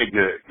everybody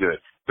good,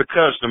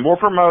 because the more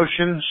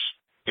promotions,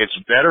 it's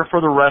better for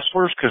the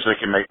wrestlers because they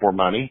can make more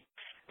money.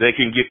 They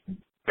can get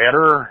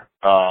better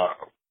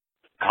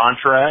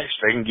contracts.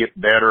 They can get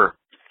better.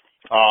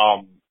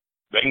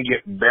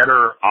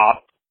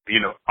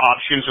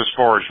 Options as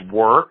far as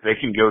work. They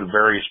can go to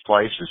various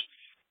places.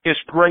 It's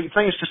great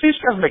things because these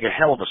guys make a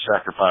hell of a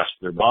sacrifice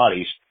to their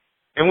bodies.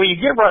 And when you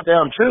get right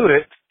down to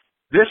it,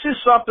 this is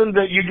something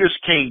that you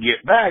just can't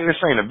get back.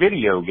 This ain't a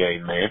video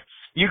game, man.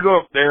 You go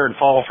up there and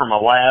fall from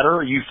a ladder,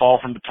 or you fall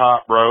from the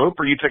top rope,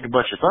 or you take a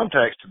bunch of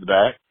thumbtacks to the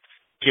back.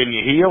 Can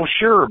you heal?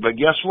 Sure, but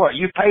guess what?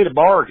 You paid a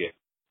bargain.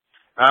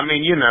 I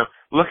mean,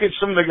 look at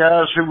some of the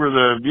guys who were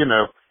the,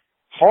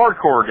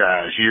 hardcore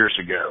guys years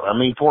ago. I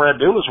mean, poor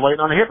Abdul was waiting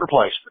on a hip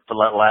replacement the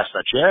last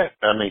I checked.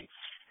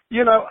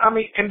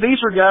 and these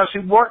are guys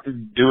who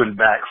weren't doing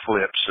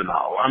backflips and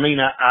all. I mean,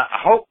 I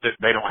hope that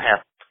they don't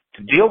have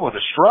to deal with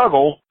a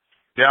struggle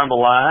down the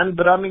line,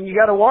 but I mean, you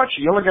got to watch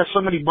it. You only got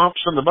so many bumps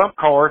on the bump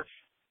card.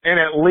 And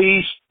at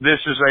least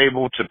this is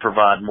able to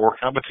provide more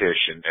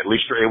competition. At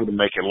least they're able to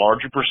make a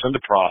larger percent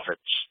of profits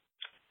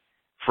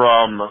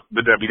from the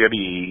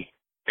WWE.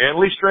 And at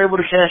least they're able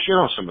to cash in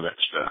on some of that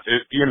stuff.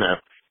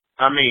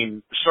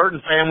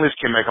 Certain families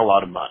can make a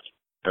lot of money.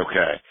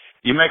 Okay.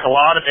 You make a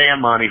lot of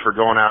damn money for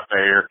going out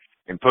there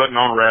and putting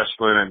on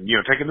wrestling and,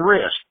 taking the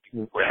risk.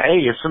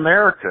 Hey, it's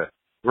America.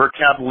 We're a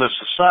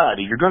capitalist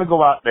society. You're going to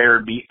go out there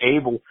and be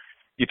able.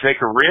 You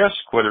take a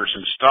risk, whether it's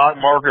in the stock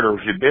market or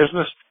your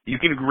business, you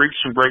can reap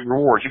some great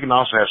rewards. You can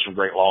also have some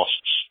great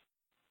losses.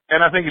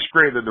 And I think it's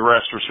great that the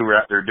wrestlers who are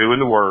out there doing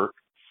the work,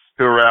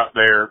 who are out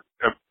there,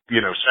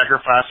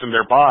 sacrificing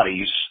their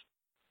bodies,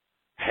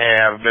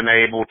 have been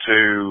able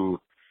to,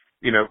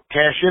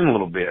 cash in a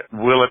little bit.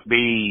 Will it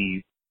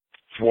be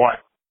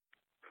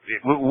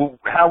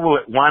how will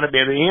it wind up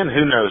at the end?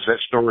 Who knows? That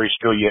story is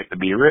still yet to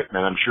be written,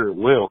 and I'm sure it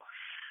will.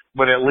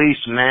 But at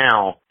least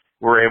now,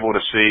 we're able to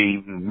see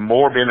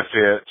more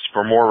benefits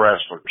for more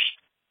wrestlers.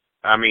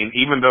 I mean,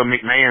 even though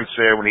McMahon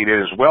said when he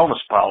did his wellness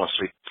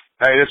policy,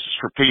 hey, this is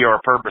for PR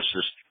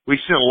purposes, we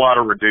see a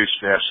lot of reduced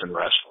deaths in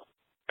wrestling.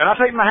 And I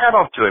take my hat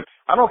off to him.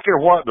 I don't care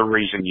what the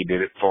reason you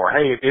did it for.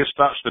 Hey, it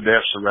stops the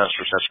deaths of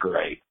wrestlers. That's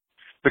great.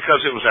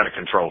 Because it was out of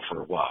control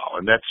for a while.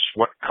 And that's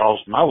what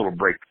caused my little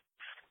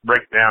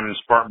breakdown in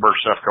Spartanburg,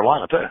 South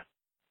Carolina, too.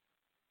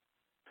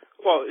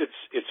 Well,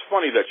 it's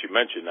funny that you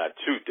mentioned that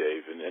too,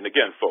 Dave. And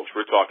again, folks,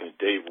 we're talking to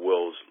Dave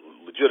Wills,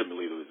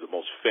 legitimately the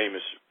most famous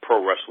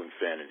pro wrestling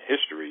fan in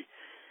history.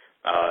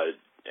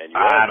 And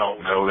I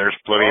don't know. There's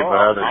plenty of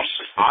others.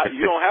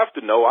 You don't have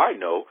to know. I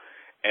know.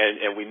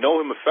 And we know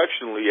him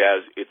affectionately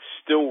as "It's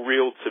Still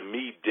Real to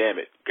Me,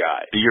 Damn It"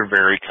 guy. You're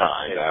very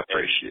kind. I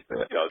appreciate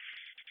that.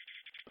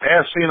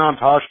 As seen on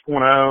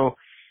Tosh.0,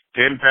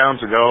 10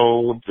 pounds of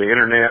gold, the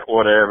internet,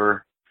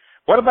 whatever.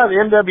 What about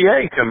the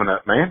NWA coming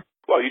up, man?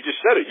 Well, you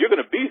just said it. You're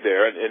going to be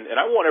there, and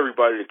I want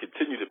everybody to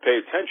continue to pay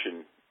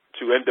attention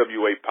to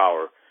NWA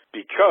Power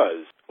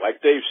because, like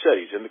Dave said,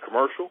 he's in the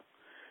commercial.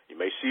 You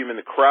may see him in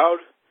the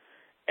crowd,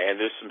 and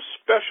there's some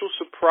special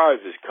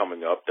surprises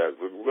coming up that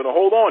we're going to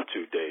hold on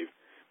to, Dave.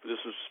 But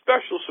there's some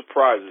special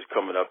surprises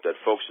coming up that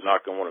folks are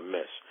not going to want to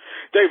miss.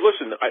 Dave,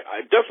 listen,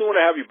 I definitely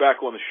want to have you back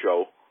on the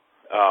show.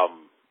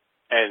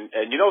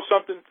 And you know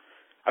something?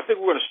 I think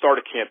we're going to start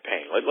a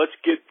campaign. Let's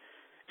get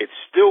It's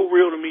Still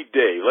Real to Me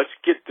Day. Let's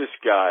get this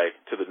guy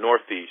to the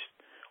Northeast.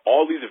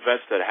 All these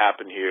events that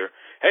happen here.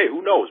 Hey,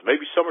 who knows?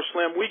 Maybe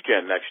SummerSlam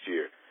weekend next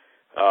year.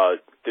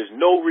 There's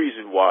no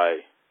reason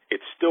why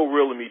It's Still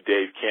Real to Me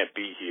Dave can't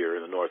be here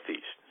in the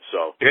Northeast.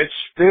 So it's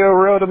still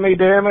real to me,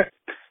 damn it.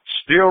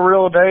 Still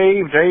Real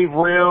Dave, Dave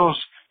Wills.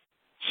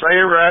 Say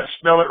it right,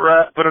 spell it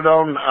right, put it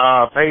on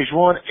page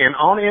 1 and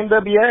on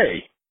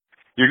NWA.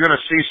 You're going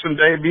to see some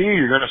debut.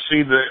 You're going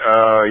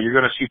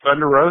to see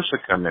Thunder Rosa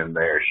come in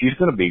there. She's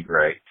going to be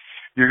great.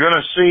 You're going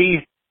to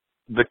see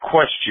the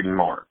question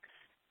mark.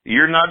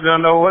 You're not going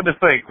to know what to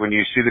think when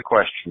you see the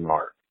question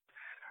mark.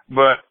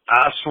 But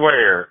I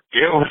swear,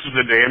 it was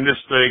the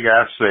damnedest thing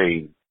I've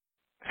seen.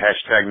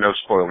 # no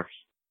spoilers.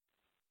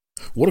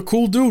 What a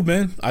cool dude,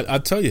 man. I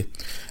tell you,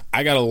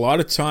 I got a lot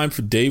of time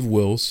for Dave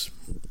Wills.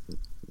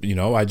 You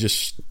know,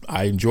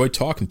 I enjoy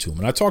talking to him.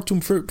 And I talk to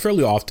him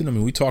fairly often. I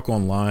mean, we talk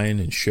online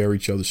and share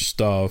each other's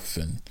stuff.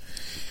 And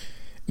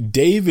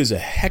Dave is a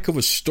heck of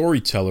a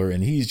storyteller,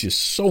 and he's just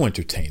so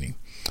entertaining.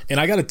 And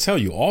I got to tell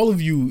you, all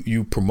of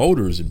you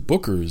promoters and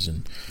bookers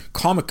and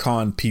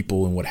Comic-Con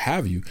people and what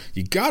have you,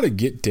 you got to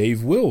get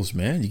Dave Wills,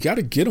 man. You got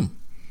to get him.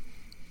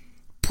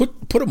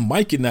 Put a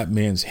mic in that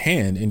man's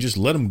hand and just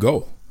let him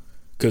go,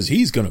 because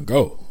he's going to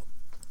go.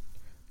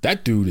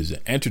 That dude is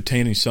an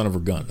entertaining son of a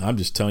gun. I'm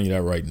just telling you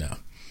that right now.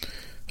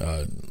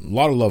 A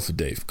lot of love for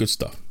Dave. Good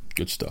stuff.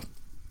 Good stuff.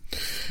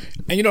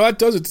 And, you know, that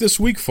does it this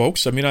week,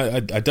 folks. I mean, I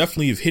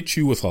definitely have hit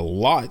you with a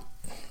lot,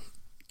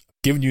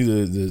 giving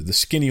you the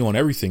skinny on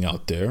everything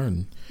out there.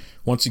 And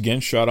once again,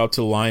 shout out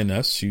to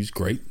Lioness. She's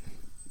great.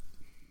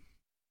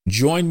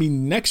 Join me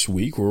next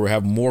week where we'll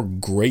have more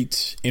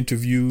great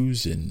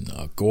interviews and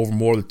go over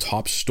more of the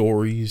top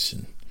stories.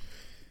 And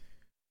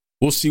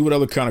we'll see what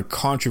other kind of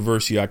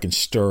controversy I can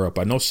stir up.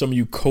 I know some of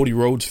you Cody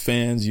Rhodes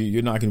fans,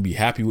 you're not going to be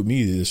happy with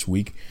me this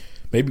week.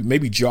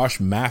 Maybe Josh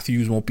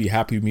Matthews won't be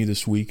happy with me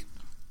this week.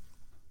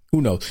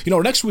 Who knows? You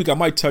know, next week I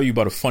might tell you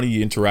about a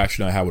funny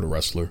interaction I had with a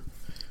wrestler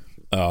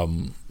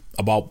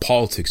about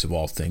politics of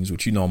all things,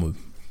 which, you know, I'm a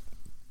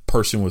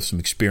person with some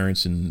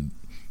experience in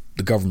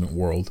the government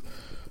world.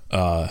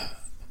 But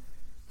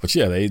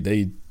yeah,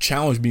 they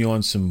challenged me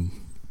on some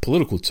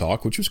political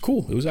talk, which was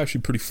cool. It was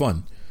actually pretty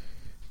fun.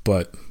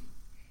 But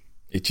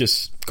it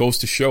just goes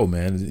to show,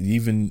 man,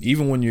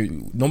 even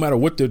when no matter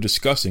what they're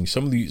discussing,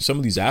 some of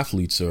these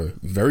athletes are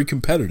very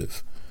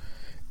competitive,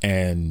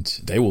 and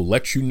they will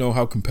let you know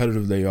how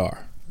competitive they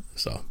are.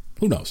 So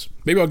who knows?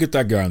 Maybe I'll get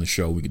that guy on the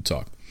show. We can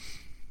talk.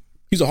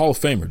 He's a Hall of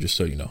Famer, just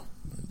so you know.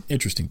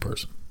 Interesting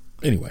person.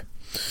 Anyway,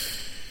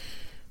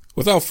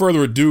 without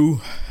further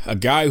ado, a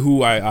guy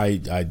who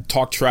I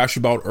talked trash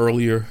about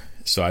earlier,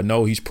 so I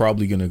know he's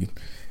probably going to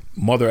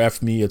mother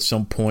F me at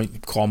some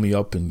point, call me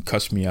up and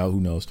cuss me out,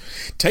 who knows.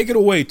 Take it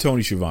away,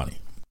 Tony Schiavone.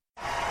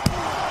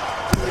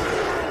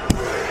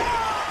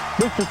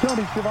 Mr.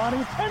 Tony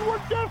Schiavone, and we're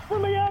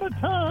desperately out of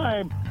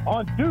time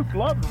on Duke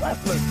Loves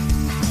Wrestling.